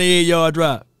on that 98-yard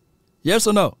drive? Yes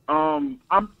or no?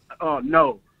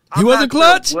 No. He wasn't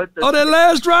clutch on that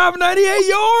last drive, 98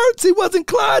 yards. He wasn't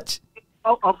clutch.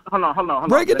 Hold on.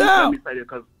 Break it down. Let me say this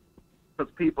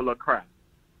because people are crap.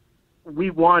 We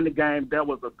won the game. That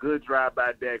was a good drive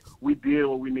by Dak. We did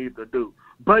what we needed to do.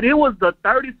 But it was the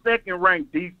 32nd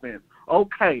ranked defense.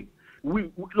 Okay,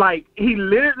 he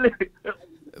literally.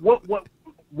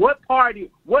 What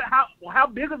party? How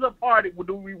big of a party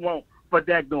do we want for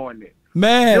Dak doing this?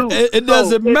 Man, it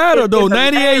doesn't matter though.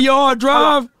 98-yard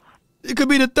drive. It could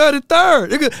be the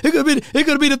 33rd. It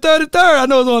could be the 33rd. I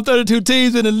know it's on 32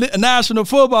 teams in the National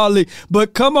Football League,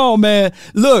 but come on, man.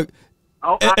 Look,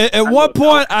 at one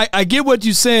point, I get what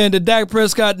you're saying, that Dak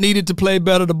Prescott needed to play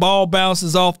better. The ball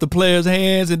bounces off the player's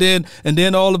hands, and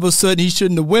then all of a sudden he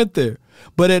shouldn't have went there.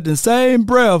 But at the same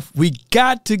breath, we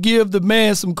got to give the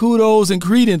man some kudos and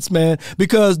credence, man,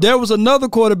 because there was another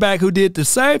quarterback who did the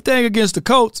same thing against the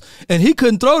Colts, and he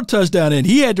couldn't throw the touchdown in.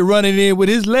 He had to run it in with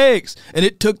his legs, and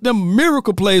it took them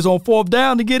miracle plays on fourth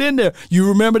down to get in there. You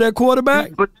remember that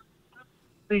quarterback? But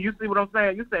you see what I'm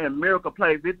saying? You're saying miracle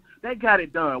plays. They got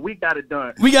it done. We got it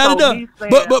done. We got it done.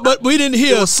 But we didn't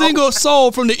hear a single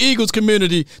soul from the Eagles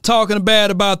community talking bad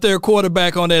about their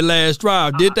quarterback on that last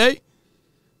drive, did they?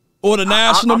 Or the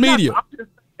national media.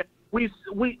 We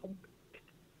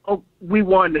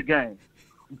won the game.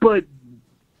 But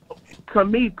to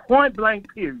me, point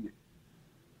blank period,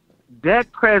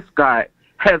 Dak Prescott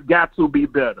has got to be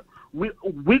better. We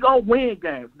gonna win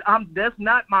games. That's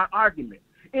not my argument.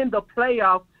 In the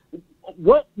playoffs,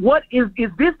 what is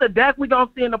this the Dak we gonna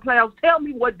see in the playoffs? Tell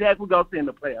me what Dak we gonna see in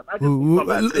the playoffs.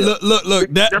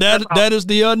 Look, that is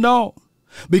the unknown.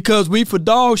 Because we for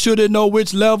dog sure didn't know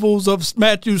which levels of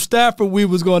Matthew Stafford we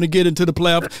was going to get into the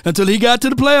playoff until he got to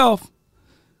the playoff.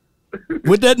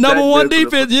 With that number one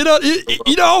defense, you don't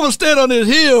overstand on this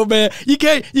hill, man. You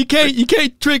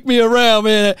can't trick me around,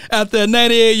 man. After a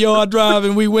 98-yard drive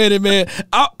and we win it, man.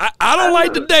 I don't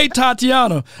like to date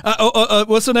Tatiana.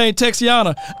 What's her name?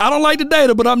 Texiana. I don't like to date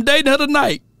her, but I'm dating her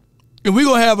tonight, and we're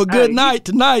gonna have a good night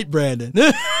tonight, Brandon.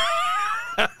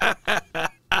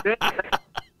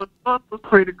 That was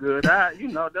pretty good. That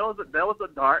was a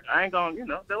dart. I ain't gonna,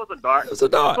 that was a dart. It was a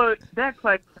dart. But Dak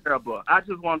played terrible. I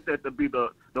just want that to be the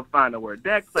final word.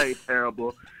 Dak played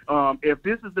terrible. If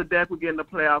this is the Dak we get in the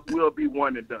playoffs, we'll be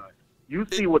one and done. You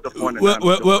see what the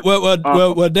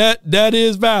 49ers Well, that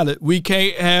is valid. We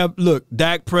can't have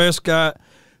Dak Prescott.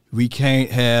 We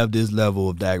can't have this level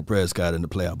of Dak Prescott in the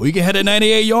playoffs. We can have the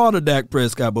 98-yard of Dak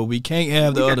Prescott, but we can't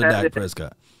have the other Dak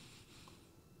Prescott.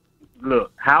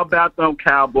 Look, how about them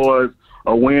Cowboys?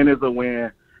 A win is a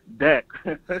win. Dak.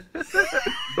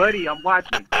 Buddy, I'm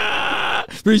watching.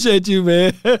 Appreciate you,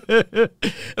 man.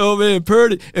 Oh, man,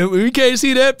 Purdy. And we can't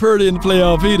see that Purdy in the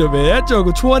playoff either, man. That joker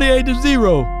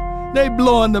 28-0. They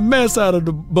blowing the mess out of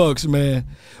the Bucs, man.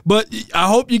 But I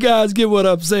hope you guys get what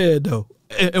I'm saying, though.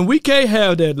 And we can't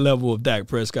have that level of Dak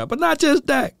Prescott. But not just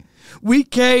Dak. We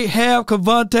can't have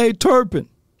Kevontae Turpin.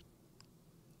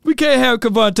 We can't have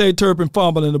Kevontae Turpin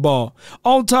fumbling the ball.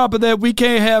 On top of that, we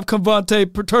can't have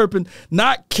Kevontae Turpin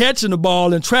not catching the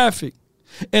ball in traffic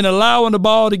and allowing the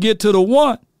ball to get to the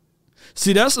one.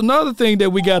 See, that's another thing that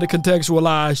we got to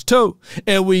contextualize too.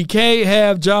 And we can't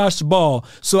have Josh Ball.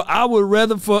 So I would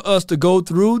rather for us to go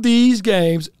through these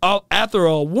games after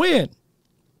a win.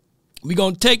 We're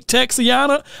going to take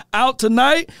Texiana out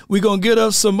tonight. We're going to get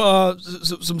us some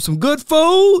good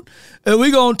food, and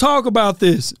we're going to talk about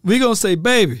this. We're going to say,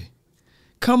 baby,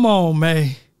 come on,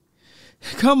 man.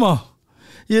 Come on.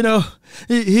 You know,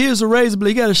 here's a razor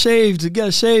blade. You got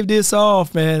to shave this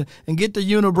off, man, and get the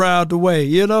unibrow out the way.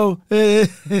 You know, we're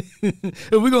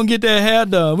gonna get that hair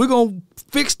done. We're gonna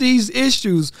fix these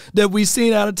issues that we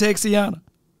seen out of Texiana.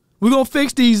 We're gonna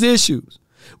fix these issues.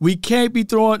 We can't be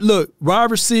throwing. Look,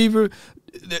 wide receiver.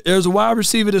 There's a wide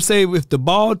receiver that say if the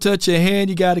ball touch your hand,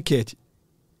 you got to catch it,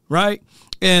 right?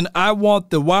 And I want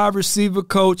the wide receiver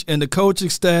coach and the coaching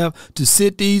staff to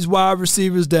sit these wide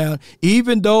receivers down,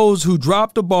 even those who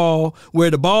dropped the ball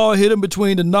where the ball hit them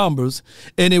between the numbers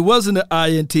and it wasn't an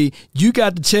INT. You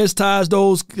got to chastise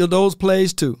those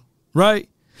plays too, right?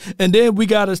 And then we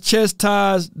got to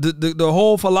chastise the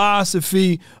whole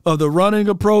philosophy of the running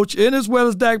approach, and as well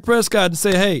as Dak Prescott, and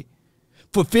say, hey,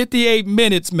 for 58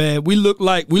 minutes, man, we look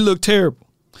terrible.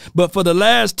 But for the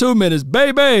last 2 minutes,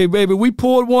 baby, we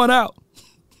pulled one out.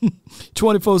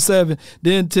 24/7,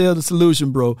 then tell the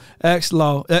solution, bro. Ask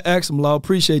him, Law.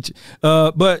 Appreciate you.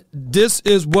 But this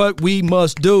is what we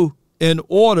must do in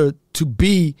order to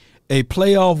be a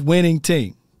playoff winning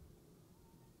team.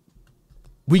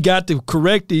 We got to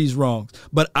correct these wrongs.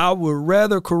 But I would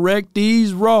rather correct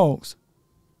these wrongs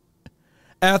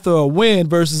after a win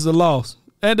versus a loss.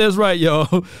 And that's right, y'all.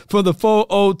 For the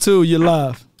 402, you're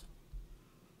live.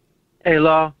 Hey,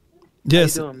 Law.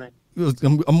 Yes. How you doing, man?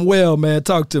 I'm well, man.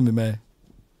 Talk to me, man.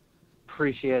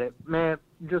 Appreciate it. Man,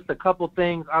 just a couple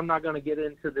things. I'm not going to get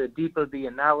into the deep of the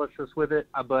analysis with it,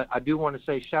 but I do want to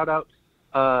say shout out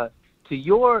to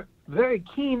your very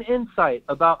keen insight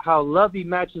about how Lovey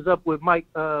matches up with Mike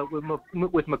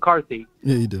with McCarthy.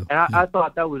 Yeah, you do. And I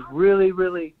thought that was really,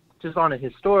 really just on a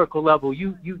historical level.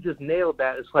 You just nailed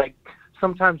that. It's like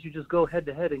sometimes you just go head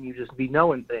to head and you just be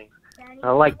knowing things.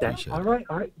 I like that. All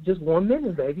right. Just 1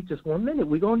 minute, baby. Just 1 minute.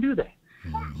 We're going to do that.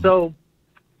 Mm-hmm. So,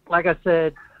 like I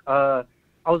said, I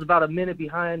was about a minute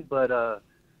behind, but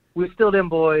we're still them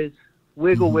boys.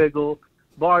 Wiggle, wiggle.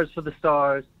 Bars for the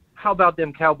stars. How about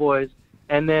them Cowboys?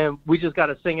 And then we just got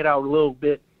to sing it out a little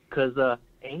bit because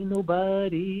ain't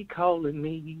nobody calling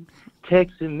me,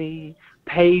 texting me,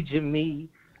 paging me,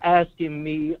 asking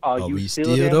me, are you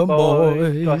still them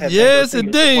boys? Go ahead, yes,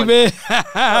 indeed, man.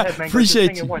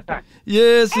 Appreciate you.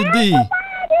 Yes, indeed.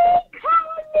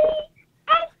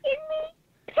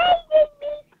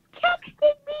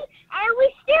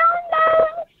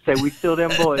 Say we still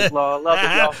them boys, Law. Love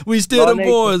it, y'all. We still them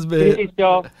boys, man. Peace,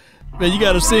 y'all. Man, you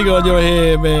got to sing on your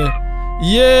head, man.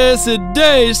 Yes,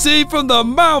 indeed. See, from the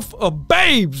mouth of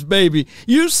babes, baby.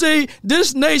 You see,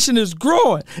 this nation is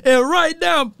growing. And right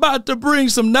now, I'm about to bring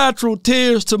some natural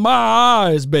tears to my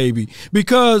eyes, baby.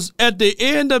 Because at the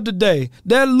end of the day,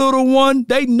 that little one,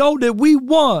 they know that we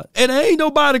won. And there ain't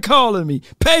nobody calling me,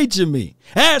 paging me,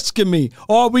 asking me,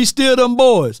 are we still them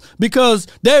boys? Because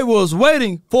they was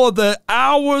waiting for the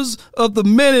hours of the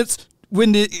minutes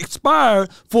when it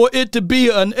expired for it to be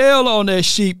an L on that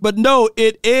sheet. But no,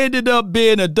 it ended up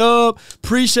being a dub.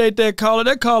 Appreciate that caller.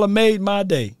 That caller made my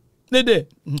day. They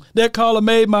did. That caller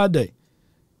made my day.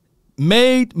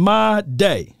 Made my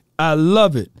day. I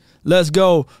love it. Let's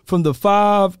go from the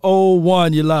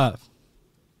 501. You're live.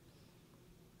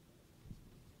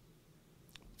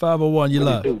 501, you're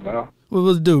live.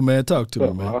 What's it do, man? Talk to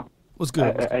me, man. What's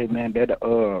good? Hey, man, that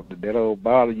old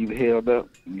bottle you held up,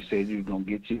 you said you was going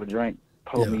to get you a drink.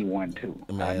 Pour me one, too.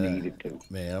 Man, I needed to.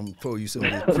 Man, I'm going to pour you some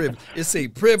of this privilege. It's a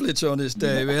privilege on this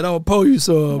day, man. I'm going to pour you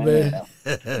some, man.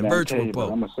 Virtual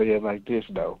pour. I'm going to say it like this,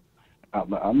 though.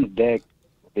 I'm the Dak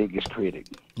biggest critic,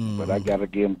 but I got to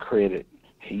give him credit.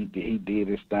 He did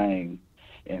his thing.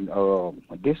 And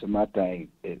this is my thing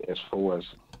as far as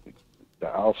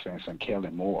the offense and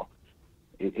Kellen Moore.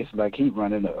 It's like he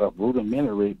running a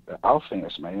rudimentary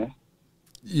offense, man.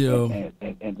 Yeah.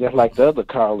 And just like the other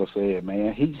caller said,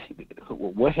 man,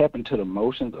 what happened to the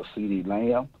motions of CeeDee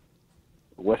Lamb?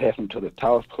 What happened to the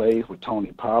toss plays with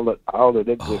Tony Pollard? All of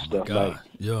that good stuff. God. Like,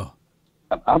 yeah.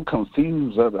 I'm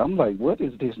confused. I'm like, what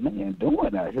is this man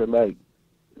doing out here? Like,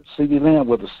 CeeDee Lamb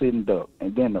was a sitting duck,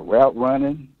 and then the route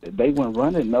running, they weren't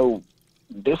running no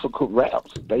difficult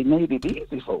routes. They made it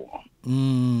easy for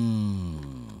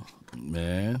them.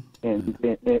 Man. And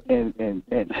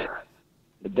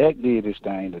Dak did his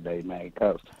thing today, man,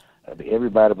 because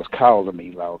everybody was calling me,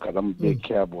 because I'm a big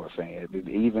Cowboy fan.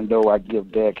 Even though I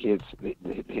give Dak his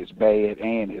bad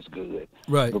and his good.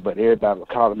 Right. But everybody was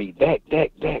calling me, Dak,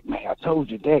 man. I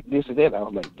told you, Dak, this and that. I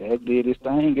was like, Dak did his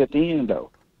thing at the end, though.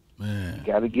 Man. You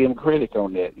got to give him credit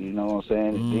on that, you know what I'm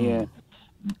saying? And then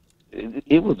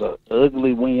it was an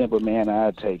ugly win, but, man,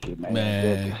 I'd take it,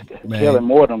 man. Kellen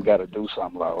Moore them got to do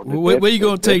something, Lord. Where you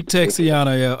going to take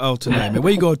Texiana out tonight, man?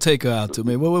 Where you going to take her out to,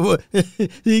 man? What?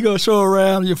 You going to show her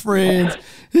around your friends?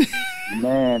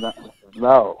 Man,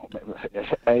 No,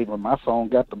 hey, when my phone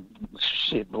got the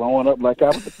shit blowing up like I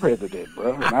was the president,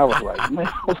 bro, and I was like, man,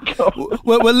 what's going on?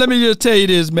 Well, let me just tell you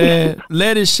this, man.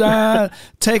 Let it shine.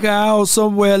 Take her out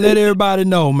somewhere. Let everybody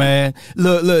know, man.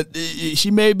 Look.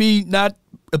 She may be not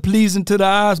pleasing to the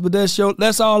eyes, but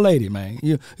that's our lady, man.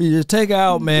 You just take her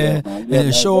out, man,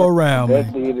 and show her around, man.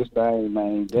 Dak did his thing,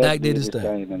 man. Dak did his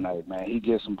thing tonight, man. He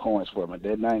get some points for me.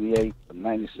 That 98,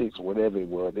 96, whatever it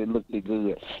was, it looked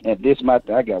good. And this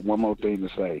I got one more thing to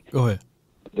say. Go ahead.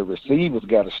 The receivers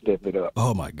got to step it up.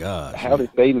 Oh, my God. How did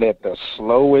they let the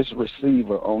slowest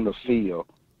receiver on the field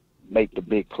make the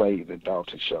big plays that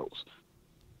Dalton shows?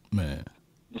 Man.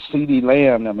 CeeDee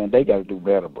Lamb, I mean, they got to do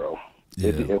better, bro. Yeah.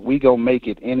 If we going to make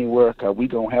it anywhere, because we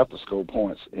going to have to score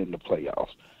points in the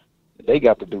playoffs. They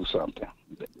got to do something.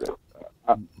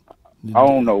 I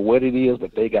don't know what it is,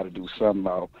 but they got to do something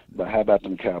out. But how about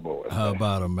them Cowboys? How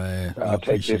about them, man? I'll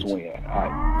take this win. All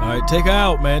right, take her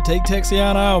out, man. Take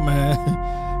Texiana out,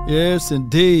 man. Yes,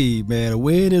 indeed, man. A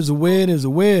win is a win is a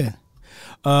win.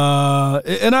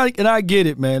 And I get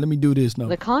it, man. Let me do this now.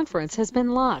 The conference has been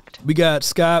locked. We got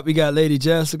Scott, we got Lady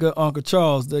Jessica, Uncle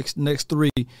Charles, next three.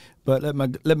 But let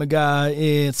my guy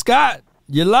in. Scott,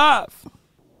 you're live.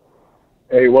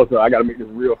 Hey, what's up? I got to make this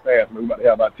real fast, man. We're about to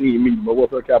have our team meeting. But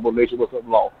what's up, Cowboy Nation? What's up,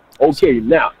 Law? Okay,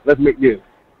 now, let's make this.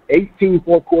 18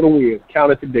 fourth-quarter wins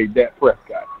counted today, Dak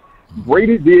Prescott.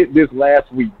 Brady did this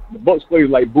last week. The Bucs played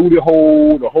like booty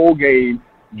hole the whole game,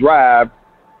 drive.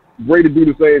 Brady do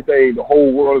the same thing. The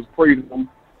whole world is praising them.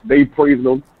 They praising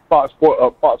them. Fox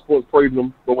Sports praising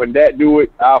them. But when Dak do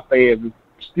it, our fans is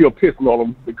still pissing on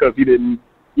him because he didn't,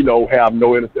 have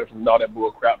no interceptions and all that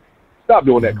bull crap. Stop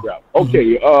doing that crap.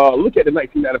 Okay, look at the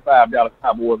 1995 Dallas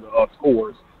Cowboys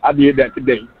scores. I did that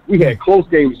today. We had close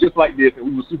games just like this, and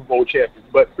we were Super Bowl champions.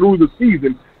 But through the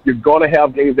season, you're going to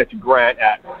have games that you grind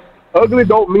at. Ugly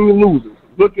don't mean losers.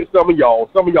 Look at some of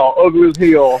y'all. Some of y'all ugly as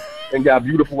hell and got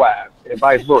beautiful wives, and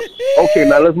vice versa. Okay,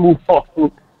 now let's move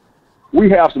on.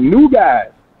 We have some new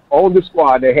guys on the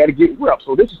squad that had to get reps.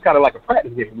 So this is kind of like a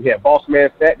practice game. We had Boss Man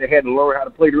Fat that had to learn how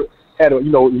to play. He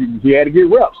had to get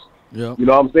reps. Yeah. You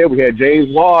know what I'm saying? We had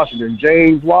James Washington.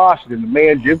 The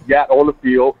man just got on the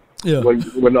field. Yeah.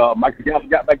 When Michael Gallup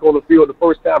got back on the field the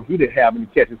first time, he didn't have any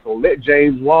catches. So let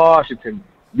James Washington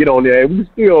get on there. And we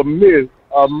still miss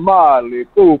Amari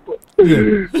Cooper.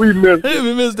 Yeah. We missed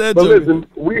that. But listen,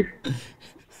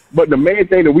 but the main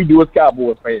thing that we do as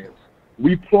Cowboys fans,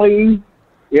 we play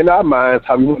in our minds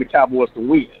how we want the Cowboys to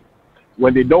win.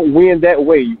 When they don't win that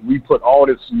way, we put all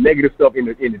this negative stuff in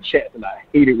the chat, and I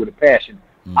hate it with a passion.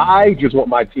 Mm-hmm. I just want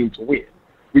my team to win.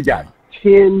 We got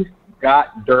 10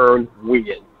 goddamn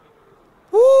wins.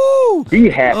 Woo! Be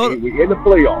happy. We're in the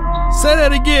playoffs. Say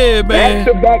that again, man.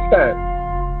 Back-to-back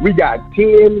time. We got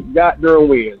 10 goddamn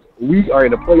wins. We are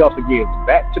in the playoffs again,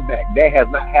 back-to-back. That has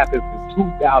not happened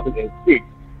since 2006.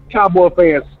 Cowboy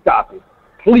fans, stop it.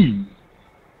 Please.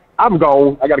 I'm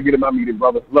gone. I got to get in my meeting,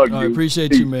 brother. Love you. I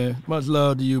appreciate you, man. Much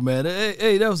love to you, man.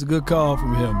 Hey, that was a good call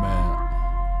from him, man.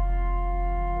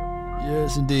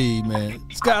 Yes, indeed, man.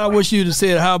 Scott, I wish you'd have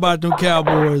said, how about them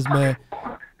Cowboys, man?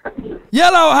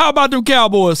 Yellow, how about them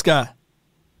Cowboys, Scott?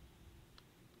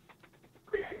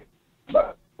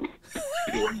 Let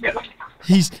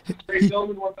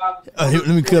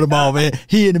me cut him off, man.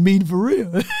 He in the meeting for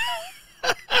real.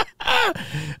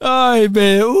 All right,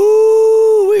 man.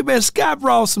 Ooh, man. Scott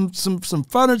brought some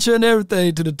furniture and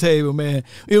everything to the table, man.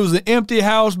 It was an empty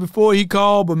house before he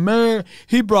called, but man,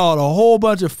 he brought a whole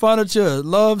bunch of furniture, a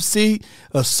love seat,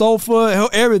 a sofa,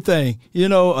 everything.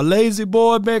 A lazy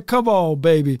boy, man. Come on,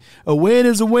 baby. A win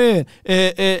is a win.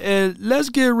 And let's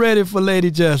get ready for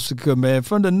Lady Jessica, man.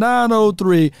 From the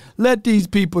 903, let these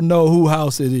people know who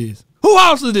house it is. Who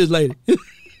house is this, lady?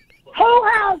 Who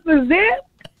house is this?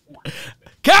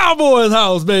 Cowboys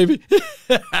house, baby.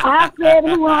 I said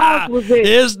who house was it?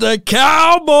 It's the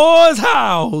Cowboys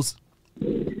house.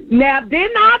 Now,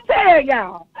 didn't I tell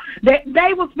y'all that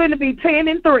they was finna be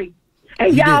 10-3?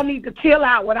 And y'all need to chill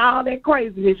out with all that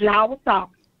craziness y'all was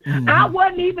talking. Mm-hmm. I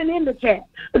wasn't even in the chat.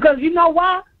 Because you know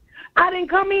why? I didn't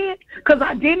come in because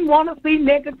I didn't want to see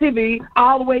negativity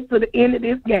all the way to the end of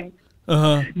this game.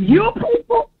 Uh-huh. You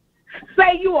people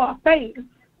say you are fans.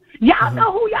 Y'all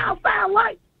know who y'all sound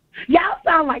like. Y'all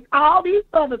sound like all these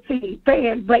other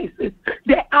fan bases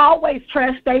that always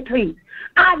trash their team.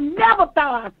 I never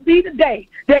thought I'd see the day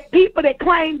that people that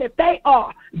claim that they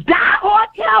are diehard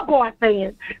Cowboy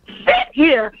fans sit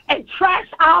here and trash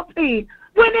our team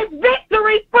when it's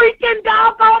victory freaking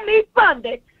doggone me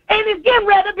Sunday. And it's getting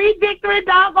ready to be victory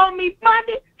doggone me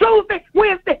Monday, Tuesday,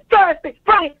 Wednesday, Thursday,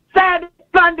 Friday, Saturday,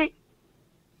 Sunday,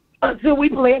 until we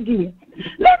play again.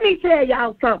 Let me tell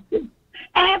y'all something.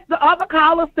 As the other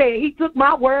caller said, he took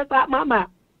my words out my mouth.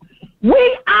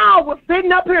 We all were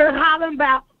sitting up here hollering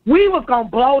about we was going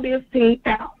to blow this team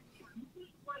out.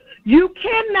 You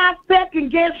cannot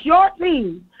second guess your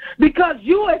team because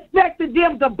you expected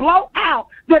them to blow out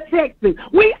the Texans.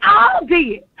 We all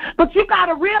did. But you got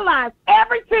to realize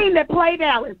every team that played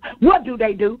Dallas, what do?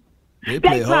 They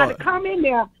try to come in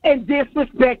there and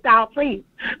disrespect our team.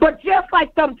 But just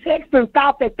like them Texans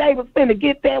thought that they was going to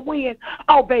get that win,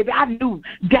 oh, baby, I knew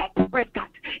Dak Prescott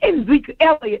and Zeke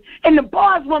Elliott and the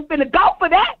boys weren't going to go for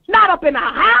that, not up in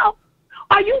our house.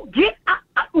 Are you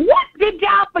what did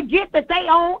y'all forget that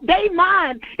they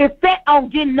mind is set on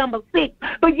getting number 6?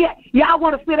 But yet y'all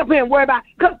want to sit up here and worry about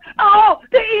because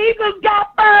the Eagles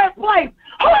got first place.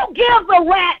 Who gives a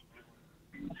rat?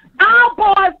 Our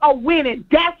boys are winning.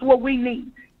 That's what we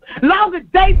need. Long as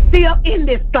they still in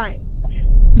this thing.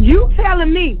 You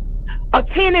telling me a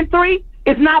 10-3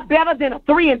 is not better than a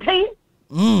 3-10?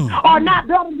 Or not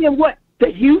better than what the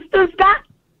Houston's got?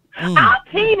 Our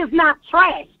team is not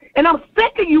trash. And I'm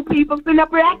sick of you people sitting up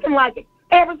here acting like it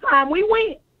every time we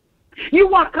win. You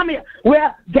want to come here.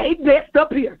 Well, they messed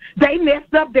up here. They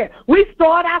messed up there. We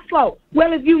started out slow.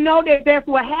 Well, if you know that that's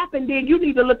what happened, then you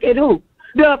need to look at who?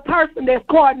 The person that's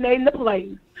coordinating the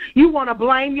plays. You want to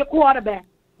blame your quarterback.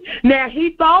 Now,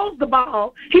 he throws the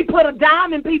ball. He put a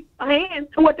dime in people's hands.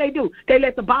 And what they do? They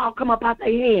let the ball come up out their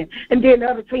hand. And then the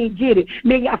other team get it.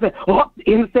 And then y'all say,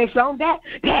 interception on that.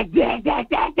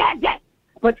 That.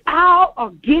 But y'all are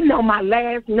getting on my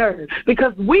last nerve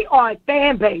because we are a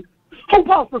fan base who's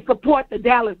supposed to support the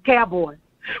Dallas Cowboys.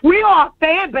 We are a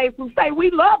fan base who say we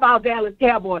love our Dallas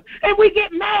Cowboys, and we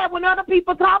get mad when other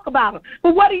people talk about them.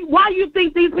 But why do you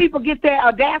think these people get their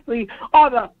audacity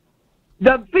or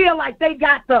the feel like they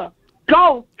got the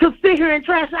go to sit here and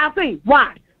trash our team?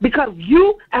 Why? Because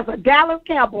you, as a Dallas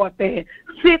Cowboy fan,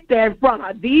 sit there in front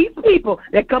of these people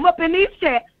that come up in these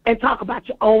chats and talk about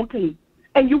your own team.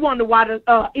 And you wonder why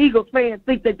the Eagles fans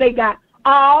think that they got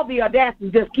all the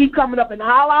audacity to just keep coming up and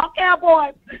all our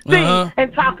Cowboys team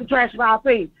and talking trash about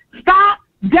our team. Stop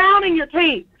downing your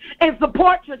team and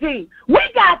support your team. We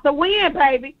got the win,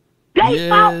 baby. They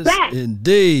fought back.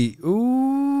 Indeed.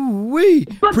 Ooh, we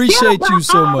appreciate you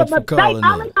so much for calling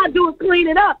all they got to do is clean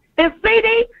it up. And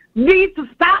CD needs to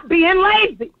stop being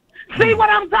lazy. See what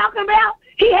I'm talking about?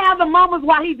 He has the moments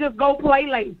why he just go play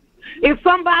lazy. If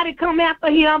somebody come after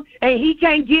him and he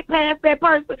can't get past that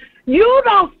person, you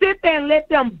don't sit there and let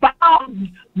them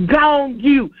gone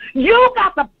you. You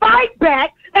got to fight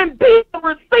back and be the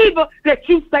receiver that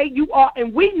you say you are,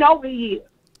 and we know he is.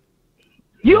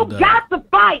 You got to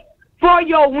fight for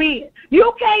your win.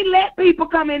 You can't let people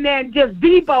come in there and just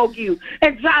debug you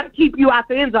and try to keep you out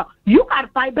the end zone. You got to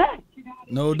fight back.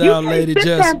 No doubt, Lady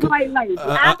Jessica.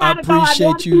 I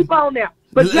appreciate you.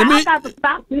 But let me got to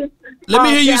stop this. Let me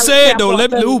hear you say it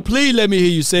though. Please let me hear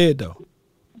you say it though.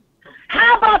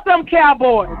 How about them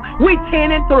Cowboys? We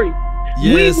 10-3.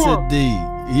 Yes,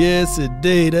 indeed. Yes,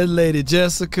 indeed. That Lady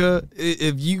Jessica.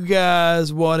 If you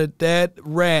guys wanted that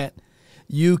rant,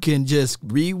 you can just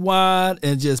rewind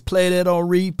and just play that on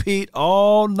repeat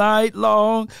all night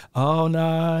long, all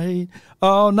night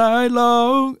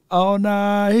long, all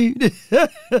night.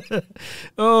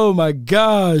 Oh my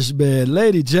gosh, man.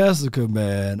 Lady Jessica,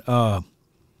 man.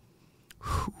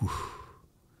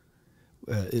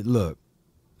 Look,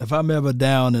 if I'm ever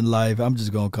down in life, I'm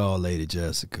just going to call Lady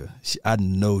Jessica. I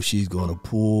know she's going to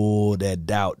pull that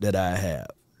doubt that I have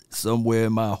somewhere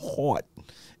in my heart.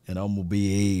 And I'm going to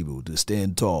be able to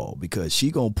stand tall because she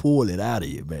going to pull it out of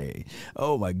you, man.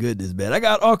 Oh, my goodness, man. I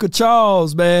got Uncle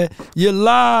Charles, man. You're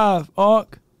live,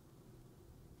 Unc.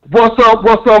 What's up,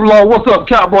 Lord? What's up,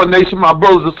 Cowboy Nation, my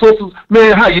brothers and sisters?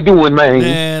 Man, how you doing, man?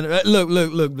 Man, look,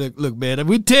 man.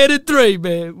 We 10-3,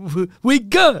 man. We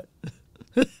good.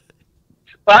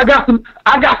 I got some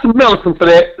medicine for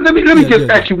that. Let me just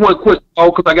ask you one question,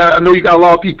 because I know you got a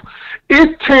lot of people. Is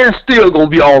Terrence still gonna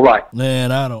be all right?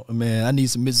 Man, I need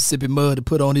some Mississippi mud to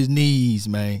put on his knees,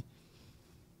 man.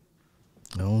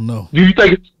 I don't know. Do you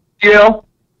think it's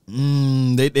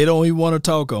They don't even want to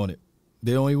talk on it.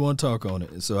 They don't even want to talk on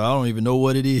it. So I don't even know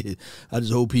what it is. I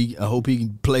just hope he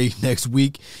can play next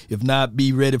week. If not,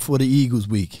 be ready for the Eagles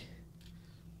week.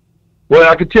 Well,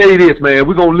 I can tell you this, man.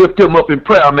 We're gonna lift him up in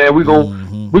prayer, man. We're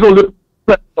gonna lift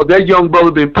him up. That young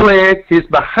brother been playing his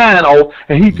behind off,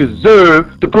 and he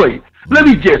deserved to play. Let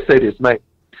me just say this, man.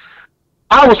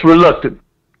 I was reluctant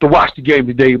to watch the game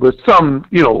today, but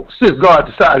since God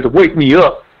decided to wake me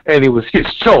up, and it was his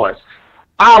choice,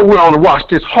 I went on to watch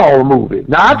this horror movie.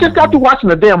 Now, I just got to watching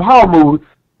the damn horror movie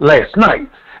last night,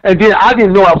 and then I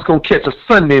didn't know I was going to catch a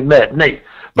Sunday matinee.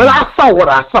 But I saw what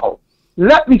I saw.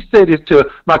 let me say this to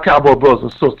my Cowboy brothers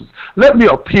and sisters. Let me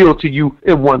appeal to you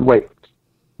in one way.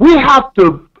 We have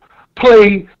to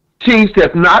play teams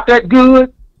that's not that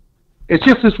good. It's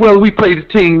just as well we play the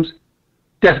teams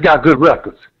that's got good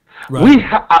records. Right.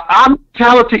 Our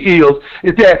mentality is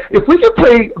that if we can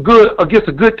play good against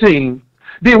a good team,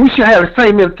 then we should have the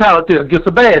same mentality against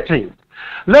a bad team.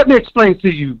 Let me explain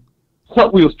to you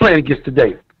what we was playing against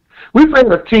today. We played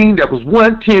a team that was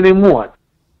 1-10-1.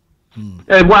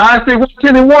 And why I say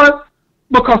 1-10-1?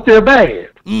 Because they're bad.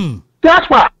 That's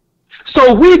why.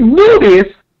 So we knew this.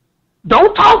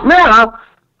 Don't talk now.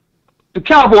 The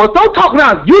Cowboys, don't talk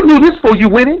now. You knew this before you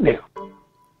went in there.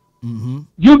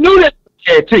 You knew that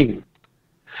bad team.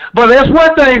 But there's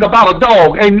one thing about a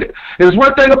dog, and there's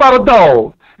one thing about a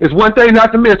dog. There's one thing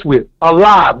not to mess with. A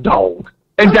live dog.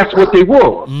 And that's what they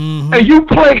were. And you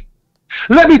play.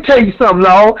 Let me tell you something,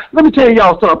 Law. Let me tell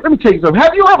y'all something. Let me tell you something.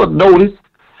 Have you ever noticed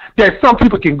that some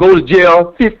people can go to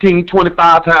jail 15,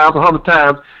 25 times, 100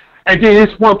 times, and then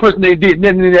this one person they did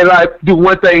nothing in their life, do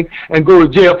one thing, and go to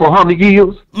jail for 100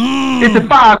 years? It's a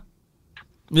 5.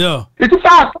 Yeah. It's a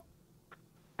 5.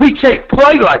 We can't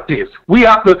play like this. We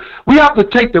have to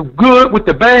take the good with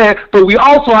the bad, but we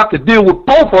also have to deal with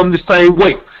both of them the same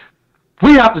way.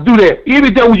 We have to do that.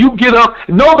 Even though you get up,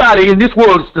 nobody in this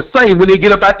world is the same when they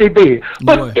get up out their bed.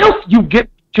 But if you get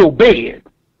to your bed,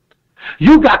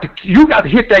 you got to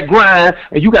hit that grind,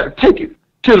 and you got to take it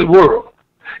to the world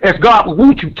as God will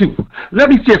want you to. Let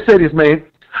me just say this, man.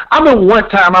 I remember one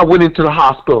time I went into the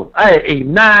hospital. I had ate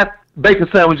 9 bacon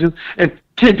sandwiches and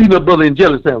 10 peanut butter and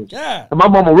jelly sandwiches. Yeah. And my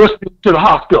mama rushed me to the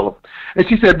hospital. And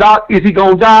she said, Doc, is he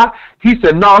going to die? He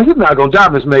said, no, he's not going to die,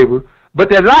 Miss Mabel. But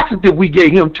that laxative we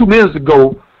gave him 2 minutes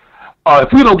ago,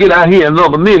 if we don't get out here in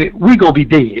another minute, we're going to be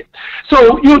dead.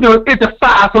 So, it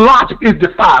defies logic. It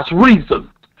defies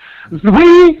reason.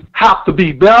 We have to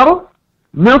be better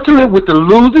mentally with the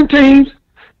losing teams,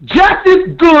 just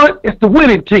as good as the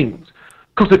winning teams.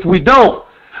 Because if we don't,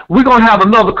 we're going to have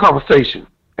another conversation.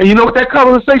 And you know what that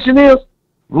conversation is?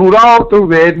 Rudolph the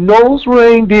Red-Nosed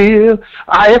Reindeer.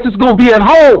 Our ass is going to be at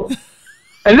home.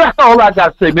 And that's all I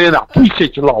got to say, man. I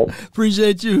appreciate you, Lord.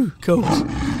 Appreciate you, Coach.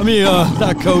 I mean,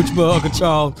 not Coach, but Uncle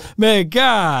Charles. Man,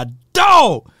 God,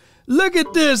 dog. Look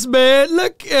at this, man.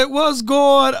 Look at what's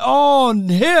going on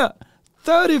here.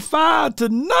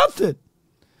 35-0.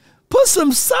 Put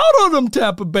some salt on them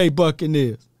Tampa Bay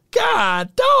Buccaneers.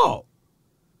 God, dog.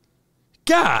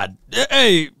 God,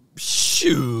 hey,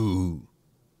 shoot.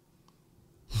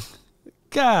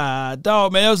 God,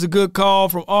 dog, man. That was a good call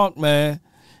from Unc, man.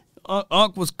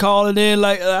 Unc was calling in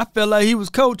like I felt like he was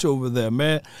coach over there,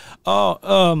 man.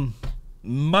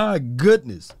 My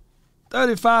goodness.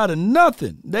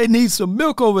 35-0. They need some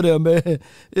milk over there, man.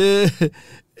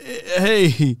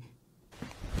 Hey.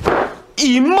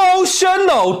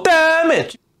 Emotional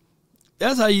damage.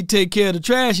 That's how you take care of the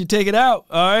trash. You take it out.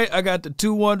 All right. I got the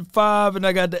 215 and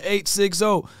I got the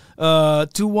 860.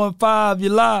 215, you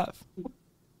live.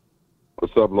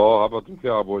 What's up, Law? How about them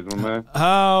Cowboys, my man?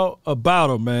 How about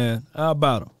them, man? How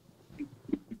about them?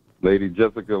 Lady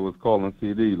Jessica was calling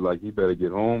CD like he better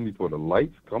get home before the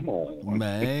lights come on.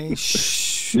 Man,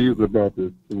 she was about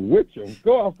to switch him.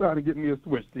 Go outside and get me a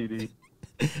switch, CD.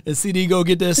 And CD go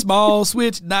get that small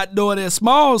switch, not knowing that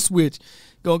small switch.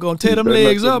 Gonna tear them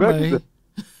legs up, man.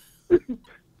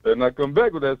 Better not come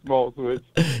back with that small switch.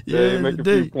 Yeah, make a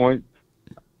few points.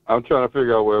 I'm trying to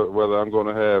figure out whether I'm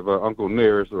going to have Uncle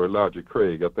Nearest or Elijah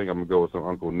Craig. I think I'm going to go with some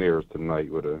Uncle Nearest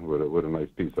tonight with a nice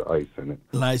piece of ice in it.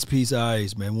 Nice piece of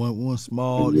ice, man. One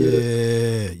small,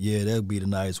 yeah, that'll be the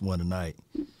nice one tonight.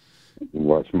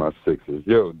 Watch my Sixers.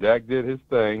 Yo, Dak did his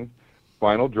thing.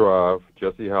 Final drive.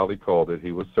 Jesse Holley called it.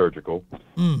 He was surgical.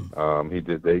 He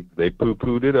did. They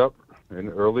poo-pooed it up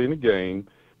early in the game.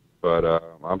 But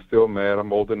I'm still mad.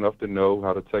 I'm old enough to know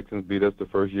how the Texans beat us the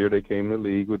first year they came in the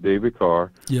league with David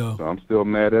Carr. Yeah. So I'm still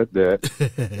mad at that.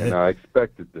 And I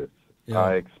expected this.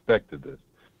 Yeah.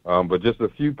 But just a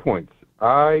few points.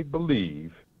 I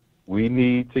believe we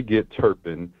need to get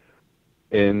Turpin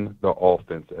in the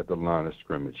offense at the line of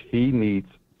scrimmage. He needs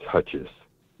touches.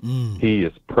 He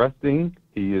is pressing.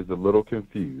 He is a little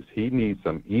confused. He needs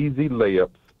some easy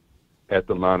layups at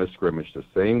the line of scrimmage, the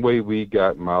same way we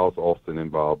got Miles Austin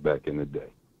involved back in the day.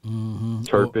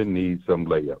 Turpin needs some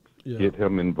layups. Yeah. Get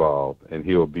him involved, and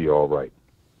he'll be all right.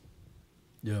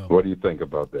 Yeah. What do you think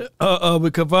about that?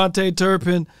 With KaVontae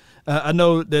Turpin, I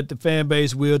know that the fan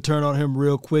base will turn on him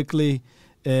real quickly,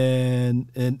 and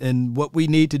what we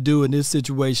need to do in this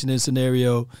situation, this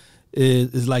scenario,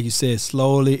 is like you said,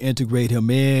 slowly integrate him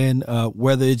in,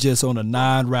 whether it's just on a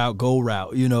 9-route, go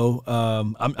route.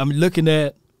 I'm looking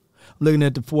at looking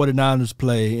at the 49ers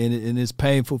play, and it's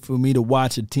painful for me to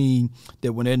watch a team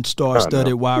that when that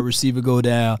star-studded wide receiver go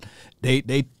down,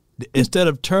 they instead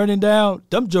of turning down,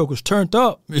 them jokers turned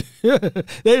up. They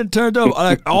didn't turned up.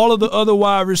 Like all of the other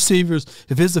wide receivers,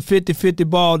 if it's a 50-50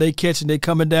 ball, they catching, they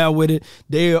coming down with it.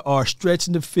 They are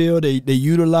stretching the field. They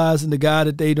utilizing the guy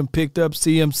that they done picked up,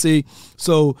 CMC.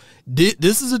 So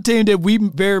this is a team that we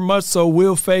very much so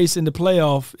will face in the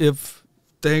playoff if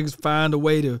things find a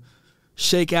way to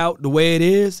shake out the way it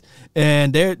is,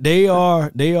 and they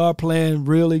are playing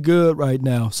really good right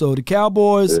now. So the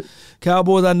Cowboys,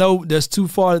 I know that's too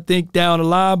far to think down the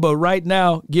line, but right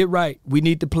now, get right. We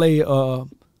need to play.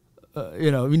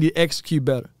 We need to execute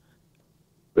better.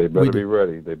 They better be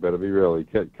ready. They better be ready.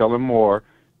 Kellen Moore,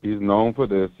 he's known for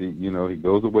this. He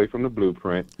goes away from the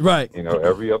blueprint. Right.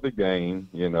 Every other game,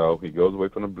 he goes away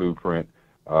from the blueprint.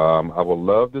 I would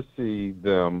love to see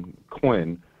them,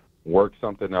 Quinn, work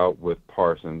something out with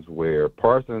Parsons where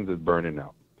Parsons is burning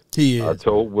out. He is. I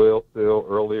told Will still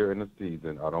earlier in the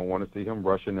season, I don't want to see him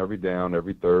rushing every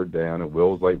third down, and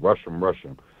Will's like, rush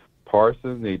him.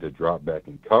 Parsons need to drop back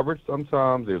in coverage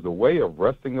sometimes. There's a way of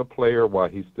resting a player while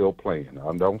he's still playing.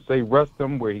 I don't say rest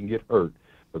him where he can get hurt,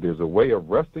 but there's a way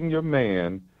of resting your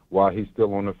man while he's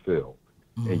still on the field.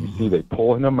 Mm-hmm. And you see they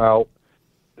pulling him out.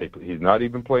 He's not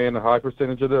even playing a high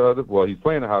percentage of the other. Well, he's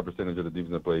playing a high percentage of the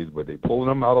defensive plays, but they're pulling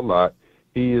him out a lot.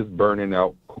 He is burning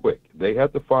out quick. They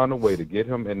have to find a way to get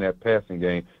him in that passing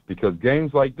game because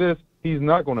games like this, he's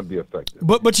not going to be effective.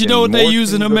 But you know what they're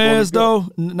using him as, though?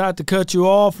 Not to cut you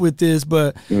off with this,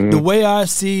 but the way I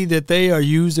see that they are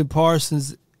using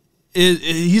Parsons is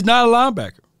he's not a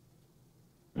linebacker.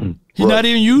 He's not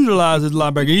even utilized as a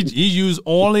linebacker. He's used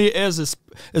only as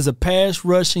a pass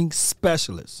rushing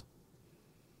specialist.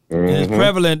 And it's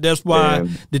prevalent. That's why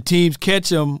the teams catch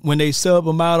him when they sub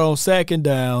him out on second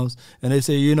downs, and they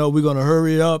say, we're going to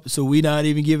hurry it up, so we're not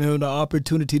even giving him the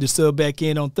opportunity to sub back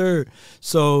in on third.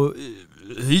 So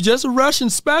he's just a rushing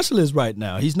specialist right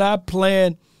now. He's not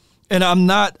playing, and I'm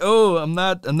not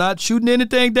shooting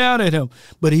anything down at him,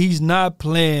 but he's not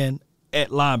playing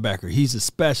at linebacker. He's a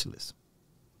specialist.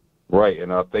 Right,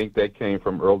 and I think that came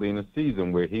from early in the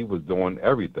season where he was doing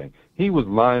everything. He was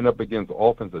lining up against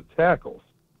offensive tackles.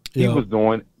 He was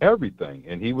doing everything,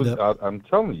 and he was. I'm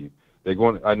telling you, they're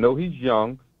going. I know he's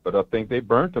young, but I think they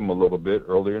burnt him a little bit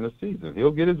earlier in the season.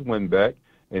 He'll get his win back,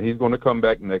 and he's going to come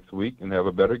back next week and have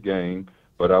a better game.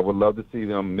 But I would love to see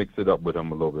them mix it up with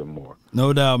him a little bit more.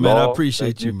 No doubt, man. I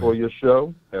appreciate you, man. for your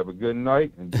show. Have a good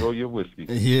night. Enjoy your whiskey.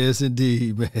 Yes,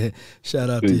 indeed, man. Shout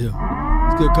out to him.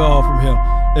 It's a good call from him.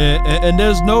 And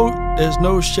there's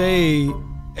no shade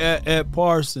at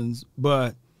Parsons,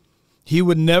 but he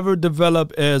would never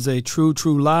develop as a true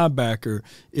linebacker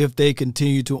if they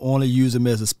continue to only use him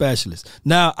as a specialist.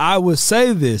 Now, I would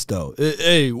say this, though.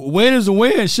 Hey, win is a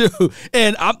win, shoot.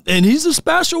 And he's a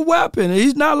special weapon.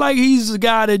 He's not like he's a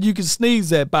guy that you can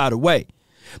sneeze at, by the way.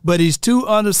 But he's too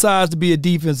undersized to be a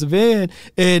defensive end,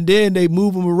 and then they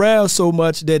move him around so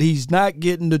much that he's not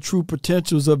getting the true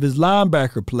potentials of his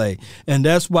linebacker play. And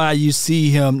that's why you see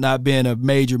him not being a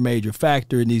major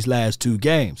factor in these last two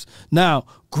games. Now,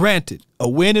 granted, a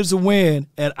win is a win,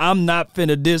 and I'm not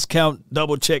finna discount,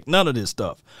 double-check none of this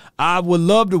stuff. I would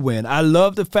love to win. I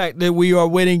love the fact that we are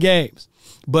winning games.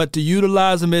 But to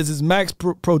utilize him as his max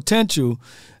potential,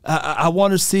 I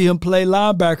want to see him play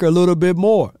linebacker a little bit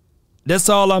more. That's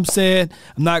all I'm saying.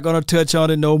 I'm not going to touch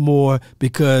on it no more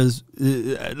because,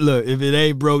 look, if it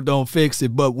ain't broke, don't fix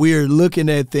it. But we're looking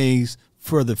at things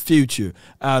for the future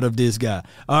out of this guy.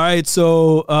 All right,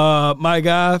 so my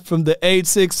guy from the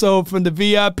 860 from the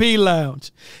VIP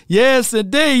lounge. Yes,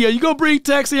 indeed. You going to bring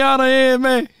Taxiana in,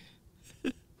 man?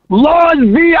 Lord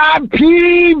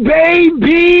VIP,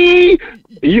 baby.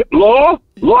 Law,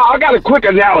 I got a quick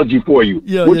analogy for you.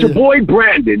 With your boy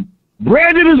Brandon.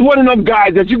 Brandon is one of them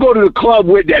guys that you go to the club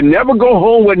with that never go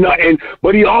home with nothing,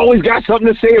 but he always got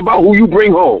something to say about who you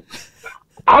bring home.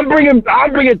 I'm bringing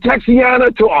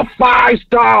Texiana to a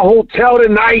 5-star hotel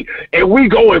tonight, and we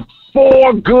going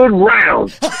 4 good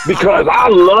rounds because I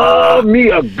love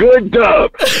me a good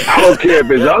dub. I don't care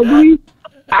if it's ugly.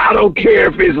 I don't care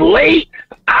if it's late.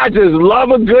 I just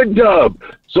love a good dub.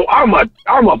 So I'm a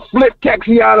flip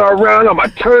Texiana around. I'm going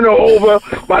to turn her over.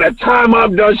 By the time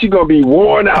I'm done, she's going to be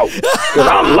worn out because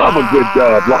I love a good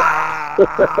dub.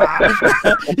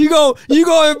 You go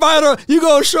invite her. You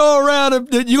go show her around.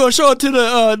 You gonna show her to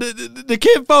the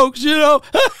kid folks. You know.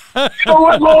 You know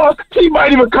what, Lord? She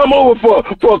might even come over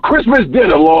for a Christmas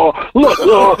dinner, Lord. Look,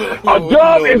 Lord, a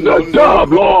dub is a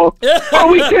dub, Lord.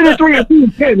 Oh, we 10-3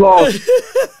 and 10, Lord.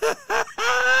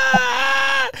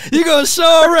 You gonna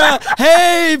show around?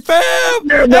 Hey, fam!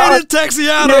 Hey, this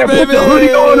Texiano, baby. Put the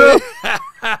hoodie on up.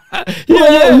 You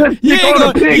ain't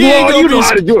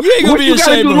gonna be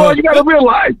ashamed of her. You gotta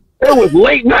realize it was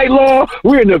late night law.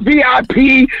 We're in the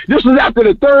VIP. This was after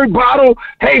the third bottle.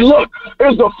 Hey, look, it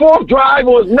was the fourth drive. It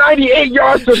was 98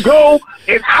 yards to go,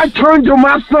 and I turned to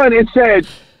my son and said,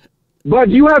 "Bud,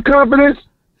 do you have confidence?"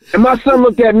 And my son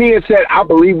looked at me and said, "I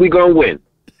believe we're gonna win."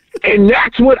 And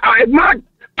that's what my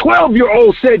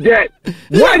 12-year-old said that.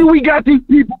 Why do we got these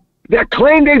people that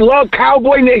claim they love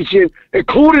Cowboy Nation,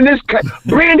 including this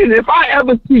Brandon? If I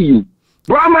ever see you,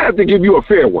 bro, I'm gonna have to give you a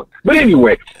fair one. But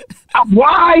anyway,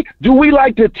 why do we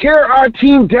like to tear our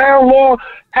team down, Law,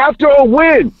 after a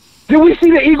win? Did we see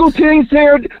the Eagle team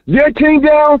tear their team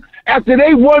down after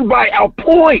they won by a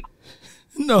point?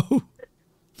 No.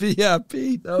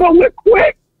 VIP, no. But we're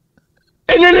quick.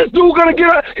 And then this dude gonna get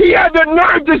up. He had the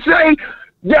nerve to say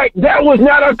that was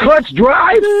not a clutch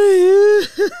drive.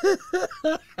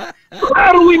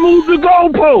 How do we move the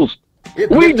goalpost?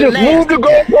 We just move the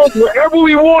goalpost wherever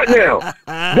we want now.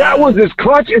 That was as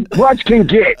clutch can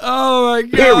get. Oh my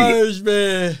gosh,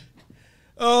 man!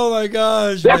 Oh my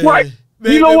gosh, that's man. right.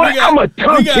 Man, you know what? I'm a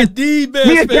tongue kisser. The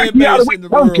best fan base in the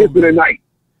world, tonight.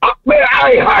 Man,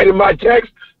 I ain't hiding my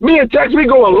text. Me and Tex, we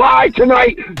going live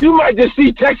tonight. You might just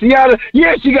see Texiana.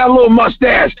 Yeah, she got a little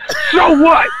mustache. So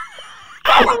what?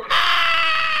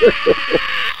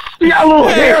 She got a little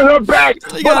hair in her back,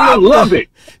 but I love it.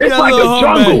 It's like a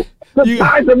jungle.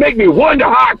 Sometimes it make me wonder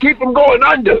how I keep from going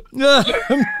under.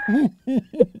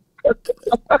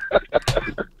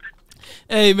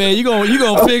 Hey, man, you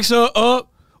gonna fix her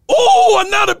up? Oh,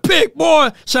 another pick,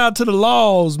 boy. Shout out to the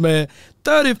Laws, man.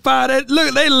 35.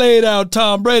 Look, they laid out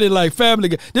Tom Brady like Family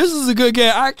Guy. This is a good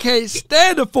game. I can't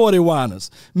stand the 40-winers.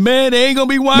 Man, they ain't going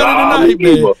to be whining tonight,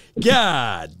 man.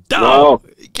 God, dog.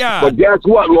 God. But guess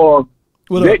what, Law?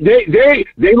 They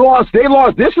lost.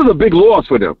 This is a big loss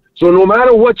for them. So no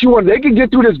matter what you want, they can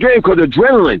get through this game because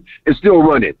adrenaline is still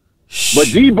running. But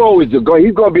Debo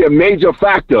he's going to be a major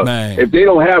factor if they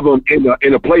don't have him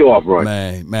in a playoff run.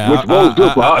 Man, which bodes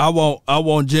good for us. I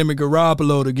want Jimmy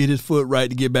Garoppolo to get his foot right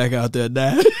to get back out there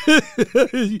now.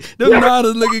 Them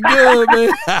Niners looking good,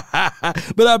 man.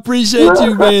 But I appreciate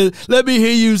you, man. Let me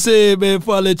hear you say it, man,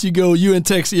 before I let you go. You and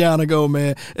Texiana go,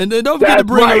 man. And then don't forget to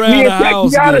bring her around the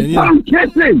house again. Tongue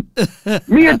kissing.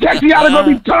 Me and Texiana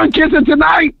going to be tongue kissing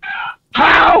tonight.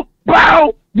 How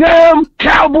about them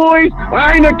Cowboys?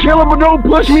 I ain't a killer, but don't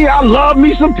push me. I love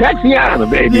me some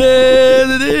Texiana, baby.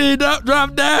 Yeah,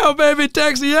 drop down, baby.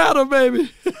 Texiana,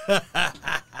 baby.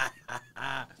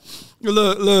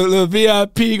 Look,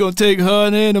 VIP gonna take her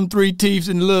and them 3 teeth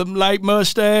and the little light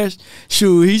mustache.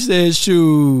 Shoot, he says,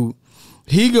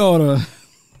 he gonna.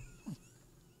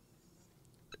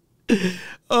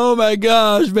 Oh my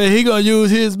gosh, man, he gonna use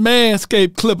his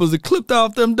Manscaped clippers to clip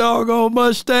off them doggone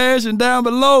mustache, and down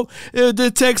below is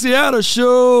the Texiana.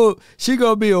 Sure, she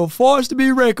gonna be a force to be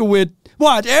reckoned with.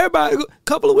 Watch, everybody, a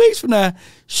couple of weeks from now,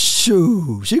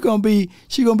 shoo, she gonna be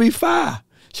fire.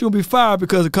 She gonna be fired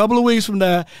because a couple of weeks from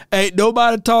now, ain't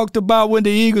nobody talked about when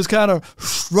the Eagles kind of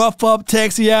rough up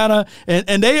Texiana,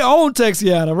 and they own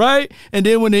Texiana, right? And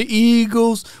then when the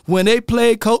Eagles, when they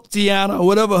played Cotiana or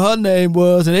whatever her name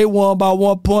was, and they won by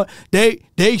 1 point, they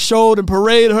showed and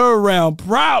paraded her around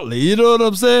proudly. You know what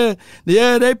I'm saying?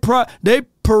 Yeah, they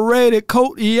paraded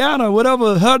Cotiana,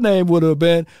 whatever her name would have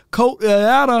been.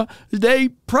 Cotiana, they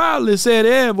proudly said,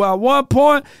 yeah, well, at 1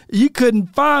 point, you couldn't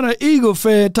find an Eagle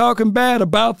fan talking bad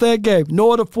about that game,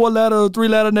 nor the 4-letter or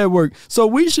 3-letter network. So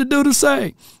we should do the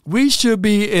same. We should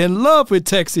be in love with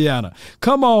Texiana.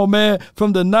 Come on, man.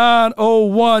 From the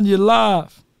 901, you're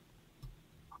live.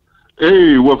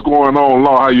 Hey, what's going on,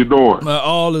 Law? How you doing?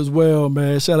 All is well,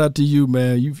 man. Shout out to you,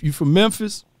 man. You from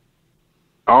Memphis?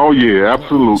 Oh, yeah,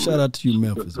 absolutely. Shout out to you,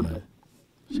 Memphis, man.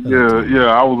 Yeah.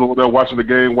 I was over there watching the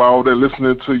game while over there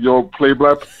listening to your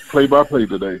play-by-play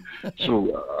today.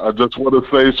 So I just want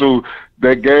to say, so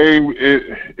that game,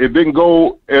 it didn't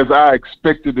go as I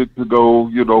expected it to go,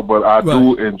 but I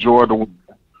do enjoy the win.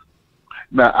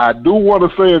 Now, I do want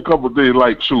to say a couple of things,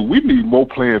 like, we need more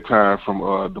playing time from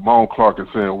Damone Clark and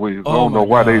Sam Williams. I don't know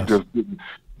why they just did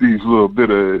these little bit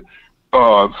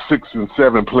of 6 and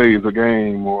 7 plays a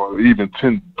game or even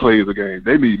 10 plays a game.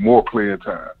 They need more playing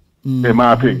time, in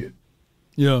my opinion.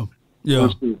 Yeah.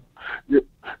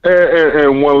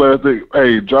 And one last thing.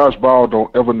 Hey, Josh Ball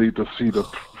don't ever need to see the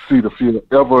field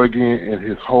ever again in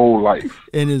his whole life.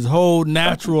 In his whole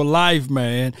natural life,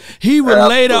 man. He was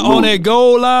laid out on that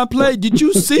goal line play. Did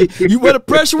you see? Where the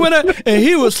pressure went at? And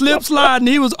he was slip sliding.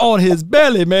 He was on his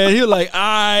belly, man. He was like,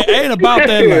 I ain't about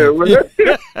that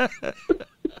life.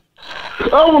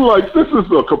 I was like, this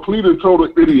is a complete and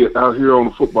total idiot out here on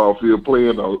the football field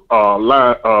playing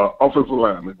offensive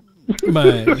lineman.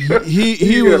 Man,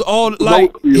 he was on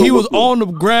the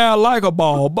ground like a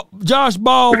ball. Josh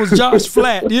Ball was Josh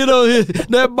Flat. You know,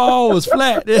 that ball was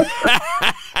flat.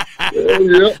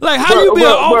 Like how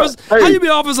you be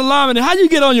offensive lineman and how you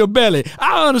get on your belly?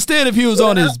 I understand if he was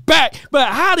on his back, but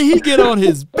how did he get on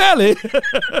his belly?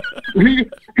 he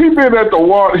been at the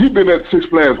water. He been at Six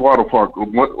Flags Water Park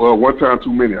one time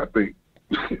too many, I think.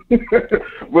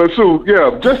 But so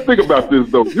yeah, just think about this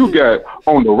though. You got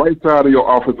on the right side of your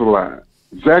offensive line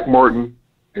Zach Martin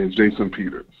and Jason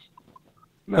Peters.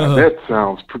 Now that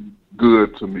sounds pretty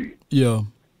good to me. Yeah.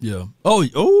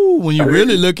 Oh, when you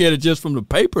really look at it just from the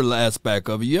paper aspect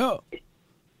of it, yeah.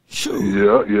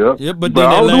 Sure. Yeah. Yeah, but then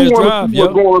I that last do want drive, to see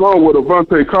what's going on with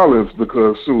Avante Collins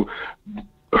because,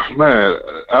 man,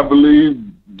 I believe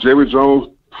Jerry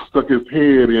Jones stuck his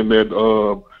head in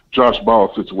that Josh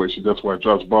Ball situation. That's why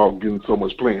Josh Ball getting so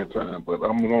much playing time. But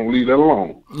I'm going to leave that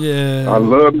alone. Yeah. I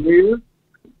love him.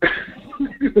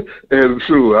 And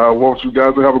I want you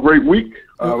guys to have a great week.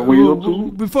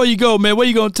 Before you go, man, where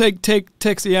you gonna take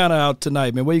Texiana out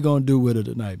tonight, man? What you gonna do with her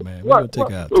tonight, man? We're gonna take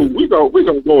her out. We gonna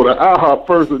go to IHOP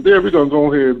first, and then we're gonna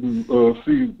go ahead and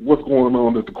see what's going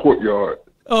on at the courtyard.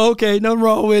 Oh, okay, nothing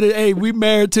wrong with it. Hey, we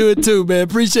married to it too, man.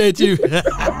 Appreciate you.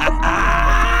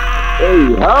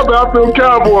 Hey, how about them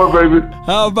Cowboys, baby?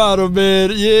 How about them,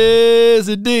 man? Yes,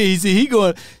 indeed. See,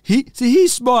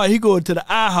 he's smart. He going to the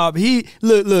IHOP. He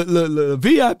look.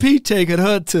 VIP taking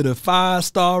her to the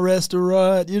 5-star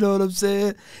restaurant. You know what I'm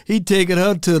saying? He taking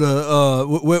her to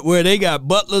the where they got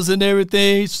butlers and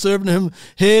everything, serving him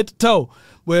head to toe.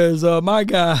 Whereas my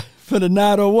guy for the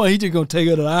 901, he just gonna take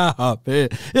her to the IHOP, man.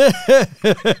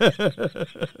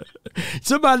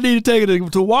 Somebody need to take her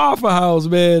to Waffle House,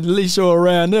 man. At least show her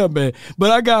around there, man.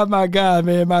 But I got my guy,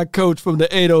 man, my coach from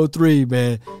the 803,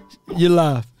 man. You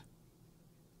live.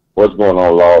 What's going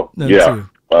on, Law?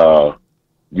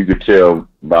 You could tell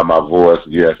by my voice.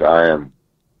 Yes, I am.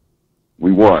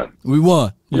 We won. We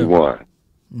won. We won.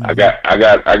 Mm-hmm. I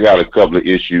got a couple of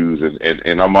issues,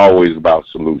 and I'm always about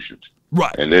solutions.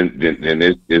 Right. And then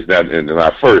it's that, and then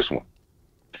our first one.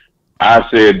 I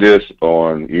said this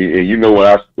on, you know,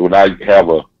 when I have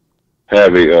a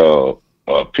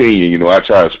opinion, I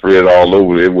try to spread it all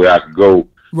over everywhere I could go.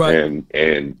 Right.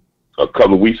 And a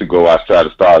couple of weeks ago, I tried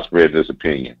to start spreading this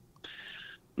opinion.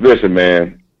 Listen,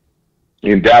 man,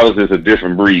 in Dallas it's a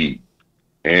different breed,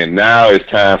 and now it's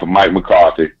time for Mike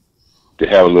McCarthy to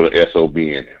have a little SOB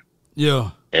in him.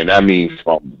 Yeah. And that means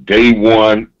from day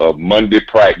one of Monday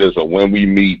practice or when we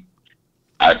meet,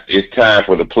 it's time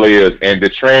for the players and to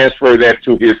transfer that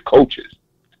to his coaches.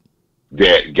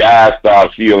 That guys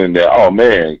start feeling that, oh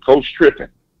man, coach tripping.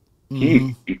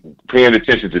 He paying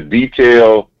attention to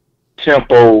detail,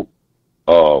 tempo,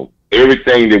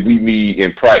 everything that we need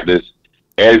in practice,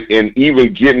 and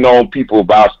even getting on people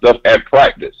about stuff at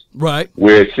practice. Right.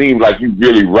 Where it seems like you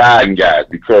really riding guys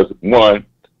because, one,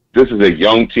 this is a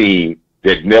young team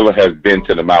that never has been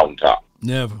to the mountaintop.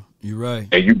 Never. You're right.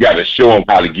 And you got to show them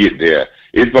how to get there.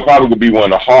 It's probably going to be one of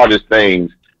the hardest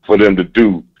things for them to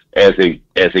do as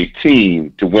a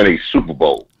team to win a Super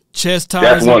Bowl. Chastising.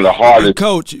 That's one of the hardest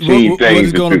coach. What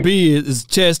it's going to be is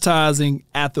chastising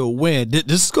after a win.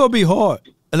 This is going to be hard.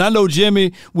 And I know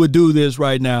Jimmy would do this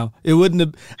right now. It wouldn't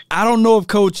have, I don't know if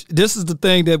Coach, this is the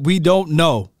thing that we don't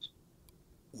know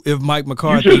if Mike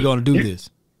McCarthy is going to do this.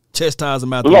 Chastise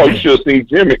him after a win. You should have seen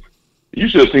Jimmy. You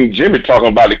should have seen Jimmy talking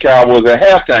about the Cowboys at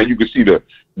halftime. You could see the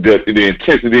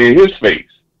intensity in his face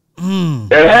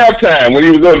at halftime when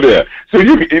he was up there. So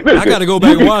I got to go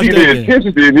back and watch that. You can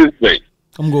see the intensity in his face.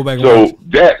 I'm gonna go back and watch.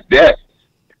 So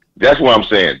that's what I'm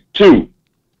saying. 2,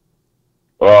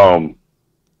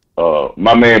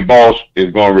 my man Boss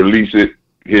is gonna release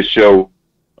his show.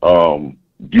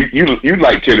 You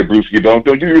like Teddy Bruschi,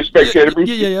 don't you respect Teddy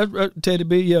Bruschi? Yeah, Teddy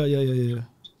B. Yeah.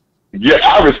 Yeah,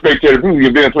 I respect Teddy Bruschi.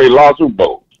 He's been played a lot of Super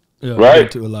Bowls, right?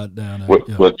 To a lot down there.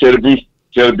 But Teddy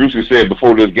Bruschi said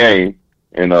before this game,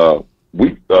 and Boss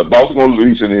is going to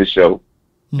release in his show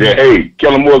that hey,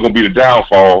 Kellen Moore's going to be the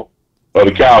downfall of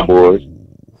the Cowboys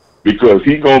because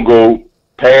he's going to go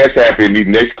pass happy in these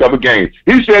next couple of games.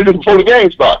 He said this before the game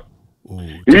started.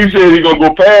 He said he's going to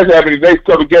go pass happy in these next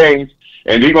couple of games,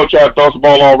 and he's going to try to toss the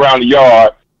ball all around the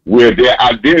yard where their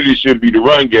identity should be the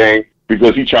run game.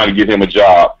 Because he's trying to get him a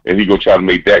job, and he's going to try to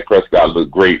make Dak Prescott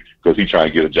look great because he's trying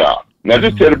to get a job. Now,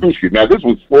 this Teddy Bruschi. Now, this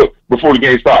was before the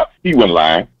game started. He wasn't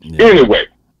lying. Yeah. Anyway.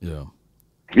 Yeah.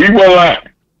 He wasn't lying.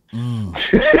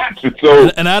 So,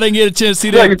 and I didn't get a chance to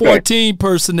see that 14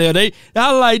 personnel. I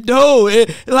like, no.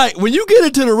 Like, when you get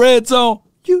into the red zone,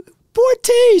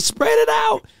 14. Spread it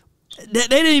out. They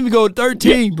didn't even go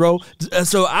 13, bro.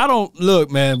 So I don't look,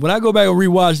 man. When I go back and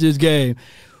rewatch this game,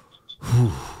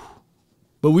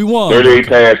 but we won. 38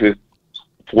 passes,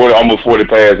 almost 40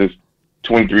 passes,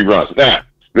 23 runs. Now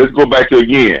let's go back to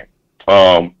again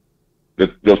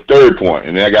the third point,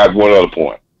 and then I got one other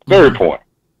point. Third point,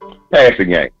 passing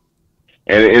game,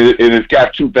 and it's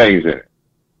got two things in it.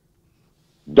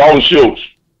 Dalton Schultz,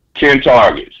 10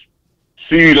 targets.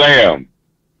 CeeDee Lamb.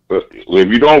 If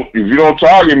you don't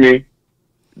target me,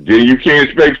 then you can't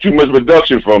expect too much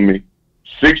production from me.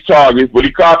 6 targets, but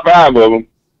he caught 5 of them.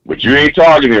 But you ain't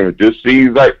targeting him. This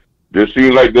seems like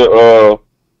the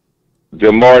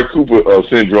Amari Cooper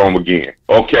syndrome again.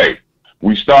 Okay,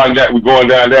 we're going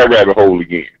down that rabbit hole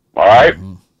again. All right.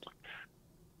 Mm-hmm.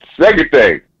 Second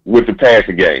thing with the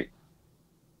passing game.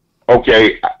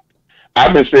 Okay,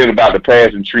 I've been saying about the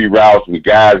passing tree routes and the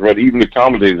guys, even the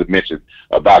commentators have mentioned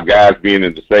about guys being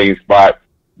in the same spot,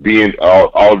 being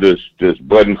all this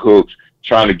button hooks,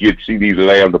 trying to get CeeDee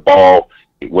Lamb the ball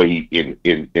where he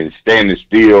in standing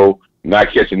still, not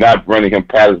running him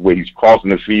passes where he's crossing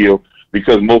the field.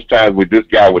 Because most times with this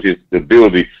guy with his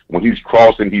ability, when he's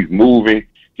crossing, he's moving.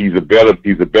 He's a better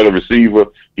receiver.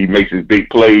 He makes his big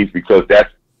plays because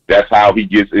that's how he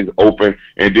gets his open,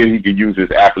 and then he can use his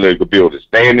athletic ability.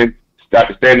 Standing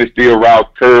still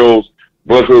route, curls,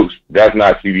 butt hooks, that's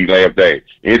not CeeDee Lamb thing.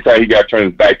 Anytime he got to turn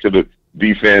his back to the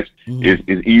defense, it's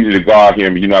easy to guard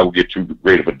him, and you're not going to get too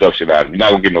great a production out of him. You're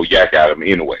not going to get no yak out of him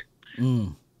anyway.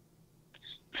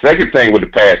 Second thing with the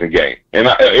passing game, and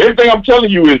everything I'm telling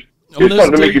you is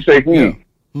something to make you say,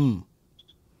 2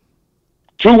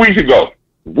 weeks ago,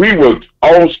 we were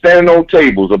all standing on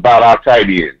tables about our tight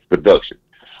ends production.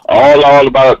 All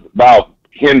about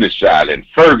Hendershot and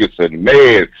Ferguson,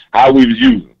 man, how we was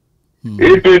using.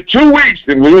 It's been 2 weeks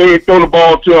and we ain't thrown the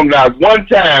ball to them not one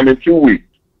time in 2 weeks.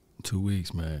 2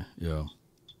 weeks, man. Yeah.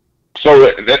 So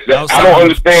I don't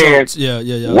understand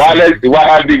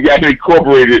why they got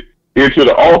incorporated into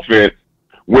the offense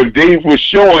when they were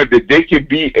showing that they could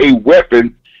be a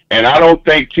weapon. And I don't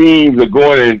think teams are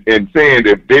going and saying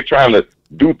that they're trying to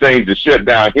do things to shut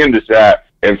down Hendershot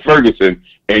and Ferguson,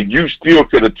 and you still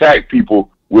could attack people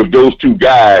with those two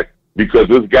guys because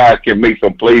those guys can make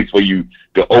some plays for you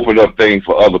to open up things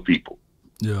for other people.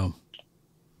 Yeah.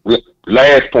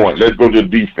 Last point, let's go to the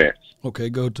defense. Okay,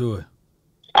 go to it.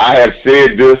 I have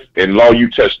said this, and Law, you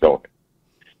touched on it.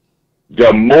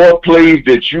 The more plays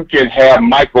that you can have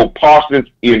Michael Parsons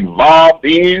involved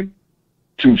in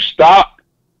to stop,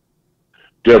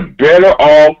 the better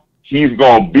off he's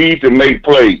going to be to make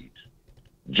plays.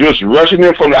 Just rushing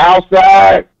him from the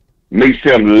outside makes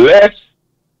him less.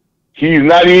 He's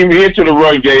not even into the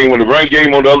run game when the run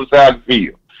game on the other side of the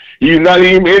field. He's not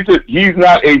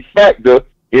a factor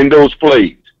in those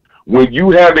plays. When you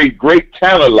have a great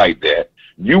talent like that,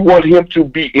 you want him to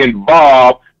be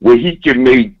involved where he can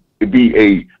be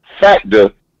a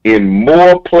factor in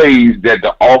more plays that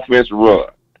the offense run.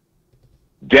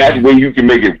 That's where you can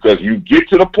make it, because you get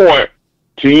to the point,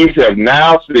 teams have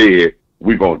now said,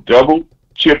 we're going to double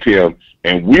chip him,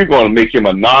 and we're going to make him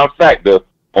a non-factor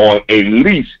on at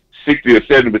least 60 or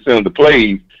 70% of the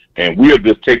plays, and we'll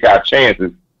just take our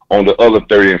chances on the other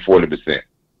 30 and 40%.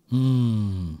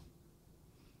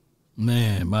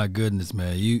 Man, my goodness,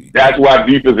 man. That's why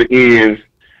defensive ends,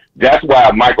 that's why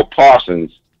Michael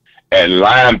Parsons at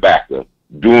linebacker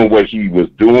doing what he was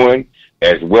doing,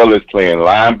 as well as playing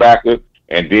linebacker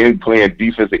and then playing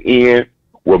defensive end,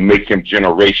 will make him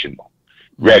generational.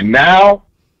 Right now,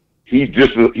 he's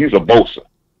a Bosa.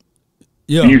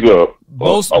 Yeah. He's a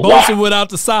Bosa without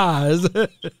the size.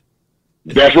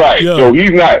 That's right. Yeah. So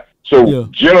he's not. So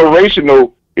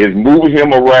generational is moving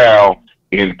him around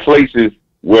in places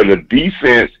where the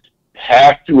defense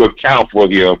has to account for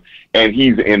him, and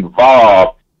he's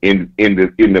involved in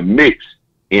the mix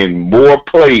in more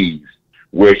plays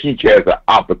where he has an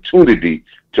opportunity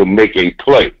to make a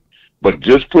play. But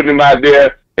just putting him out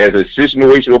there as a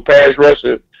situational pass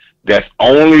rusher, that's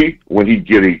only when he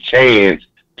get a chance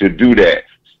to do that.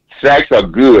 Sacks are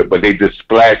good, but they just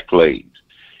splash plays.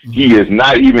 He has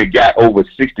not even got over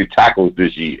 60 tackles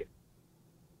this year.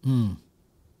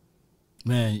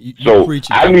 Man, you so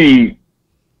preaching. I need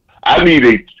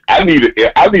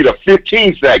a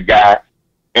 15 sack guy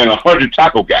and a 100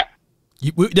 tackle guy.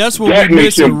 That's what we're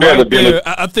missing right there.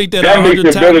 I think that makes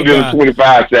him better than a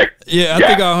 25 sack. Yeah, I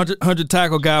think our 100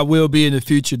 tackle guy will be in the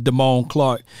future, Damone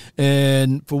Clark.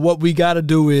 And for what we got to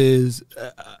do is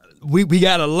we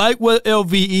got to like what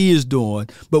LVE is doing,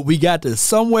 but we got to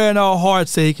somewhere in our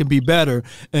hearts say he can be better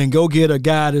and go get a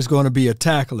guy that's going to be a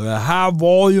tackler, a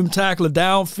high-volume tackler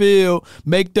downfield,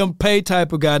 make them pay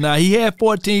type of guy. Now, he had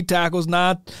 14 tackles,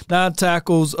 nine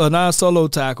solo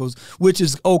tackles, which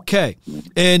is okay.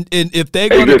 And if they're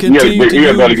going to continue to use...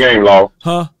 another game, Law.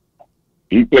 Huh?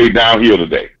 He played downhill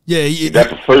today. Yeah,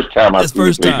 that's the first time I've seen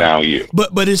him play downhill.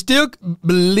 But it's still,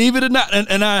 believe it or not,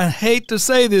 and I hate to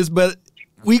say this, but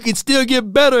we can still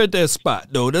get better at that spot,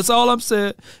 though. That's all I'm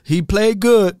saying. He played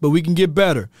good, but we can get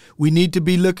better. We need to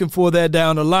be looking for that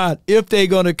down the line if they're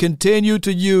going to continue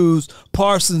to use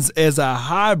Parsons as a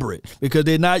hybrid, because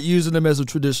they're not using him as a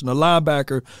traditional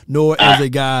linebacker, nor as a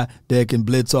guy that can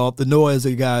blitz off, nor as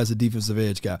a guy as a defensive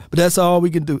edge guy. But that's all we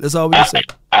can do. That's all we can say.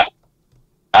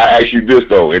 I ask you this,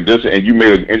 though, and you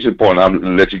made an interesting point. I'm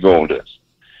going to let you go on this.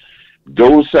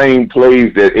 Those same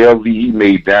plays that LVE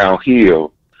made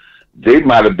downhill, they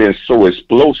might have been so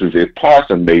explosive that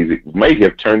Parsons may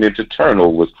have turned into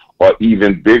turnovers or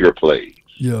even bigger plays.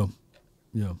 Yeah.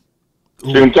 See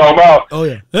what I'm talking about? Oh,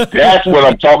 yeah. That's what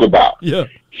I'm talking about. Yeah.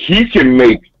 He can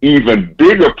make even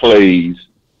bigger plays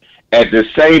at the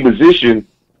same position,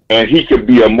 and he could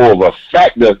be more of a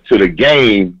factor to the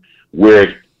game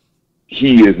where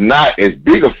he is not as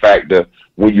big a factor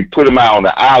when you put him out on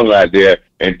the island out there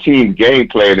and team game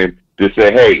planning to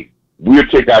say, hey, we'll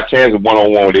take our chances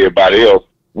one-on-one with everybody else.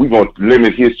 We're going to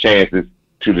limit his chances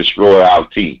to destroy our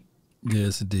team.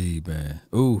 Yes, indeed, man.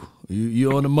 Ooh,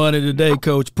 you on the money today,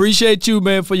 Coach. Appreciate you,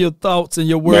 man, for your thoughts and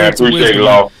your words. Man, appreciate it,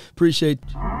 Law. Appreciate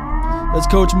you. That's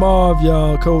Coach Marv,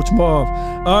 y'all. Coach Marv.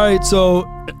 All right, so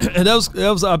that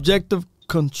was objective,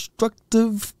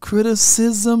 constructive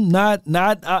criticism.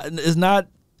 It's not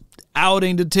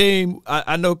outing the team.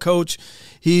 I know Coach,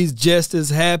 he's just as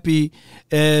happy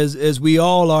as we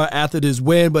all are after this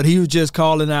win, but he was just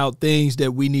calling out things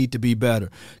that we need to be better.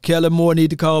 Kellen Moore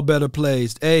need to call better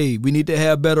plays. Hey, we need to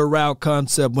have better route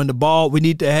concept. When the ball, we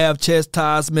need to have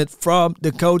chastisement from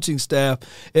the coaching staff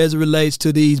as it relates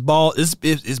to these balls.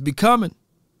 It's becoming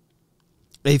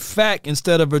a fact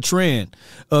instead of a trend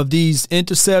of these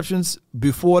interceptions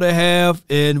before the half,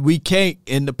 and we can't,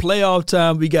 in the playoff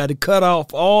time, we got to cut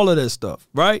off all of that stuff,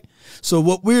 right? So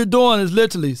what we're doing is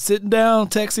literally sitting down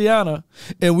Texiana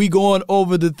and we going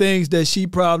over the things that she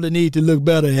probably need to look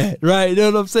better at, right? You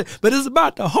know what I'm saying? But it's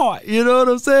about the heart, you know what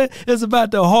I'm saying? It's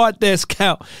about the heart that's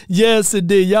count. Yes,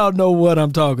 indeed. Y'all know what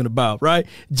I'm talking about, right?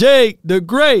 Jake, the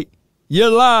Great,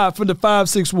 you're live from the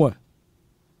 561.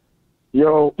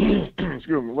 Yo,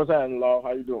 excuse me. What's happening, Law?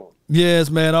 How you doing? Yes,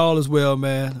 man. All is well,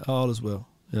 man. All is well.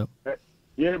 Yep.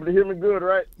 You able to hear me good,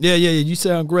 right? Yeah. You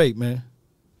sound great, man.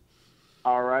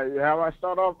 All right. How I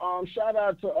start off? Shout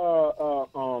out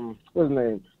to what's his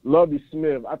name? Lovie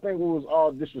Smith. I think we was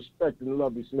all disrespecting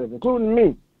Lovie Smith, including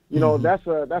me. You know, that's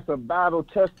a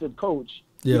battle-tested coach.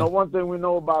 Yeah. You know, one thing we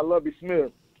know about Lovie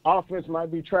Smith, offense might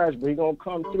be trash, but he gonna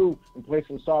come through and play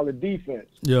some solid defense.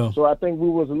 Yeah. So I think we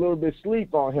was a little bit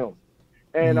sleep on him.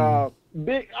 And I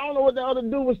don't know what the other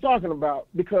dude was talking about,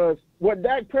 because what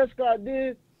Dak Prescott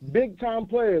did, big-time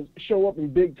players show up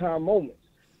in big-time moments.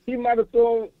 He could have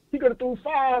thrown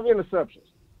 5 interceptions,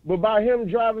 but by him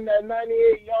driving that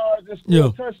 98 yards and score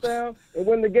a touchdown and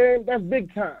win the game, that's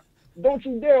big time. Don't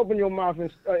you dare open your mouth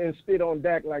and spit on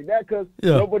Dak like that, because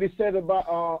nobody said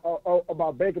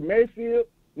about Baker Mayfield,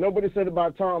 nobody said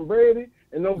about Tom Brady,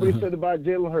 and nobody said about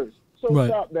Jalen Hurts. So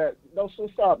stop that.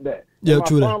 Stop that. Yeah, my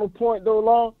final point, though,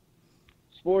 Law,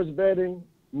 sports betting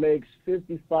makes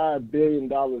 $55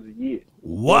 billion a year.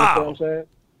 Wow. You know what I'm saying?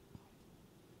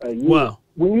 A year. Wow.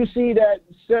 When you see that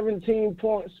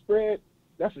 17-point spread,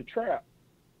 that's a trap.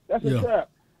 That's a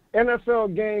trap.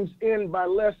 NFL games end by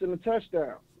less than a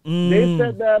touchdown. They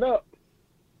set that up.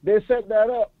 They set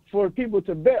that up for people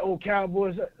to bet on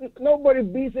Cowboys. Nobody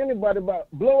beats anybody, but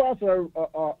blowouts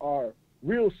are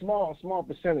real small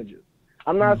percentages.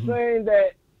 I'm not saying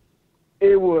that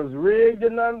it was rigged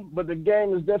or nothing, but the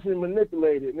game is definitely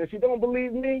manipulated. And if you don't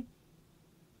believe me,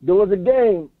 there was a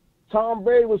game Tom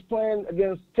Brady was playing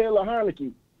against Taylor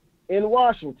Heineke in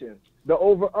Washington. The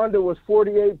over-under was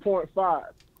 48.5.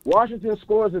 Washington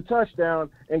scores a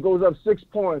touchdown and goes up 6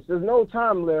 points. There's no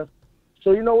time left.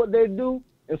 So you know what they do?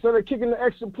 Instead of kicking the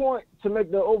extra point to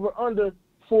make the over-under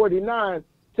 49,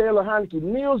 Taylor Heineke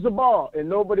kneels the ball, and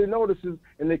nobody notices,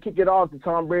 and they kick it off to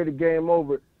Tom Brady, game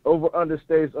over. Over-under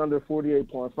stays under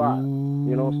 48.5.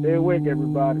 You know, stay awake,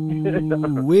 everybody.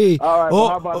 All right,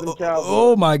 how about them Cowboys?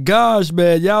 Oh, my gosh,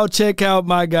 man. Y'all check out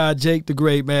my guy, Jake the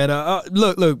Great, man.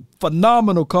 Look,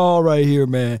 phenomenal call right here,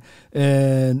 man.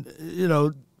 And, you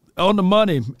know, on the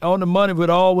money with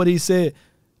all what he said.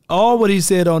 All what he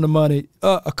said on the money.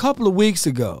 A couple of weeks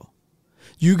ago,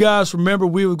 You guys remember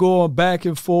we were going back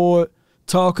and forth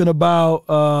talking about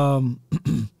the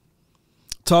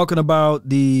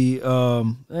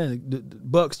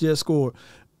Bucks just scored.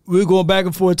 We were going back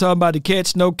and forth talking about the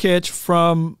catch, no catch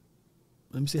from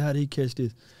 – let me see how did he catch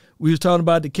this. We was talking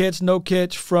about the catch, no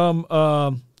catch from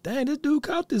dang, this dude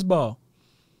caught this ball.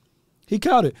 He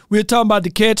caught it. We were talking about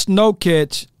the catch, no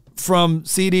catch from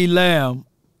CeeDee Lamb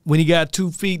when he got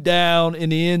 2 feet down in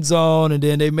the end zone, and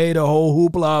then they made a whole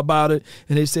hoopla about it,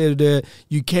 and they said that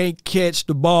you can't catch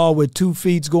the ball with 2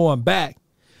 feet going back.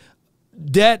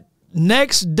 That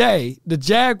next day, the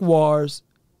Jaguars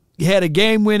had a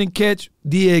game-winning catch,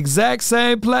 the exact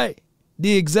same play.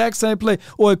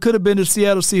 Or it could have been the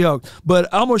Seattle Seahawks. But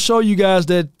I'm going to show you guys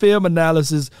that film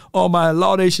analysis on my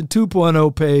Law Nation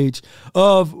 2.0 page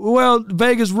of, well,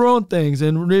 Vegas ruined things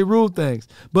and they ruled things.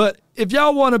 But if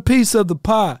y'all want a piece of the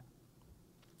pie,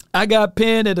 I got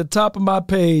pinned at the top of my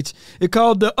page. It's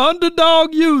called The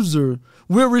Underdog User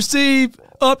will receive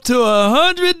up to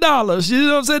 $100. You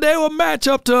know what I'm saying? They will match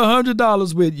up to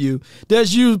 $100 with you.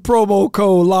 That's use promo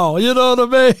code LAW. You know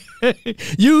what I mean?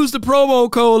 Use the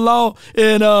promo code LAW,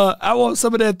 and I want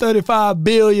some of that $35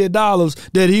 billion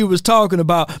that he was talking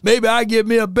about. Maybe I get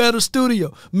me a better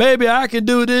studio. Maybe I can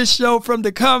do this show from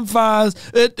the confines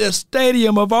at the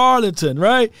Stadium of Arlington,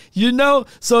 right? You know?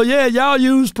 So, yeah, y'all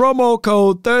use promo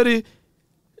code 30.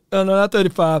 No, not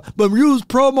 35, but use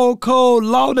promo code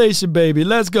LawNation, baby.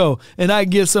 Let's go. And I can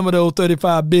get some of those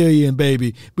 $35 billion,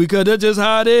 baby, because that's just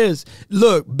how it is.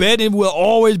 Look, betting will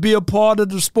always be a part of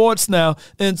the sports now,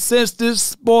 and since this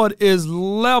sport is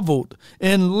leveled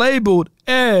and labeled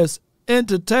as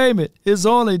entertainment, it's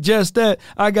only just that.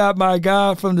 I got my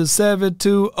guy from the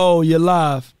 720. You're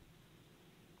live.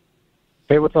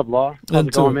 Hey, what's up, Law? How's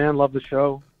it going, man? Love the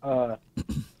show.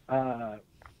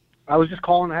 I was just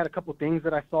calling. I had a couple things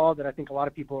that I saw that I think a lot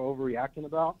of people are overreacting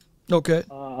about. Okay.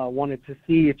 I wanted to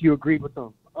see if you agreed with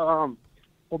them. Hold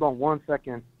on one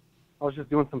second. I was just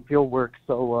doing some field work,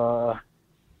 so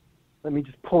let me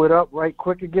just pull it up right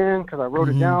quick again because I wrote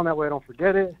it down. That way I don't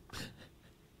forget it.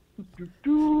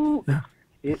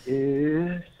 It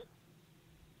is...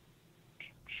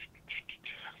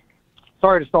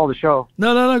 Sorry to stall the show.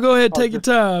 No. Go ahead. Take your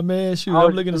time, man. Shoot,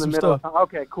 I'm looking at some stuff.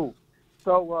 Okay, cool.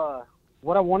 So,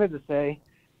 what I wanted to say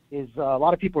is a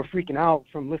lot of people are freaking out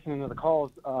from listening to the calls,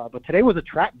 but today was a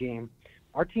trap game.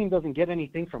 Our team doesn't get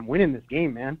anything from winning this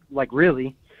game, man. Like,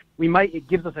 really. It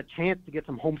gives us a chance to get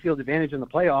some home field advantage in the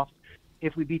playoffs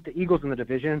if we beat the Eagles in the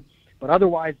division. But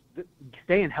otherwise,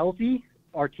 staying healthy,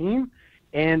 our team,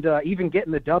 and even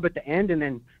getting the dub at the end and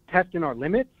then testing our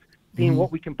limits, seeing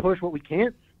what we can push, what we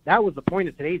can't, that was the point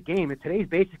of today's game. And today's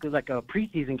basically like a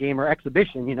preseason game or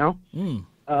exhibition, you know?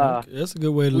 Okay, that's a good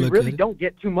way to look at it. We really don't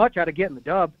get too much out of getting the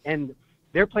dub, and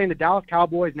they're playing the Dallas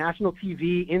Cowboys, national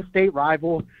TV, in-state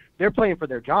rival. They're playing for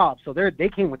their job, so they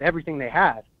came with everything they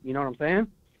had. You know what I'm saying?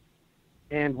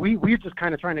 And we're just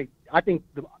kind of trying to. I think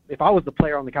if I was the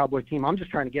player on the Cowboys team, I'm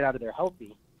just trying to get out of there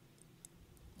healthy.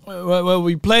 Well,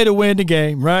 we play to win the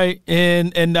game, right?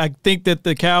 And I think that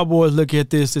the Cowboys look at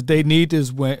this that they need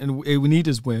this win, and we need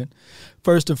this win.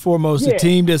 First and foremost, the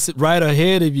team that's right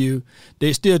ahead of you,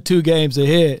 they're still 2 games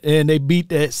ahead, and they beat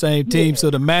that same team. So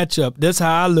the matchup, that's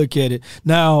how I look at it.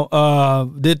 Now,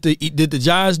 did the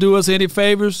Giants do us any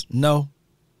favors? No.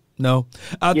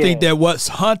 I think that what's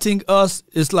hunting us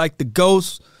is like the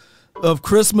ghosts of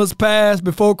Christmas past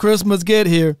before Christmas get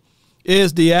here.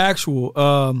 Is the actual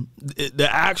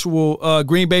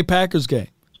Green Bay Packers game.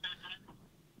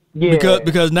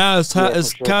 Because now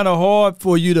it's kind of hard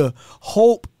for you to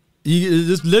hope.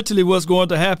 It's literally what's going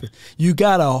to happen. You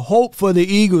got to hope for the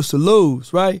Eagles to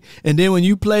lose, right? And then when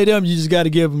you play them, you just got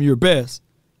to give them your best.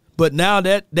 But now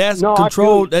that's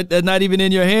controlled. That's not even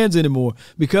in your hands anymore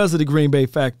because of the Green Bay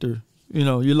factor. You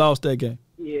know, you lost that game.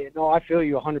 Yeah, no, I feel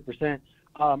you 100%.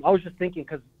 I was just thinking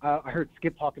because I heard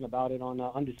Skip talking about it on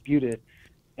Undisputed,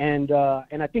 and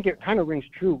I think it kind of rings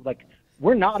true. Like,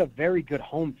 we're not a very good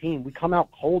home team. We come out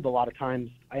cold a lot of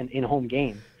times in home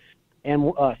games.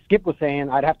 And Skip was saying,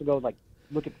 I'd have to go like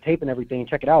look at the tape and everything and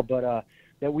check it out, but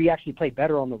that we actually play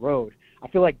better on the road. I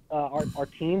feel like our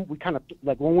team, we kind of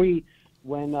like when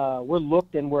we're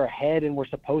looked and we're ahead and we're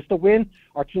supposed to win,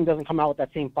 our team doesn't come out with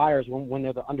that same fire as when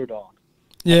they're the underdog.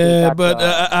 Yeah, but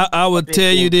I would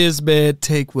tell you this, man.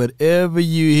 Take whatever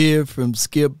you hear from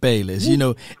Skip Bayless. You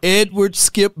know, Edward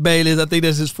Skip Bayless, I think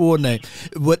that's his full name.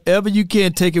 Whatever you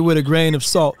can, take it with a grain of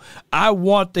salt. I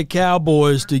want the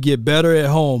Cowboys to get better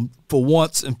at home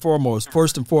first and foremost.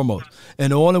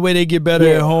 And the only way they get better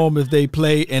at home is if they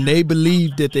play and they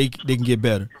believe that they can get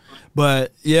better.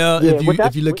 But,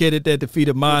 if you look at it, that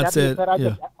defeated mindset. Sorry,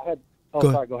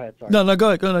 go ahead. Sorry. No, go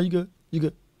ahead. No, you good. You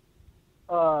good?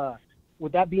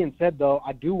 With that being said, though,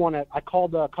 I do want to. I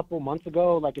called a couple months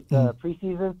ago, like at the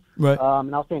preseason, right?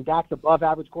 And I was saying Dak's above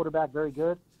average quarterback, very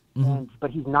good, but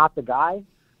he's not the guy.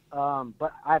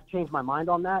 But I've changed my mind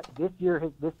on that. This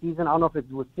season, I don't know if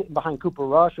it was sitting behind Cooper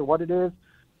Rush or what it is,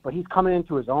 but he's coming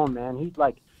into his own, man. He's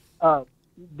like,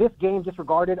 this game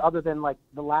disregarded, other than like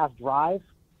the last drive.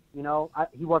 You know, I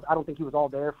don't think he was all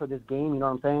there for this game. You know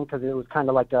what I'm saying? Because it was kind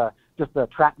of like just a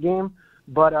trap game.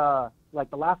 But like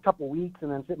the last couple weeks,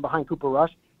 and then sitting behind Cooper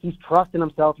Rush, he's trusting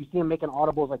himself. You see him making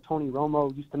audibles like Tony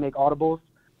Romo used to make audibles,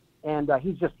 and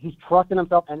he's trusting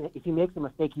himself. And if he makes a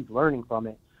mistake, he's learning from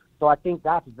it. So I think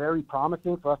that's very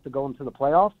promising for us to go into the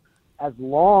playoffs, as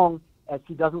long as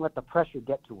he doesn't let the pressure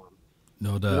get to him.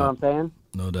 No doubt. You know what I'm saying?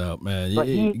 No doubt, man. But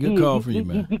Good call for you,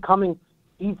 man. He's becoming.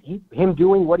 Him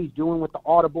doing what he's doing with the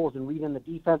audibles and reading the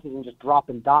defenses and just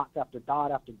dropping dots after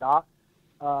dot after dot,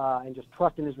 and just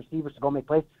trusting his receivers to go make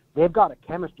plays. They've got a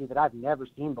chemistry that I've never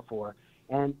seen before.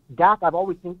 And Dak, I've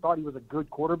always thought he was a good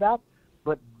quarterback,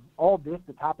 but all this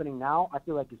that's happening now, I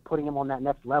feel like is putting him on that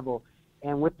next level.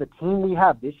 And with the team we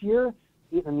have this year,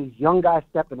 and these young guys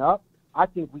stepping up, I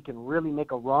think we can really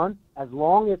make a run as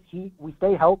long as we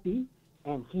stay healthy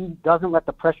and he doesn't let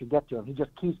the pressure get to him. He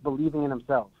just keeps believing in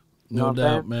himself. No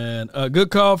doubt, man. Good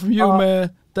call from you,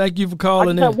 man. Thank you for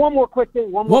calling in. I just have one more quick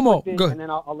thing. One more quick Go thing, and then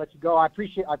I'll let you go. I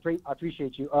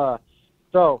appreciate you.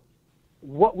 So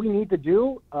what we need to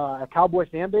do at Cowboy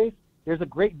Fanbase, there's a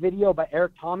great video by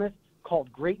Eric Thomas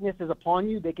called "Greatness Is Upon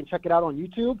You." They can check it out on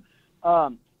YouTube.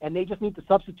 And they just need to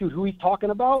substitute who he's talking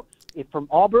about. It's from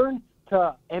Auburn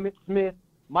to Emmitt Smith,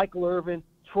 Michael Irvin,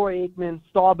 Troy Aikman,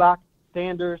 Staubach,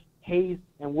 Sanders, Hayes,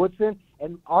 and Woodson.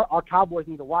 And our Cowboys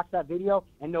need to watch that video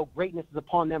and know greatness is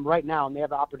upon them right now, and they have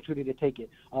the opportunity to take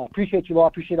it. Appreciate you all.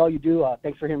 Appreciate all you do.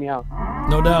 Thanks for hearing me out.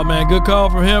 No doubt, man. Good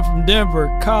call from him from Denver,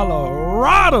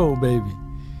 Colorado, baby,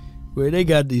 where they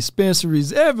got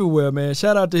dispensaries everywhere, man.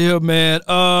 Shout out to him, man.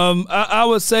 I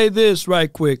would say this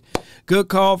right quick. Good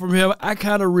call from him. I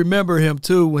kind of remember him,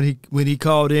 too, when he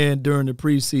called in during the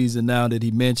preseason, now that he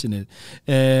mentioned it.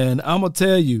 And I'm going to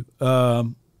tell you,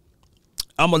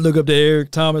 I'm going to look up to Eric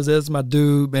Thomas. That's my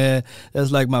dude, man.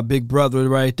 That's like my big brother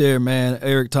right there, man.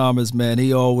 Eric Thomas, man,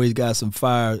 he always got some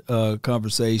fire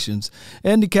conversations.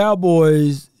 And the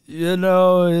Cowboys, you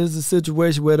know, it's a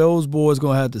situation where those boys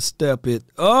going to have to step it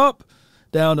up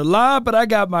down the line. But I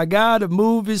got my guy, the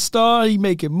movie star. He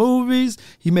making movies.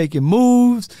 He making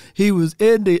moves. He was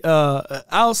in the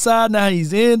outside. Now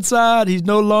he's inside. He's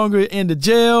no longer in the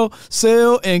jail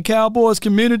cell and Cowboys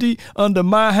community under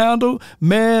my handle.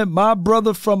 Man, my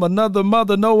brother from another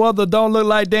mother, no other, don't look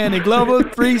like Danny Glover.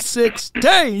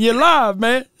 316. You're live,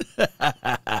 man.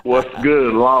 What's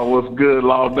good, Law? What's good,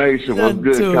 Law Nation? What's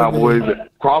good, Cowboys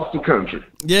across the country?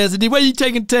 Yes, indeed. Where you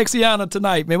taking Texiana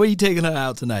tonight, man? Where you taking her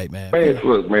out tonight, man? Man,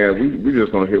 look, man, we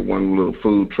just gonna hit one little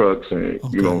food trucks and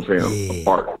you know what I'm saying,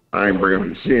 apart. I ain't bringing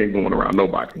her. She ain't going around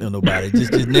nobody. No, nobody.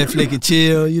 just Netflix and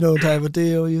chill, you know, type of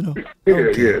deal, you know.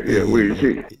 Yeah.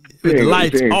 She with the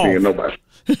lights she ain't off. seeing nobody.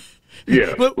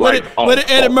 Yeah. What did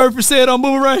Eddie Murphy said on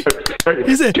Boomerang?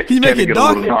 He said he make it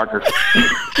darker.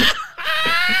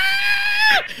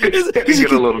 He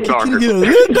get a little darker. Get a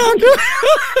little darker.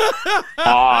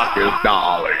 Marcus,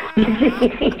 darling.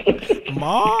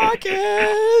 Marcus.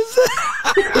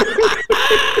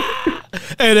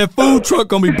 Hey, that food truck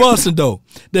gonna be busting though.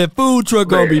 That food truck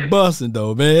gonna be busting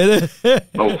though, man.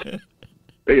 Oh,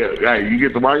 yeah, hey, you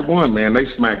get the right one, man.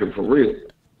 They smacking for real.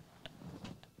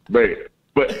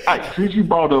 But hey, since you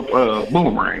brought up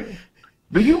Boomerang,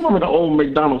 do you remember the old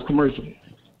McDonald's commercial?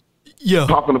 Yeah.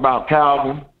 Talking about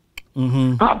Calvin.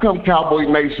 Mm-hmm. How come Cowboy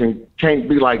Nation can't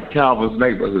be like Calvin's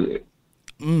neighborhood?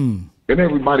 And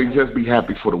everybody just be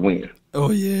happy for the win?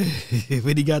 Oh, yeah.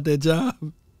 When he got that job?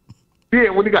 Yeah,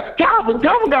 when he got Calvin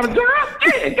got a job?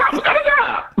 Yeah, Calvin got a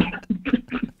job.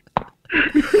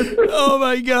 Oh,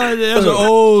 my God. That's an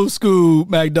old school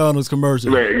McDonald's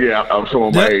commercial. Yeah, I'm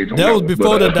showing my age. That was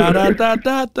before the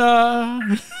da-da-da-da-da.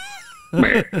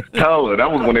 Man, tell her. That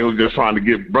was when they was just trying to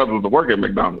get brothers to work at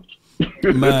McDonald's.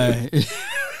 Man.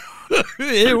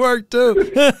 It worked too.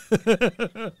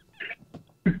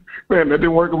 Man, that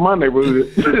didn't work in my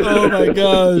neighborhood. Oh my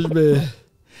gosh, man.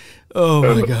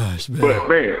 Oh my gosh, man. But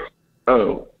man,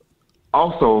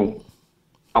 also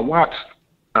I watched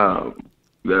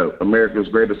the America's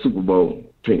Greatest Super Bowl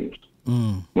teams.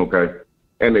 Okay.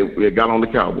 And it got on the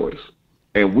Cowboys.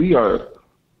 And we are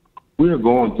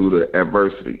going through the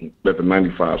adversity that the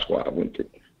 95 squad went through.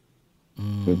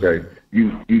 Okay,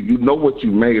 you know what you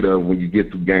made of when you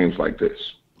get through games like this,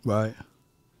 right?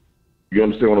 You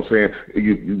understand what I'm saying?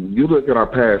 You look at our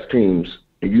past teams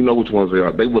and you know which ones they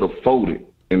are. They would have folded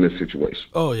in this situation.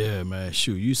 Oh yeah, man.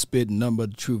 Shoot, you spitting nothing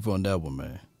but the truth on that one,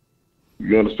 man.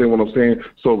 You understand what I'm saying?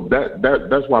 So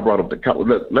that's why I brought up the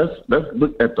Cowboys. Let's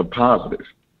look at the positive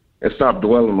and stop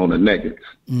dwelling on the negative.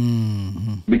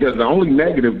 Mm-hmm. Because the only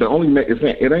negative,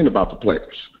 it ain't about the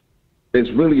players. It's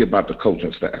really about the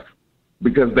coaching staff.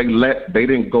 Because they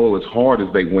didn't go as hard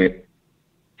as they went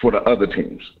for the other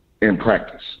teams in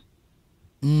practice.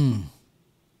 Mm.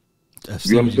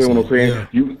 You understand what I'm saying?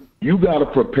 Yeah. You got to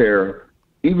prepare.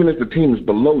 Even if the team is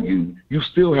below you, you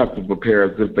still have to prepare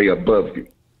as if they above you.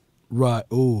 Right.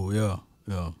 Oh, yeah.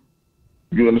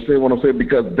 You understand what I'm saying?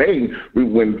 Because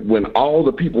when all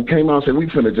the people came out and said we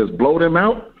finna just blow them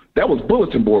out, that was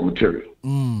bulletin board material.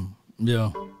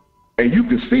 Yeah. And you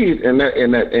can see it in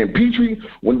Petrie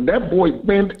when that boy,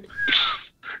 man,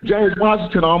 James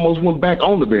Washington almost went back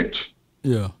on the bench.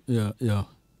 Yeah.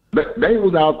 They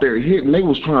was out there hitting. They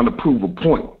was trying to prove a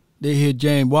point. They hit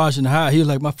James Washington high. He was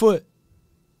like, my foot.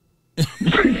 And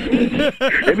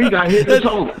he got hit in the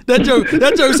toe. That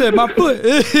joke said, my foot.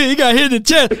 He got hit in the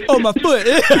chest. Oh, my foot.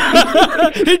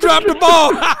 He dropped the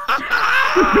ball.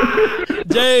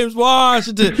 James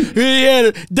Washington.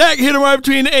 Dak hit him right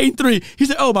between the 8 and 3. He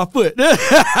said, oh, my foot.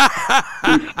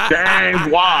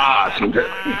 James Washington.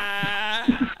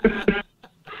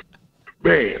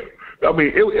 Man, I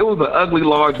mean, it was an ugly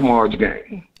large marge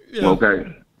game. Yeah.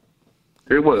 Okay?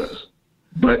 It was.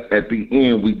 But at the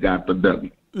end, we got the W.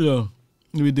 Yeah,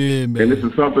 we did, man. And this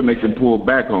is something they can pull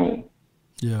back on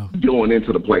going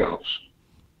into the playoffs.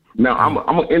 Now, I'm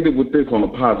going to end it with this on a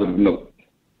positive note,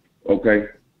 okay?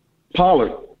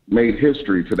 Pollard made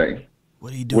history today. What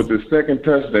did he do? With his second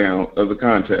touchdown of the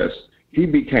contest, he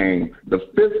became the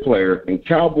 5th player in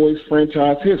Cowboys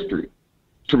franchise history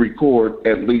to record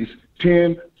at least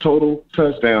 10 total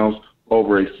touchdowns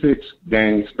over a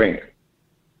 6-game span,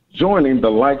 joining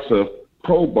the likes of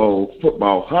Pro Bowl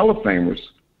football Hall of Famers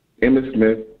Emmitt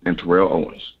Smith and Terrell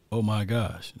Owens. Oh, my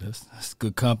gosh. That's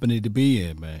good company to be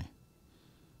in, man.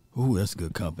 Ooh, that's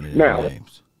good company. Now,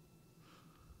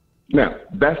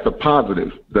 that's the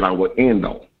positive that I would end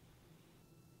on.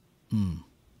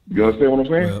 You understand what I'm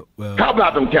saying? Well, how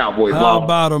about them Cowboys, How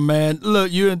about them, man?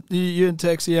 Look, you in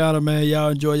Texiana, man. Y'all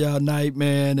enjoy y'all night,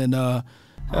 man, and have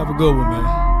a good one,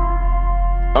 man.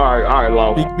 All right,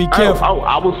 Law. Be careful.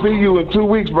 I will see you in 2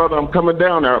 weeks, brother. I'm coming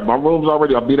down there. My room's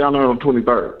already. I'll be down there on the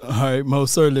 23rd. All right,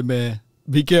 most certainly, man.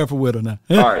 Be careful with her now.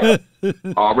 All right.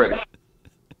 Already.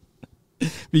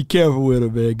 Be careful with her,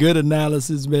 man. Good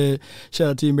analysis, man. Shout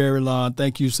out to you, Mary Lon.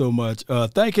 Thank you so much.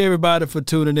 Thank everybody for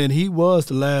tuning in. He was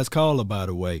the last caller, by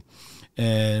the way.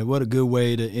 And what a good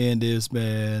way to end this,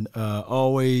 man.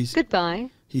 Always. Goodbye.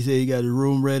 He said he got the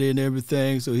room ready and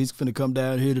everything, so he's going to come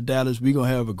down here to Dallas. We're going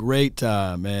to have a great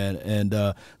time, man. And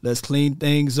let's clean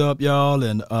things up, y'all,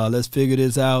 and let's figure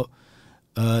this out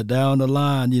down the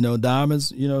line. You know,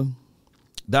 diamonds in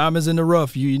the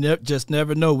rough. You just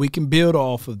never know. We can build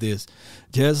off of this,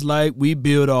 just like we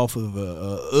build off of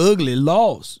a ugly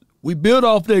loss. We built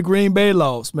off that Green Bay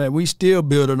loss, man. We still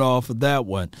building off of that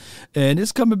one. And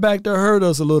it's coming back to hurt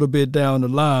us a little bit down the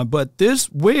line. But this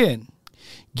win,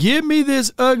 give me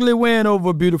this ugly win over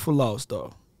a beautiful loss,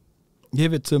 though.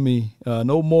 Give it to me.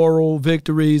 No moral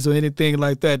victories or anything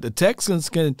like that. The Texans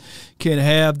can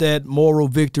have that moral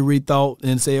victory thought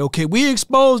and say, okay, we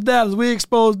exposed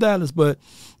Dallas, but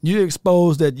you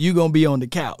exposed that you're going to be on the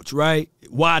couch, right?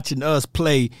 Watching us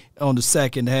play on the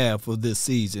second half of this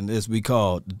season, as we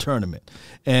call it, the tournament.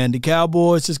 And the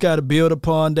Cowboys just got to build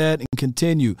upon that and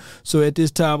continue. So at this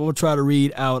time, I'm going to try to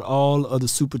read out all of the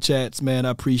super chats, man. I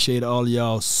appreciate all of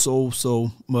y'all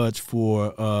so much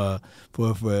for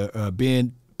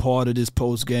being part of this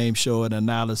post-game show and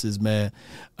analysis, man.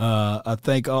 I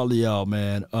thank all of y'all,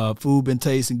 man. Food been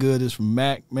tasting good is from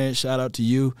Mac, man. Shout out to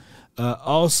you.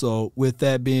 Also, with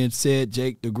that being said,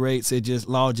 Jake the Great said, just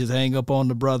hang up on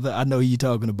the brother. I know who you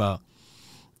talking about.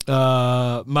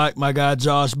 My guy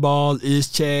Josh Ball is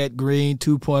Chad Green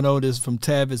 2.0. This is from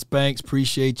Tavis Banks.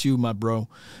 Appreciate you, my bro.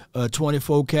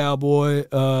 24 Cowboy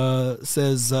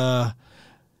says,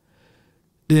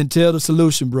 didn't tell the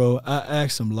solution, bro. I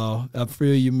asked him, Law. I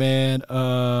feel you, man.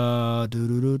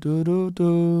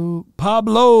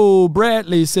 Pablo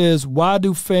Bradley says, why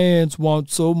do fans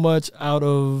want so much out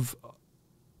of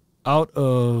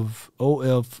OF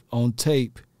on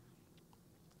tape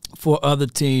for other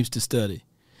teams to study?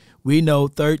 We know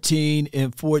 13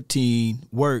 and 14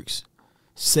 works.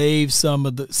 Save some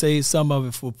of it for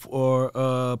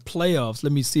playoffs.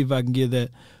 Let me see if I can get that.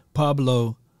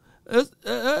 Pablo,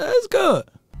 that's good.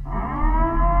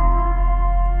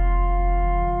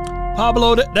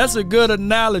 Pablo, that's a good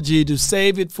analogy to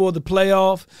save it for the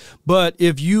playoff. But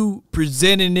if you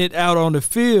presenting it out on the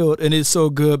field and it's so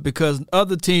good because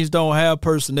other teams don't have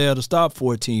personnel to stop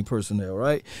 14 personnel,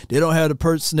 right? They don't have the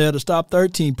personnel to stop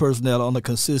 13 personnel on a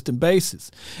consistent basis.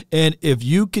 And if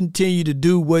you continue to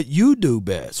do what you do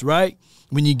best, right?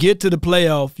 When you get to the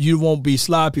playoff, you won't be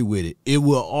sloppy with it. It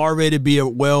will already be a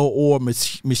well-oiled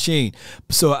machine.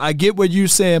 So I get what you're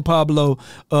saying, Pablo,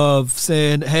 of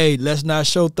saying, hey, let's not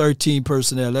show 13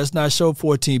 personnel. Let's not show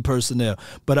 14 personnel.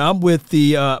 But I'm with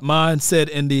the mindset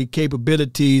and the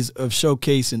capabilities of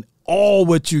showcasing all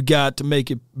what you got to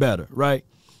make it better, right?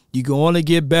 You can only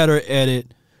get better at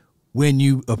it when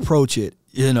you approach it.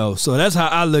 You know, so that's how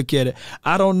I look at it.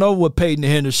 I don't know what Peyton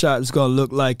Hendershot is going to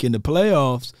look like in the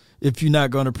playoffs if you're not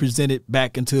going to present it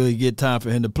back until you get time for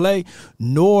him to play,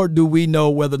 nor do we know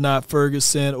whether or not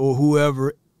Ferguson or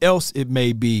whoever else it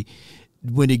may be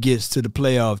when it gets to the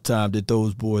playoff time that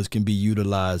those boys can be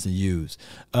utilized and used.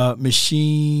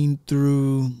 Machine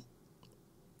threw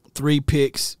 3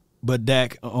 picks, but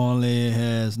Dak only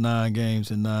has 9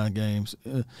 games in 9 games.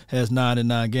 Has 9 in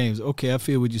 9 games. Okay, I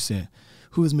feel what you're saying.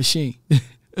 Who is Machine?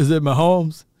 Is it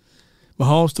Mahomes?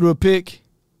 Mahomes threw a pick?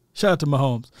 Shout out to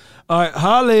Mahomes. All right,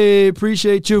 Holly,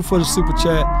 appreciate you for the super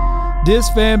chat. This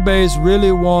fan base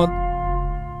really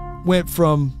went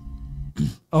from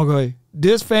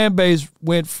This fan base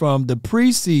went from the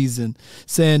preseason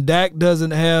saying Dak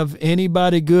doesn't have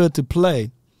anybody good to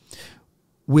play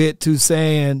with to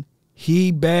saying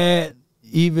he bad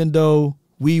even though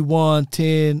we won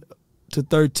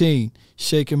 10-13.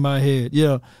 Shaking my head.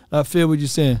 Yeah, I feel what you're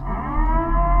saying.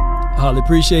 Holly,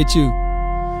 appreciate you.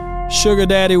 Sugar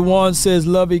Daddy 1 says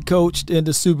Lovey coached in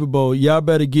the Super Bowl. Y'all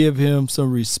better give him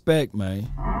some respect, man.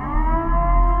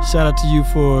 Shout out to you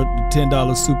for the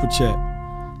 $10 super chat.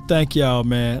 Thank y'all,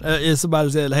 man.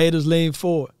 Somebody said haters lean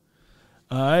forward.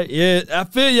 All right, yeah, I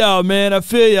feel y'all, man. I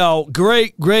feel y'all.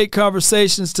 Great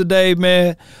conversations today,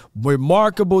 man.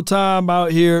 Remarkable time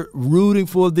out here rooting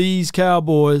for these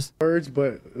Cowboys. Words,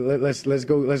 but let's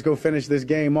go finish this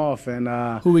game off. And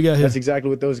who we got here? That's exactly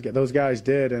what those guys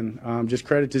did. And just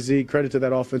credit to Zeke, credit to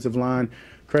that offensive line,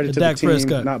 credit to the team,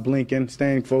 Prescott. not blinking,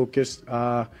 staying focused,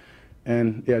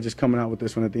 and yeah, just coming out with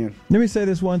this one at the end. Let me say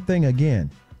this one thing again.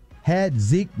 Had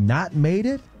Zeke not made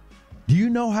it, do you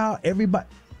know how everybody?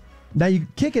 Now you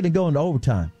kick it and go into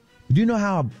overtime. Do you know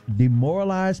how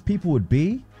demoralized people would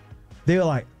be? They're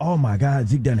like, oh my God,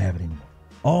 Zeke doesn't have it anymore.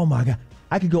 Oh my God.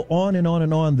 I could go on and on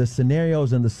and on the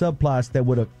scenarios and the subplots that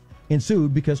would have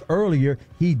ensued because earlier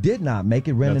he did not make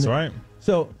it. That's right.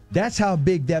 So that's how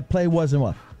big that play was and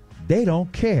what. They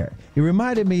don't care. It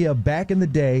reminded me of back in the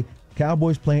day,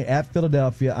 Cowboys playing at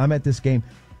Philadelphia. I'm at this game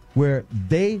where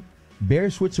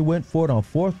Barry Switzer went for it on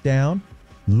 4th down.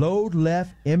 Load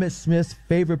left, Emmitt Smith's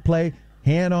favorite play,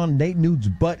 hand on Nate Newton's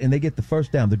butt, and they get the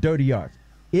first down, the dirty yards.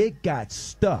 It got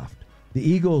stuffed. The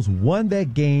Eagles won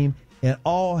that game, and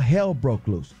all hell broke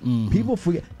loose. Mm-hmm. People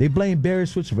forget. They blame Barry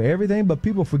Switzer for everything, but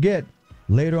people forget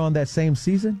later on that same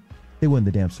season, they won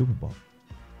the damn Super Bowl.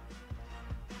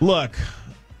 Look,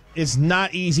 it's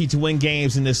not easy to win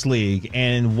games in this league,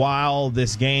 and while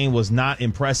this game was not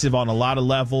impressive on a lot of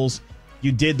levels,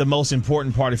 you did the most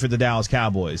important part for the Dallas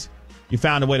Cowboys. You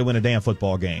found a way to win a damn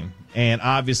football game. And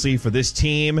obviously for this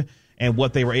team and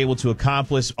what they were able to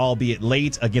accomplish, albeit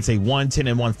late, against a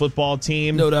 1-10-1 football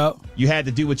team, no doubt, you had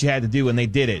to do what you had to do, and they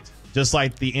did it. Just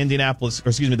like the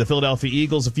the Philadelphia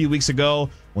Eagles a few weeks ago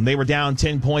when they were down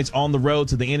 10 points on the road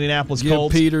to the Indianapolis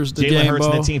Colts. Jalen Hurts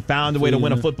and the team found a way to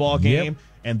win a football game,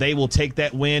 and they will take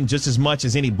that win just as much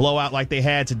as any blowout like they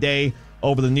had today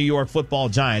over the New York Football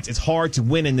Giants. It's hard to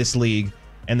win in this league,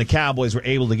 and the Cowboys were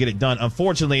able to get it done.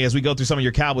 Unfortunately, as we go through some of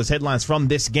your Cowboys headlines from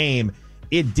this game,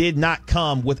 it did not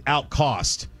come without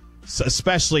cost,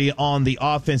 especially on the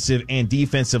offensive and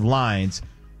defensive lines.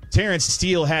 Terrence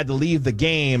Steele had to leave the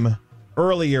game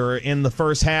earlier in the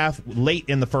first half, late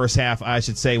in the first half, I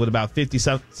should say, with about 50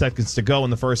 seconds to go in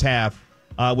the first half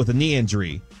with a knee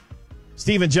injury.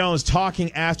 Stephen Jones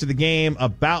talking after the game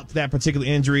about that particular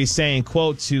injury, saying,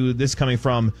 quote, to this coming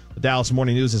from the Dallas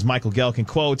Morning News' Michael Gelkin,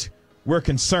 quote, "We're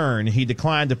concerned." He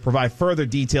declined to provide further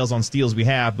details on Steele's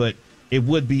behalf, but it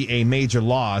would be a major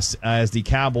loss as the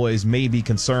Cowboys may be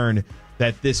concerned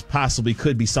that this possibly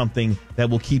could be something that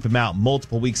will keep him out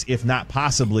multiple weeks, if not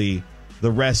possibly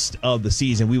the rest of the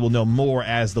season. We will know more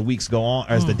as the weeks go on,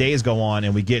 as the days go on,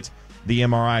 and we get the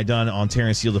MRI done on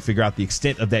Terrence Steele to figure out the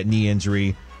extent of that knee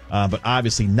injury. But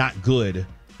obviously not good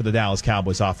for the Dallas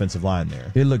Cowboys offensive line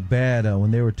there. It looked bad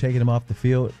when they were taking him off the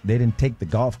field. They didn't take the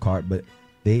golf cart, but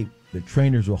the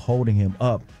trainers were holding him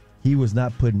up he was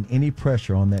not putting any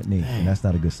pressure on that knee, and that's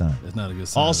not a good sign. That's not a good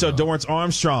sign. Also, Dorrance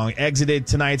Armstrong exited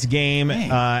tonight's game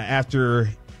after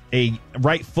a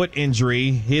right foot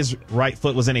injury. His right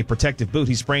foot was in a protective boot.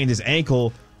 He sprained his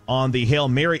ankle on the Hail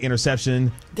Mary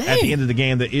interception at the end of the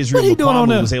game that Israel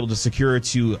Mukuamu was able to secure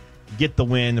to get the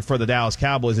win for the Dallas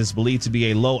Cowboys. It's believed to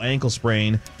be a low ankle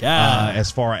sprain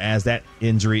as far as that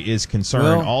injury is concerned.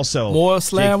 Well, also,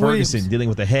 Slam Jake Ferguson Williams. dealing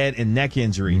with a head and neck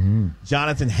injury.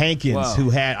 Jonathan Hankins, who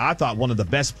had, I thought, one of the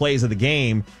best plays of the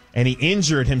game, and he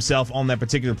injured himself on that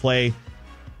particular play,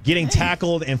 getting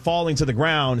tackled and falling to the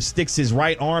ground, sticks his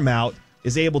right arm out,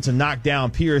 is able to knock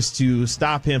down Pierce to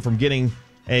stop him from getting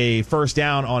a first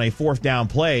down on a fourth down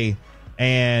play,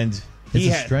 and he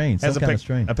has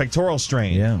a pectoral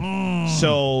strain. Yeah.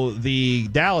 So the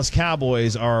Dallas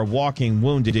Cowboys are walking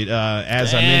wounded.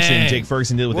 As I mentioned, Jake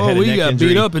Ferguson did with the head and neck injury.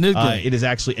 Beat up in this game. It is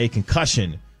actually a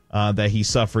concussion that he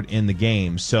suffered in the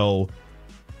game. So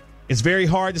it's very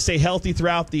hard to stay healthy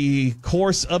throughout the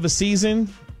course of a season.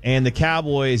 And the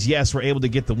Cowboys, yes, were able to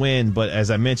get the win, but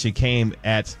as I mentioned, came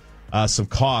at some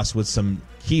cost with some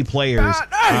key players.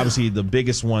 Obviously, the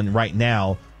biggest one right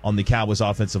now on the Cowboys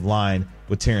offensive line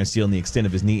with Terrence Steele and the extent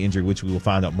of his knee injury, which we will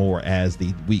find out more as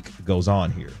the week goes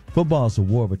on here. Football is a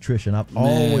war of attrition. I've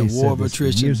always said this for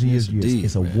years and years and years.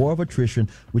 It's a war of attrition,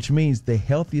 which means the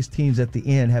healthiest teams at the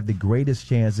end have the greatest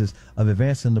chances of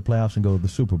advancing the playoffs and go to the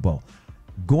Super Bowl.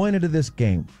 Going into this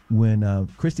game, when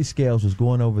Christy Scales was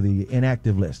going over the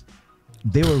inactive list,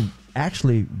 they were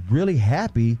actually really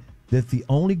happy that the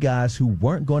only guys who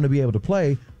weren't going to be able to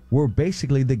play were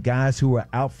basically the guys who were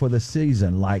out for the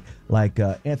season, like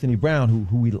Anthony Brown,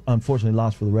 who we unfortunately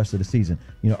lost for the rest of the season,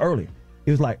 earlier.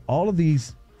 It was like all of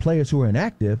these players who were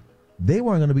inactive, they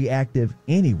weren't going to be active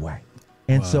anyway.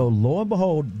 And so, lo and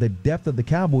behold, the depth of the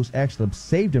Cowboys actually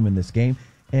saved them in this game.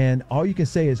 And all you can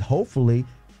say is hopefully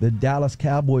the Dallas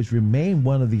Cowboys remain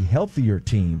one of the healthier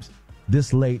teams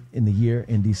this late in the year,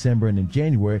 in December and in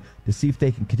January, to see if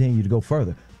they can continue to go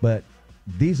further. But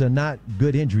these are not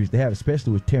good injuries to have,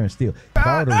 especially with Terrence Steele. If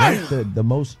I were to rank the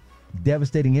most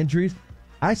devastating injuries,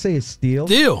 I say it's Steele.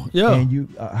 Yeah. And you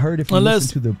heard if you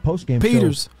listened to the postgame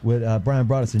show with Brian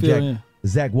Broaddus and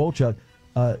Zach Wolchuk,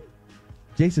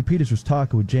 Jason Peters was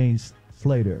talking with James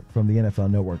Slater from the NFL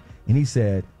Network, and he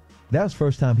said that was the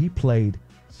first time he played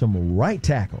some right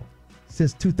tackle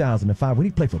since 2005 when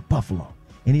he played for Buffalo.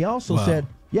 And he also said,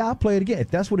 I'll play it again.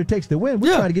 If that's what it takes to win,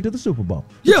 we're trying to get to the Super Bowl.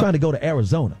 We're trying to go to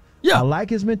Arizona. I like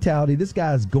his mentality. This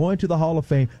guy is going to the Hall of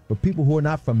Fame. For people who are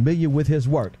not familiar with his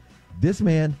work, this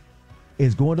man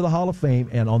is going to the Hall of Fame.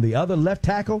 And on the other left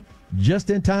tackle, just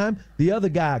in time, the other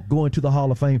guy going to the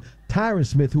Hall of Fame, Tyron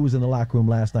Smith, who was in the locker room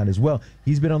last night as well.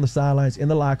 He's been on the sidelines in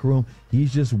the locker room.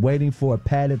 He's just waiting for a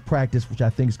padded practice, which I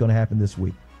think is going to happen this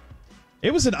week.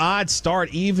 It was an odd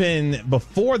start even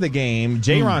before the game.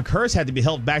 Jaron Kearse had to be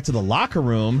helped back to the locker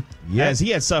room as he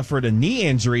had suffered a knee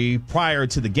injury prior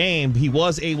to the game. He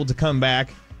was able to come back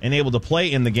and able to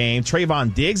play in the game.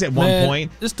 Trayvon Diggs at one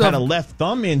point had a left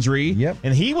thumb injury,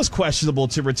 and he was questionable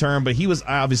to return, but he was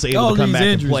obviously able to come back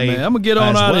and play. Man. I'm going to get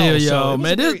on out of here, y'all.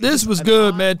 Man, this was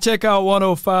good, man. Check out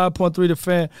 105.3 The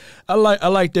Fan. I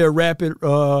like their rapid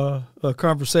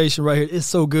conversation right here. It's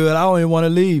so good. I don't even want to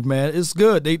leave, man. It's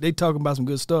good. They talking about some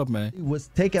good stuff, man. He was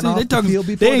taken off the field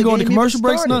before they ain't the going game to commercial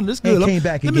breaks, started. none. This good. And came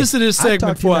back Let me listen to this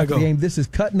segment before I go. This is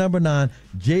cut number 9,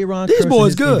 Jaron These Kearse boys and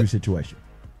his good. injury situation.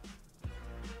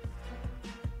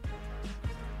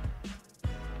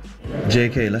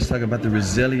 JK, let's talk about the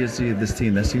resiliency of this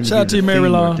team. That seems Shout out to to be you, the Mary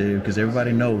theme Law. right there, because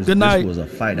everybody knows Good night. this was a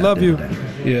fight Love out there you. today.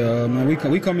 Yeah, man,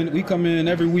 we come in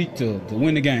every week to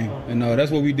win the game, and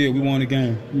that's what we did. We won the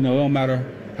game. It don't matter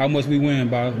how much we win,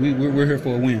 but we're here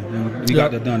for a win, and we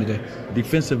got that done today.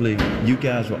 Defensively, you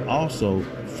guys were also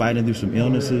fighting through some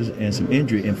illnesses and some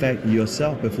injury. In fact,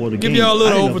 yourself before the game. Give y'all a little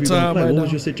I didn't know if you were gonna overtime play. right What now.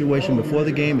 was your situation before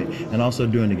the game and also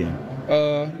during the game?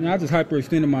 I just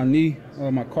hyperextended my knee,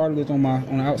 my cartilage on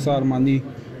the outside of my knee,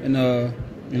 and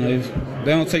if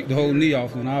they don't take the whole knee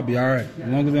off, then I'll be all right. As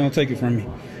long as they don't take it from me.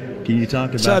 Can you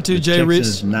talk Shout out about to the Jay Texans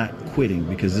Reese. not quitting,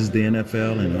 because this is the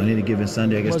NFL, and on any given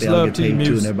Sunday, I guess Much they all love get to you, paid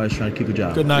too, Muse. and everybody's trying to keep a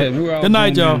job. Good night. Yeah, we're all Good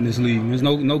night, grown men y'all. in this league. There's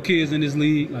no kids in this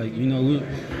league.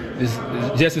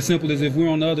 It's just as simple as if we're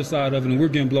on the other side of it and we're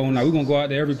getting blown out. We're gonna go out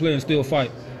there every play and still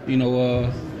fight.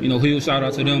 Hill, shout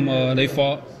out to them. They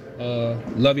fought.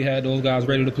 Lovey had those guys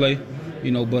ready to play.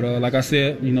 But like I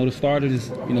said, the starter is,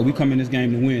 we come in this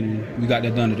game to win, and we got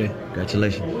that done today.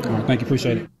 Congratulations. All right, thank you,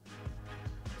 appreciate it.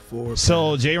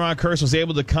 So Jaron Kearse was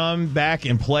able to come back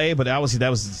and play, but obviously that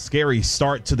was a scary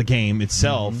start to the game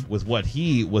itself with what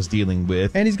he was dealing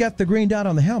with. And he's got the green dot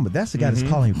on the helmet. That's the guy that's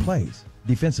calling plays.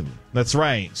 defensively. That's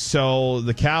right. So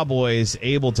the Cowboys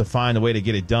able to find a way to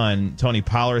get it done. Tony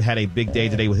Pollard had a big day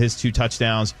today with his 2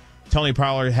 touchdowns. Tony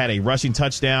Pollard had a rushing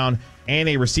touchdown and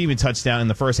a receiving touchdown in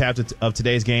the first half of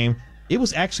today's game. It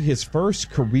was actually his first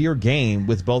career game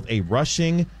with both a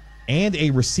rushing and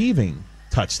a receiving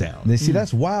touchdown. And see,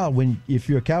 that's wild if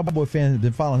you're a Cowboy fan and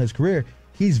been following his career.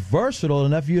 He's versatile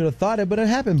enough you'd have thought it, but it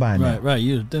happened by now. Right.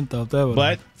 You didn't thought that would.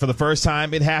 But for the first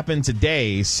time, it happened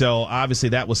today. So obviously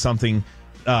that was something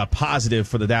positive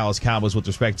for the Dallas Cowboys with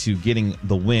respect to getting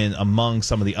the win among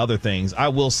some of the other things. I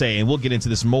will say, and we'll get into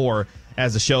this more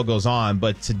as the show goes on,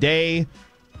 but today,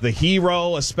 the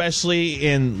hero,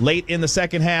 especially late in the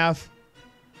second half,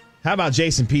 how about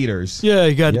Jason Peters? Yeah,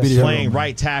 he got to be playing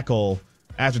right tackle.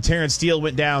 After Terrence Steele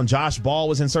went down, Josh Ball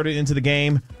was inserted into the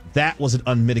game. That was an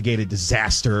unmitigated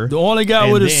disaster. The only guy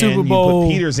with a Super Bowl. You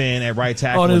put Peters in at right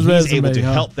tackle, and he's able to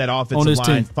help that offensive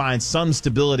line find some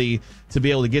stability to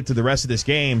be able to get through the rest of this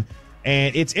game.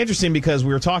 And it's interesting because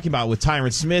we were talking about with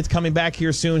Tyron Smith coming back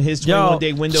here soon. His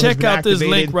 21-day window has been check out this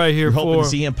link right here. We're hoping to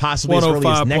see him possibly as early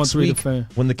as next week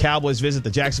when the Cowboys visit the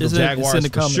Jacksonville Jaguars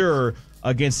for sure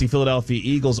against the Philadelphia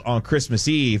Eagles on Christmas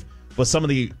Eve. But some of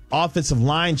the offensive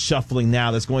line shuffling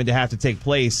now that's going to have to take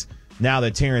place now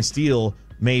that Terrence Steele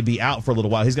may be out for a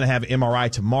little while. He's going to have an MRI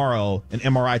tomorrow,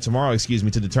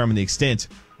 to determine the extent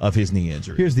of his knee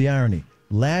injury. Here's the irony.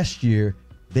 Last year,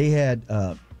 they had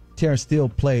Terrence Steele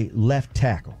play left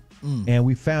tackle, and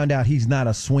we found out he's not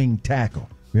a swing tackle.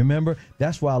 Remember?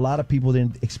 That's why a lot of people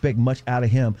didn't expect much out of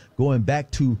him going back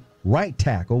to right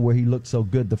tackle, where he looked so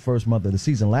good the first month of the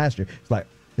season last year. It's like,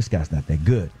 this guy's not that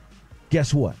good.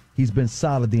 Guess what? He's been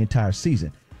solid the entire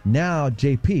season. Now,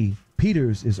 JP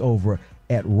Peters is over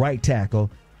at right tackle,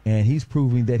 and he's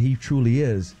proving that he truly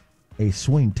is a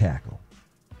swing tackle.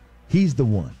 He's the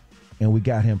one, and we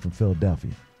got him from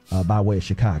Philadelphia by way of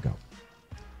Chicago.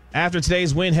 After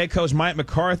today's win, head coach Mike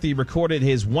McCarthy recorded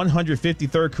his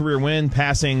 153rd career win,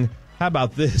 passing, how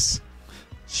about this,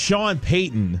 Sean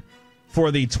Payton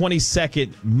for the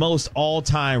 22nd most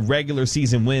all-time regular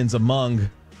season wins among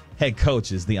head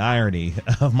coaches. The irony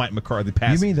of Mike McCarthy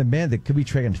passing. You mean the man that could be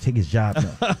trying to take his job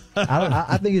now?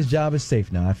 I think his job is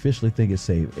safe now. I officially think it's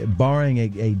safe, barring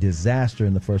a disaster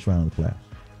in the first round of the playoffs.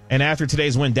 And after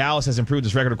today's win, Dallas has improved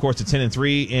its record, of course, to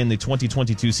 10-3 in the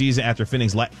 2022 season after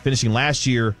finishing last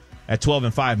year at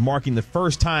 12-5, marking the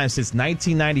first time since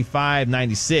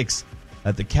 1995-96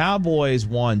 that the Cowboys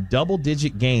won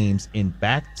double-digit games in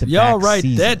back-to-back Y'all write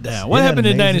seasons. that down. What happened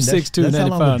in 96 to 95?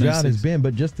 That's how long the drought has been,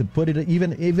 but just to put it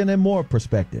even in more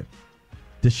perspective,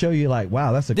 to show you like,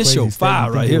 wow, that's a crazy show fire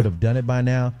right here. Would have done it by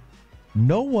now.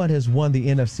 No one has won the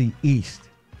NFC East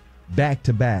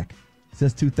back-to-back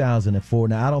since 2004.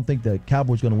 Now, I don't think the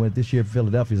Cowboys are going to win it this year.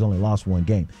 Philadelphia's only lost one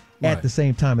game. Right. At the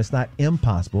same time, it's not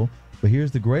impossible. But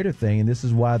here's the greater thing, and this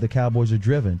is why the Cowboys are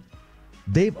driven.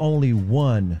 They've only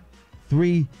won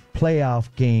 3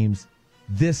 playoff games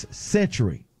this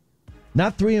century.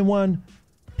 Not 3-1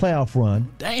 playoff run.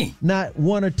 Dang. Not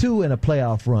 1 or 2 in a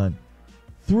playoff run.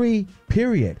 3,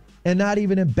 period. And not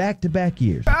even in back-to-back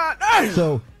years.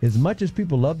 So as much as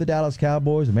people love the Dallas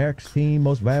Cowboys, America's team,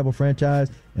 most valuable franchise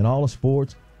in all of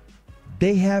sports,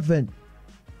 they haven't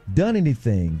done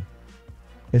anything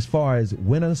as far as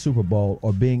winning a Super Bowl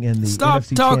or being in the Stop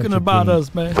NFC talking about game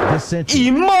us, man. This century.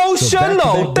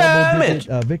 Emotional damage.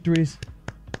 Victories,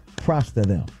 props to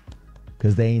them,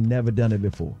 because they ain't never done it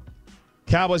before.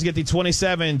 Cowboys get the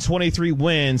 27-23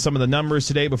 win. Some of the numbers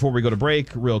today before we go to break.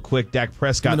 Real quick, Dak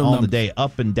Prescott on the day,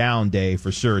 up and down day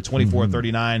for sure.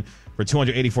 24-39 for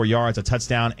 284 yards, a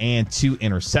touchdown, and 2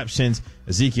 interceptions.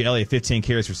 Ezekiel Elliott, 15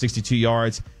 carries for 62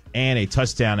 yards and a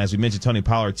touchdown. As we mentioned, Tony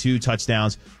Pollard, 2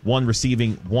 touchdowns, 1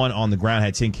 receiving, 1 on the ground,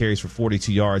 had 10 carries for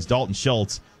 42 yards. Dalton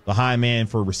Schultz, the high man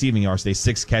for receiving yards, today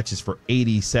 6 catches for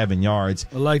 87 yards.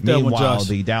 I like that one, Josh. Meanwhile,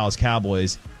 the Dallas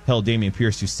Cowboys held Dameon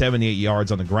Pierce to 78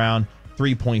 yards on the ground,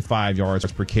 3.5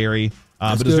 yards per carry.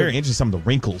 But it was very interesting, some of the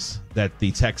wrinkles that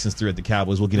the Texans threw at the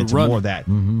Cowboys. We'll get into more of that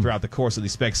throughout the course of the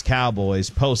Specs Cowboys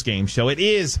postgame show. It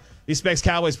is the Specs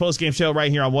Cowboys postgame show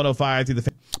right here on 105 through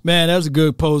the. Man, that was a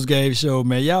good postgame show,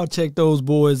 man. Y'all check those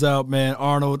boys out, man.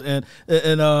 Arnold and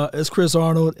it's Chris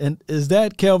Arnold, and is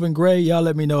that Kelvin Gray? Y'all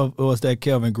let me know if it was that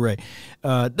Kelvin Gray.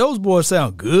 Those boys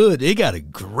sound good. They got a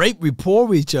great rapport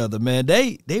with each other, man.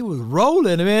 They was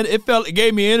rolling, man. It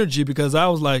gave me energy because I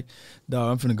was like, no,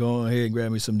 I'm finna go ahead and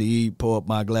grab me something to eat, pour up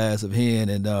my glass of hen,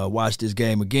 and watch this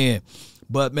game again.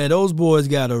 But, man, those boys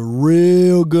got a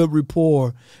real good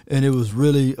rapport, and it was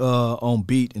really on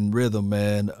beat and rhythm,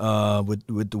 man,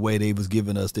 with the way they was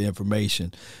giving us the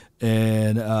information.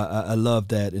 And I love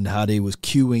that and how they was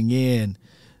cueing in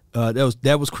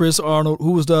That was Chris Arnold.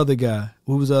 Who was the other guy?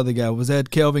 Was that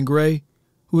Kelvin Gray?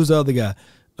 Who was the other guy?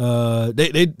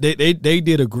 They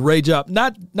did a great job.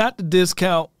 Not to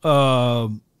discount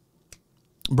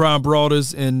Brian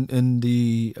Broaders and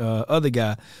the other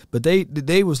guy, but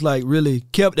they was like really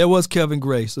that was Kelvin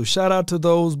Gray. So shout out to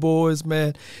those boys,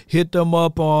 man. Hit them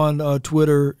up on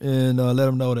Twitter and let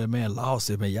them know that, man, lost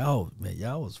it, man. Y'all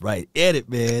was right at it,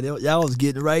 man. Y'all was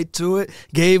getting right to it.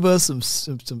 Gave us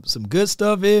some good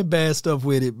stuff and bad stuff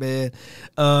with it, man.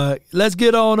 Let's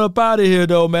get on up out of here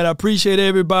though, man. I appreciate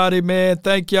everybody, man.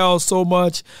 Thank y'all so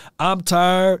much. I'm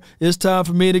tired. It's time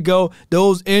for me to go.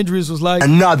 Those injuries was like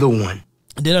another one.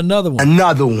 Then another one.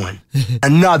 Another one.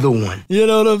 Another one. You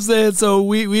know what I'm saying? So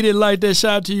we didn't like that.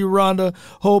 Shout out to you, Rhonda.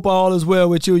 Hope all is well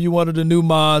with you. You one of the new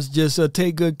mods. Just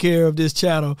take good care of this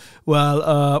channel while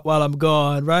I'm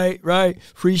gone. Right?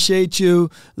 Appreciate you.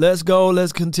 Let's go.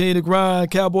 Let's continue to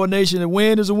grind. Cowboy Nation, a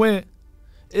win is a win.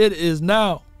 It is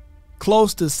now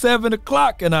close to 7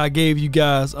 o'clock, and I gave you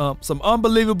guys some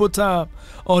unbelievable time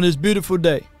on this beautiful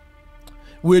day.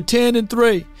 We're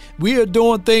 10-3. We are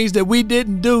doing things that we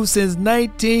didn't do since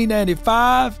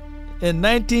 1995 and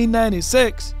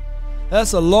 1996.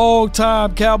 That's a long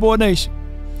time, Cowboy Nation.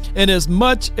 And as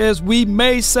much as we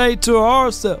may say to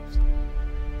ourselves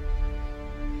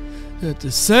that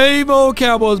the same old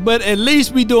Cowboys, but at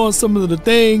least we doing some of the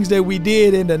things that we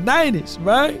did in the 90s,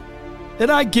 right?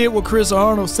 And I get what Chris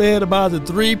Arnold said about the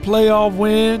 3 playoff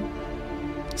win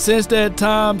since that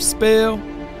time spell.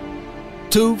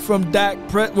 1 from Dak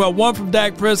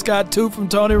Prescott, 2 from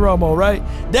Tony Romo, right?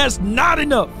 That's not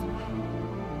enough.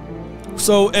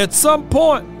 So at some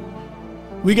point,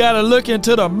 we got to look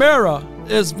into the mirror,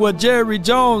 is what Jerry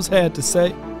Jones had to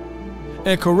say,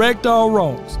 and correct all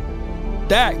wrongs.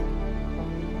 Dak,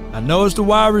 I know it's the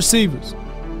wide receivers,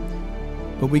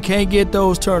 but we can't get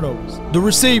those turnovers. The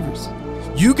receivers,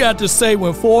 you got to say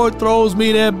when Ford throws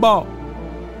me that ball,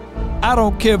 I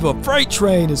don't care if a freight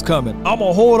train is coming. I'm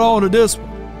going to hold on to this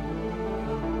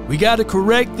one. We got to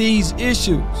correct these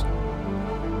issues.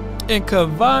 And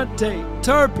KaVontae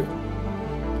Turpin,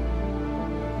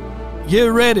 get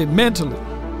ready mentally.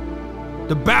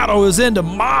 The battle is in the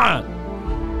mind.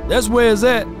 That's where it's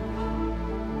at.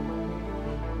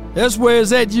 That's where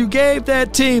it's at. You gave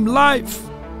that team life.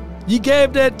 You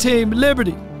gave that team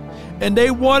liberty. And they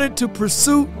wanted to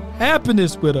pursue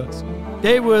happiness with us.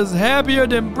 They was happier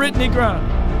than Brittany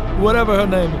Griner, whatever her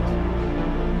name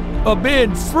is, of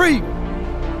being free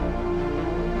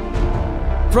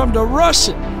from the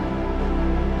Russian.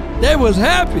 They was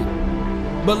happy.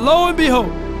 But lo and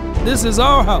behold, this is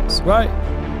our house, right?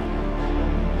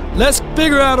 Let's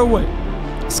figure out a way.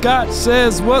 Scott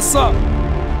says, what's up?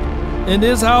 In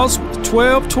this house,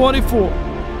 1224.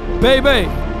 Baby,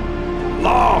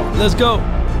 Law, let's go.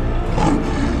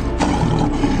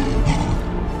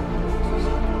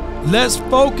 Let's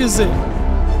focus in.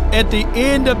 At the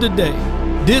end of the day,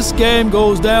 this game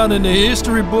goes down in the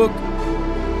history book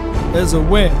as a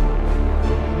win.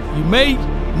 You may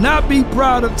not be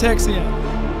proud of Texiana,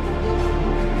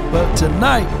 but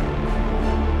tonight,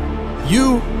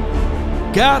 you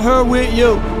got her with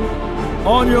you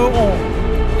on your arm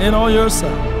and on your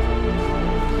side.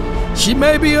 She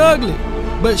may be ugly,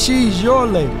 but she's your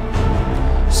lady.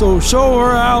 So show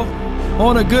her out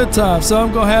on a good time.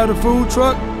 Some gonna have the food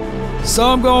truck.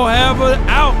 Some gonna have it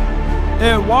out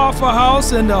at Waffle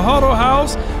House and the Huddle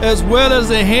House, as well as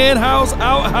the Hen House,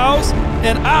 Outhouse,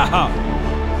 and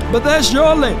IHOP. But that's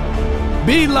your lady.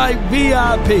 Be like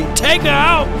VIP. Take her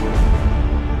out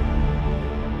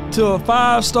to a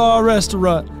 5-star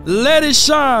restaurant. Let it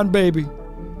shine, baby.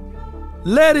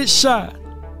 Let it shine.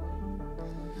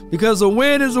 Because a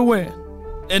win is a win.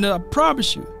 And I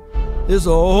promise you, it's a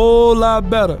whole lot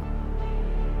better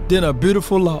than a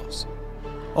beautiful loss.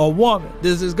 A woman,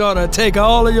 this is gonna take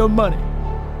all of your money,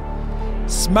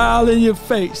 smile in your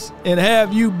face, and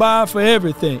have you buy for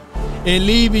everything, and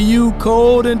leaving you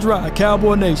cold and dry,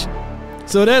 Cowboy Nation.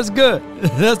 So that's good.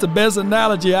 That's the best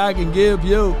analogy I can give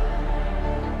you.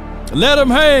 Let them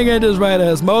hang in this right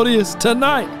Asmodeus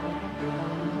tonight.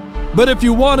 But if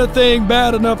you want a thing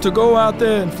bad enough to go out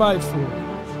there and fight for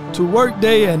it, to work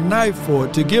day and night for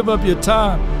it, to give up your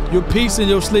time, your peace, and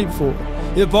your sleep for it,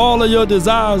 if all of your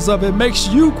desires of it makes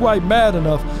you quite mad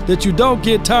enough that you don't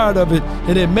get tired of it,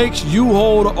 and it makes you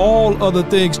hold all other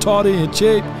things tawny in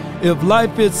check, if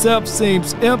life itself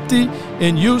seems empty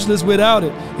and useless without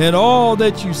it, and all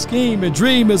that you scheme and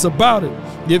dream is about it,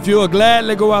 if you'll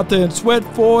gladly go out there and sweat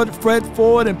for it, fret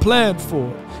for it, and plan for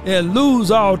it, and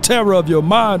lose all terror of your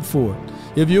mind for it,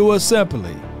 if you will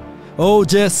simply Oh,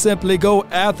 just simply go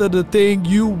after the thing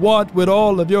you want with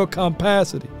all of your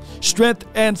capacity, strength,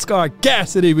 and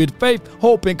sagacity, with faith,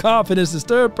 hope, and confidence, and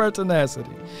stirred pertinacity.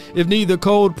 If neither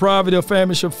cold, poverty, or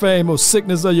famish, or fame, or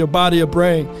sickness of your body or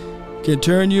brain can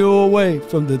turn you away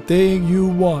from the thing you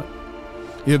want,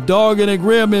 if dogged and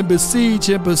grim and besiege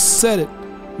and beset it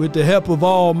with the help of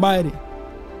Almighty,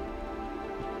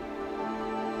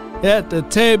 at the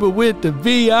table with the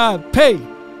VIP,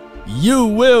 you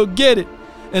will get it.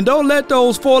 And don't let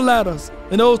those 4 letters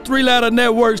and those 3-letter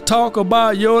networks talk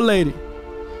about your lady.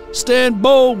 Stand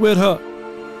bold with her.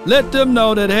 Let them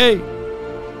know that, hey,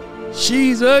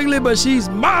 she's ugly, but she's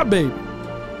my baby.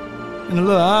 And a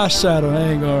little eyeshadow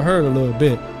ain't gonna hurt a little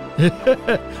bit.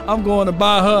 I'm going to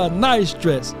buy her a nice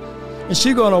dress. And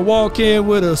she gonna walk in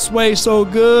with a sway so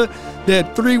good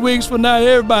that 3 weeks from now,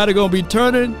 everybody gonna be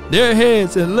turning their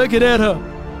heads and looking at her.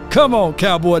 Come on,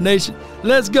 Cowboy Nation.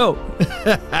 Let's go.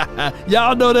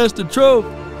 Y'all know that's the truth.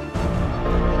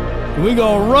 We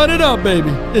gonna run it up, baby.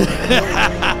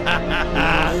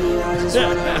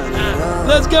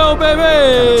 Let's go,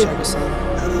 baby.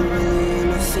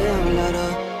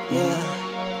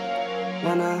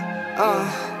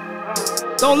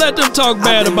 Don't let them talk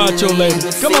bad about your lady.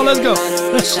 Come on, let's go.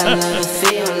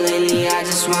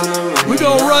 We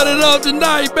gonna run it up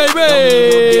tonight, baby.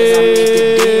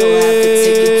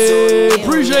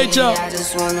 Appreciate y'all.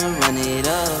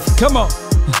 Come on.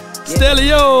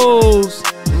 Stelios,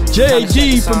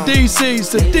 JG from DC,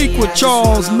 Sadiq with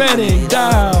Charles Manning,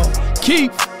 down.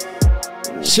 Keith,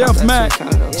 Chef Mac,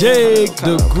 Jake,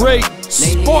 the Great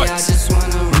Sports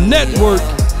Network.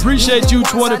 Appreciate you,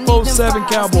 24/7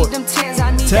 Cowboy.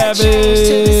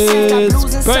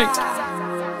 Tavis Bank,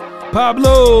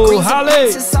 Pablo,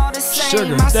 Halle,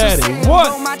 Sugar Daddy,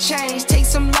 what?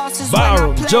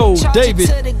 Viral, Joe, David.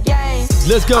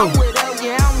 Let's go.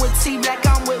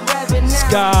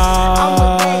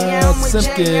 Scott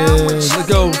Simpkins. Let's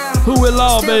go. Who will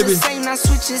all, baby?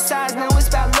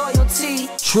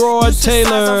 Troy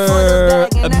Taylor,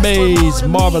 Amaze,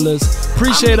 Marvelous.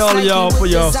 Appreciate all of y'all for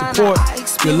your support,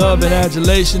 your love and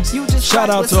adulations. Shout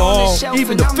out to all,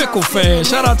 even the fickle fans.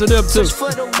 Shout out to them too.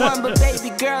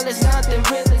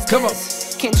 Come on.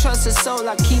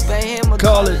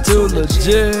 Call it too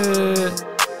legit.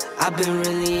 I've been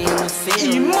really in the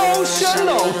field.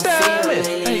 Emotional, damn it.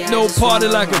 Ain't no party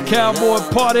like a cowboy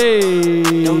party.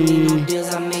 Don't need no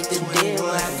deals, I make the deal.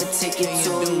 I have to take it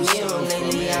to a meal.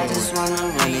 Lately, I just wanna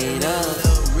run it up.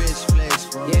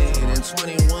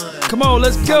 Come on,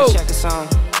 let's go.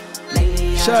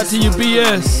 Shout out to you,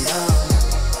 BS.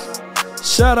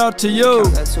 Shout out to you.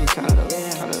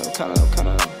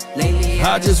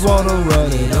 I just wanna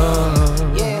run it up.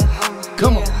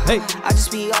 Come on, hey.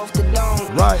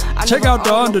 Right, check out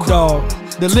the Underdog.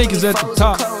 The link is at the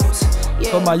top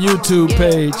of my YouTube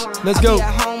page. Let's go.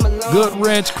 Good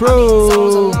Ranch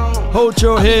Crew. Hold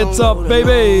your heads up,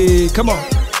 baby. Come on.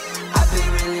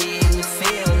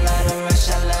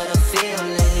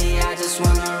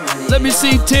 Let me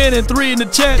see 10 and 3 in the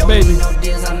chat, baby.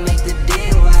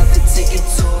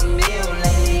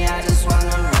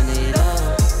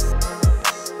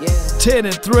 10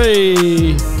 and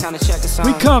 3.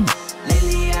 We coming.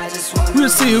 We'll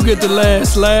see who get the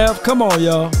last laugh. Come on,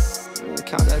 y'all.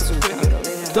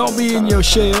 Don't be in your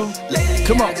shell.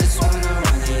 Come on.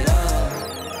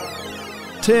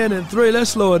 10 and 3.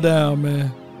 Let's slow it down,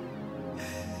 man.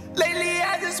 Lately,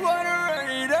 I just wanna run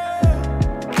it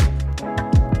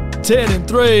up. 10 and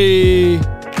 3.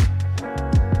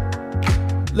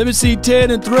 Let me see 10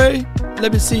 and 3.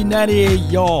 Let me see 98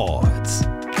 yards.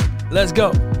 Let's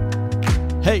go.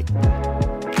 Hey.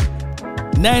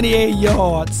 98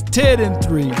 yards, 10 and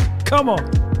 3. Come on.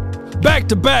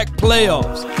 Back-to-back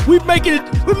playoffs. We made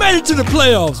it to the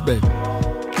playoffs, baby.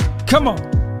 Come on.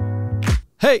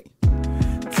 Hey.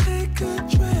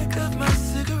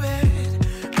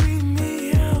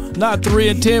 Not 3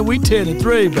 and 10, we 10 and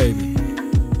 3, baby.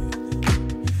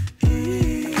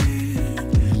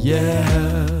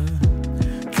 Yeah.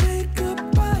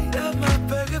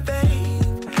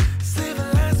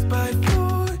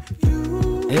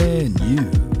 And you.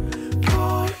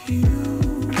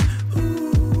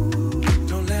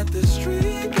 Don't let the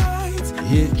street lights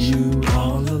hit you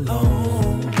all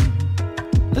alone.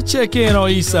 Let's check in on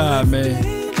Eastside, man.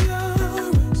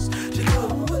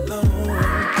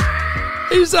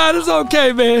 Eastside is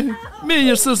okay, man. Me and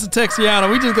your sister Texiana,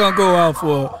 we just gonna go out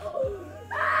for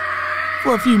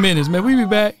a few minutes, man. We be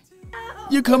back.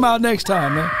 You come out next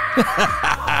time, man.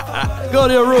 Go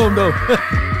to your room, though.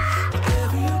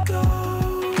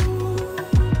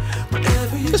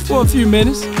 Just for a few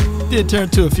minutes, then turn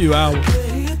to a few hours.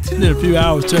 Then a few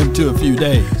hours turn to a few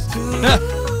days.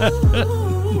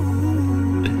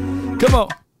 Come on.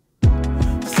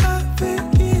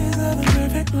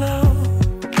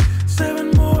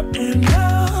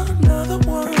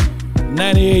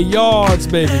 98 yards,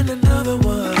 baby.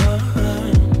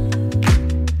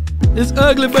 It's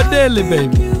ugly but deadly,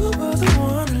 baby.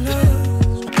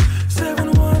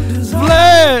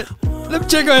 Vlad! Let me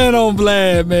check her in on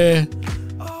Vlad, man.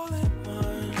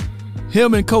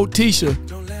 Him and Coach Tisha.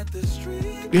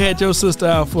 We had your sister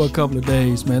out for a couple of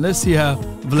days, man. Let's see how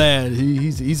Vlad,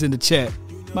 he's in the chat.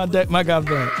 My guy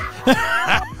Vlad.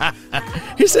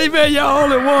 He said, man, y'all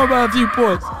only won by a few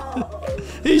points.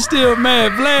 He's still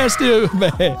mad. Vlad's still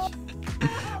mad.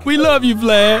 We love you,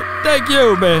 Vlad. Thank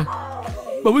you, man.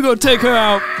 But we're going to take her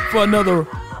out for another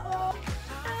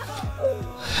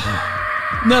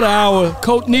hour.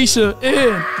 Coach Nisha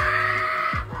and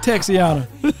Texiana.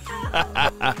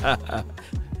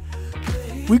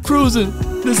 We cruising.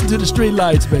 Listen to the street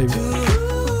lights, baby.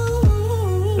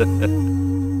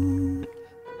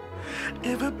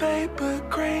 If a paper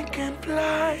crane can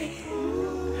fly,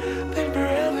 then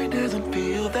forever doesn't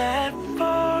feel that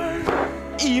far.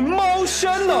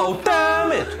 Emotional,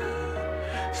 damn it.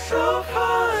 So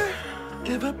far.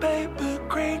 If a paper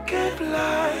crane can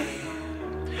fly,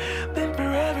 then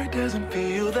forever doesn't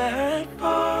feel that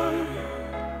far.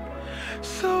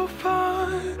 So far,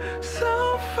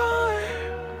 so far.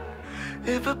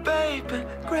 If a paper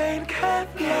crane can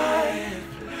fly,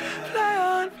 fly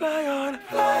on, fly on,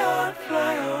 fly on,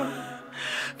 fly on,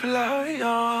 fly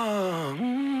on.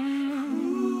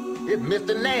 It's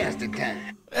Mr. Nasty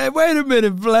time. Hey, wait a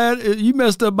minute, Vlad. You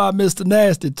messed up by Mr.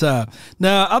 Nasty time.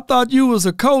 Now, I thought you was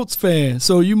a Colts fan,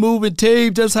 so you moving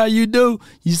teams, that's how you do?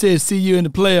 You said see you in the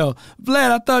playoffs.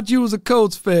 Vlad, I thought you was a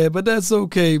Colts fan, but that's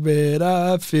okay, man.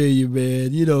 I feel you,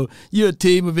 man. You know, you're a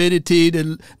team of any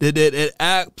team that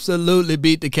absolutely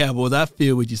beat the Cowboys. I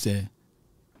feel what you're saying.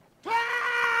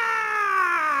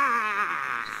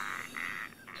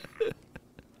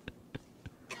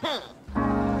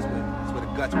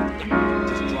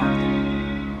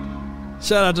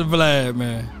 Shout out to Vlad,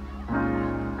 man.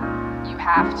 You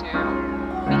have to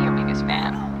be your biggest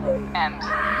fan. And when things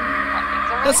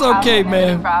are really That's okay, tough,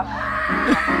 man. rough,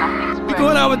 nothing's We're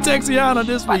going out with Texiana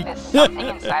this week. But there's something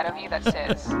inside of you that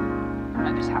says,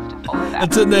 I just have to follow that.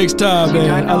 Until next time,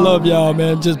 man. I love y'all,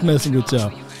 man. Just messing with y'all.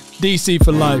 DC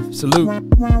for life. Salute.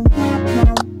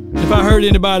 If I hurt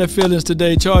anybody's feelings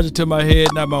today, charge it to my head,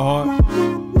 not my heart.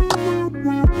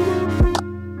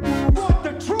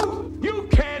 The truth! You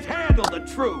can't handle the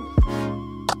truth!